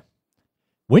 Okay.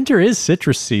 Winter is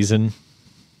citrus season.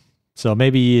 So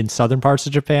maybe in southern parts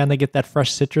of Japan, they get that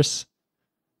fresh citrus.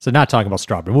 So not talking about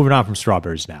strawberry. Moving on from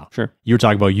strawberries now. Sure. You were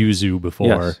talking about yuzu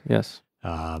before. Yes.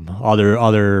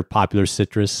 Other popular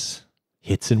citrus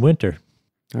hits in winter.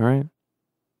 All right.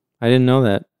 I didn't know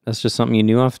that. That's just something you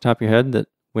knew off the top of your head, that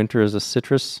winter is a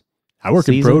citrus I work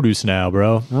in season? produce now,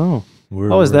 bro. Oh.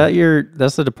 Is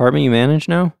that's the department you manage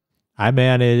now?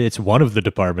 It's one of the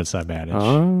departments I manage.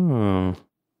 Oh.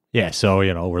 Yeah, so,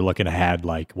 we're looking ahead,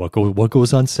 like, what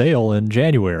goes on sale in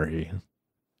January?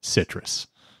 Citrus.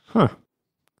 Huh.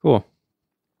 Cool.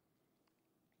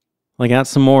 I got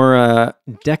some more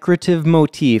decorative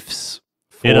motifs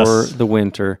for the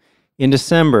winter. In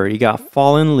December, you got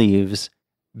fallen leaves,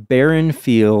 barren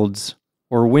fields,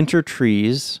 or winter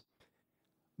trees,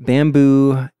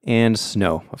 bamboo, and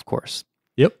snow, of course.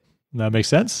 Yep, that makes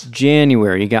sense.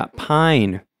 January, you got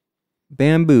pine,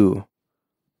 bamboo,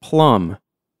 plum.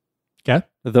 Okay.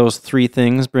 Do those three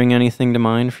things bring anything to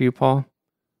mind for you, Paul?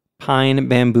 Pine,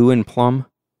 bamboo, and plum.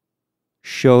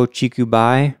 Sho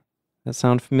chikubai. That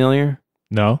sound familiar?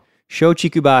 No. Sho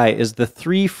chikubai is the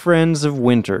three friends of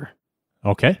winter.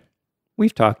 Okay.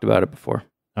 We've talked about it before.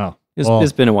 Oh.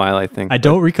 It's been a while, I think. I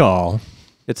don't recall.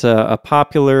 It's a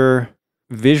popular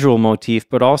visual motif,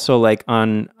 but also like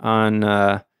on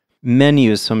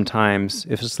menus sometimes.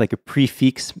 If it's like a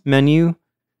prefix menu,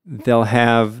 they'll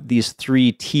have these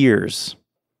three tiers,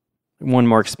 one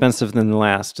more expensive than the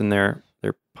last, and they're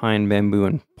pine, bamboo,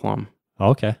 and plum.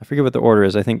 Okay. I forget what the order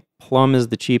is. I think plum is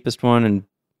the cheapest one, and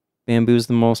bamboo is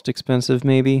the most expensive,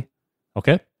 maybe.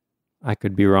 Okay. I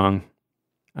could be wrong.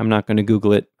 I'm not going to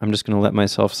Google it. I'm just going to let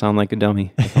myself sound like a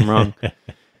dummy if I'm wrong.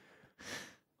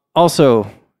 Also,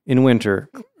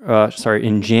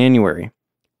 in January,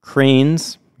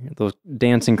 cranes, those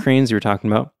dancing cranes you were talking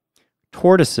about,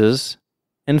 tortoises,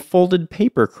 and folded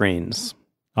paper cranes.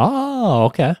 Oh,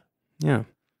 okay. Yeah.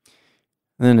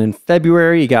 And then in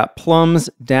February, you got plums,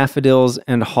 daffodils,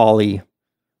 and holly.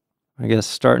 I guess,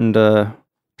 starting to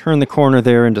turn the corner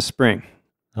there into spring.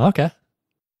 Okay.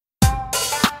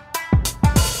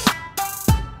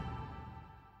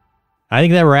 I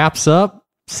think that wraps up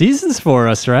seasons for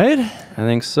us, right? I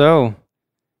think so.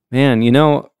 Man,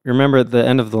 remember at the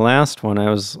end of the last one,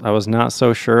 I was not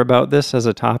so sure about this as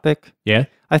a topic. Yeah.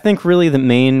 I think really the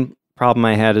main problem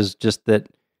I had is just that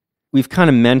we've kind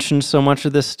of mentioned so much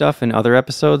of this stuff in other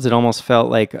episodes. It almost felt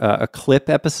like a clip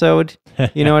episode.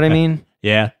 You know what I mean?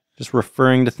 Yeah. Just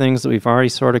referring to things that we've already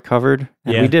sort of covered.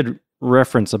 And Yeah. we did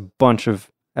reference a bunch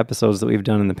of episodes that we've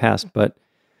done in the past, but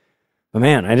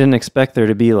man, I didn't expect there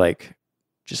to be like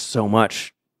just so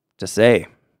much to say,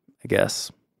 I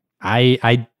guess.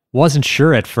 I wasn't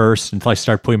sure at first until I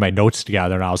started putting my notes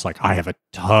together, and I was like, I have a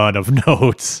ton of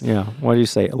notes. Yeah. What do you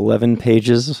say? 11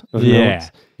 pages of Yeah.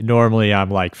 notes? Normally I'm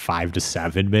like 5 to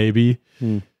 7 maybe.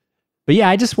 Hmm. But yeah,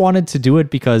 I just wanted to do it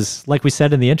because, like we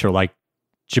said in the intro, like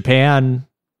Japan,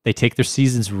 they take their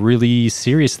seasons really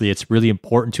seriously. It's really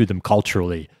important to them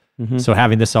culturally. Mhm. So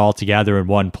having this all together in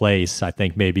one place, I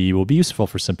think maybe will be useful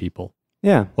for some people.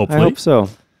 Yeah. Hopefully.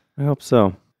 I hope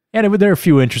so. And there are a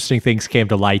few interesting things came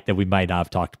to light that we might not have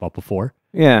talked about before.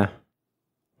 Yeah.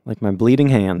 Like my bleeding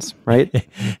hands, right?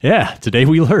 Yeah, today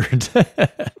we learned. I'm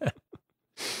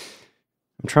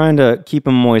trying to keep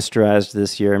them moisturized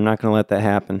this year. I'm not going to let that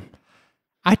happen.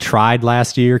 I tried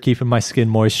last year keeping my skin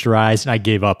moisturized, and I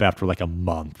gave up after like a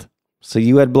month. So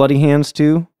you had bloody hands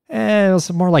too? It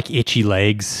was more like itchy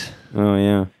legs. Oh,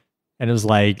 yeah. And it was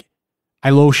like, I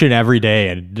lotion every day,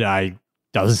 and I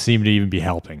doesn't seem to even be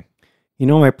helping.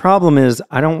 My problem is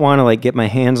I don't want to like get my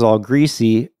hands all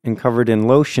greasy and covered in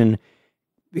lotion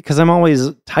because I'm always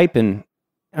typing.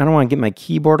 I don't want to get my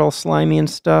keyboard all slimy and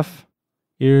stuff.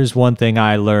 Here's one thing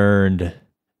I learned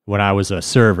when I was a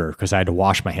server, because I had to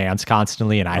wash my hands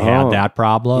constantly, and I had that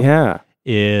problem. Yeah.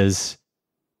 Is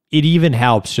it even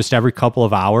helps just every couple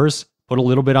of hours, put a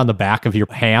little bit on the back of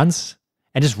your hands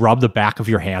and just rub the back of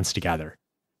your hands together.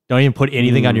 Don't even put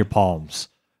anything on your palms.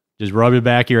 Just rub the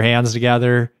back of your hands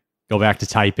together, go back to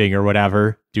typing or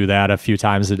whatever. Do that a few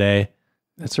times a day.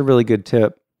 That's a really good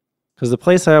tip. Because the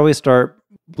place I always start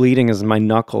bleeding is my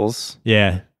knuckles.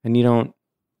 Yeah. And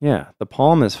the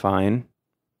palm is fine.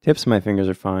 Tips of my fingers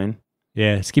are fine.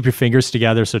 Yeah. Just keep your fingers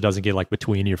together so it doesn't get like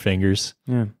between your fingers.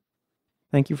 Yeah.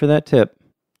 Thank you for that tip.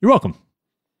 You're welcome.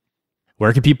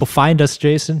 Where can people find us,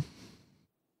 Jason?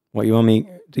 What, you want me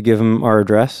to give them our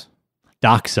address?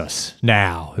 Dox us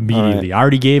now, immediately. Right. I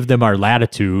already gave them our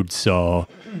latitude, so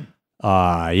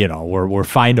we're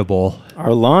findable.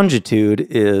 Our longitude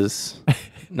is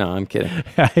no, I'm kidding.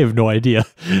 I have no idea.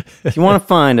 If you want to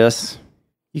find us,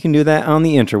 you can do that on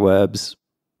the interwebs.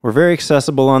 We're very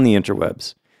accessible on the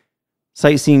interwebs.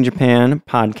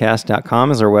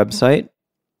 SightseeingJapanPodcast.com is our website.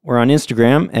 We're on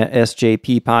Instagram at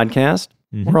SJP Podcast.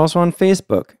 Mm-hmm. We're also on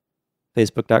Facebook,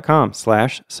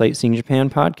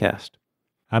 Facebook.com/SightseeingJapanPodcast.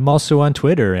 I'm also on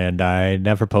Twitter, and I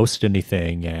never post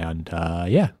anything, and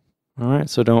yeah. All right,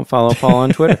 so don't follow Paul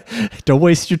on Twitter. Don't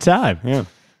waste your time. Yeah.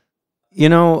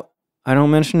 I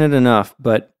don't mention it enough,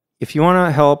 but if you want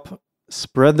to help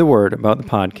spread the word about the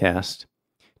podcast,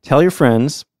 tell your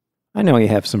friends. I know you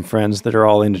have some friends that are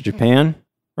all into Japan,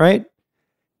 right?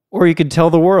 Or you could tell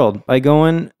the world by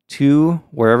going to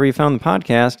wherever you found the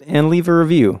podcast and leave a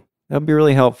review. That would be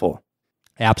really helpful.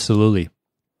 Absolutely.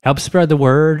 Help spread the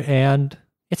word, and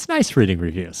it's nice reading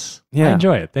reviews. Yeah. I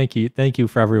enjoy it. Thank you. Thank you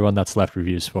for everyone that's left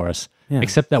reviews for us. Yeah.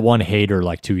 Except that one hater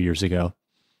like 2 years ago.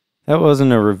 That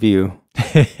wasn't a review.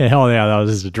 Oh, yeah, that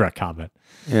was just a direct comment.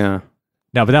 Yeah.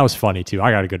 No, but that was funny, too.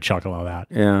 I got a good chuckle out of that.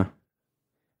 Yeah.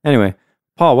 Anyway,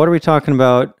 Paul, what are we talking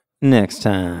about next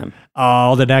time?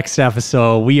 Oh, the next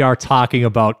episode, we are talking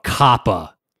about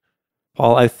Kappa.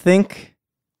 Paul, I think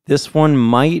this one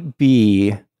might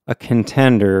be a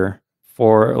contender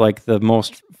for like the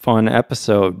most fun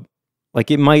episode.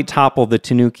 Like it might topple the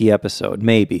Tanuki episode,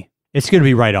 maybe. It's going to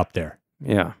be right up there.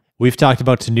 Yeah. We've talked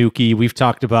about Tanuki. We've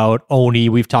talked about Oni.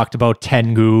 We've talked about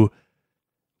Tengu.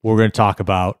 We're going to talk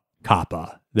about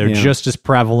Kappa. They're just as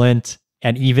prevalent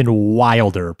and even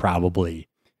wilder, probably.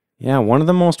 Yeah, one of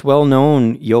the most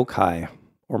well-known yokai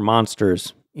or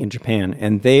monsters in Japan.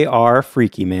 And they are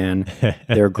freaky, man.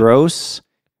 They're gross.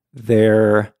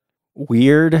 They're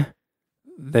weird.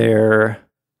 They're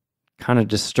kind of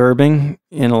disturbing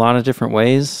in a lot of different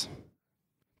ways.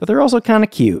 But they're also kind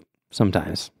of cute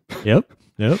sometimes. Yep.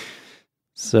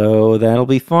 So that'll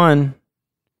be fun.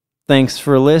 Thanks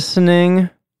for listening. We'll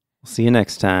see you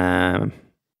next time.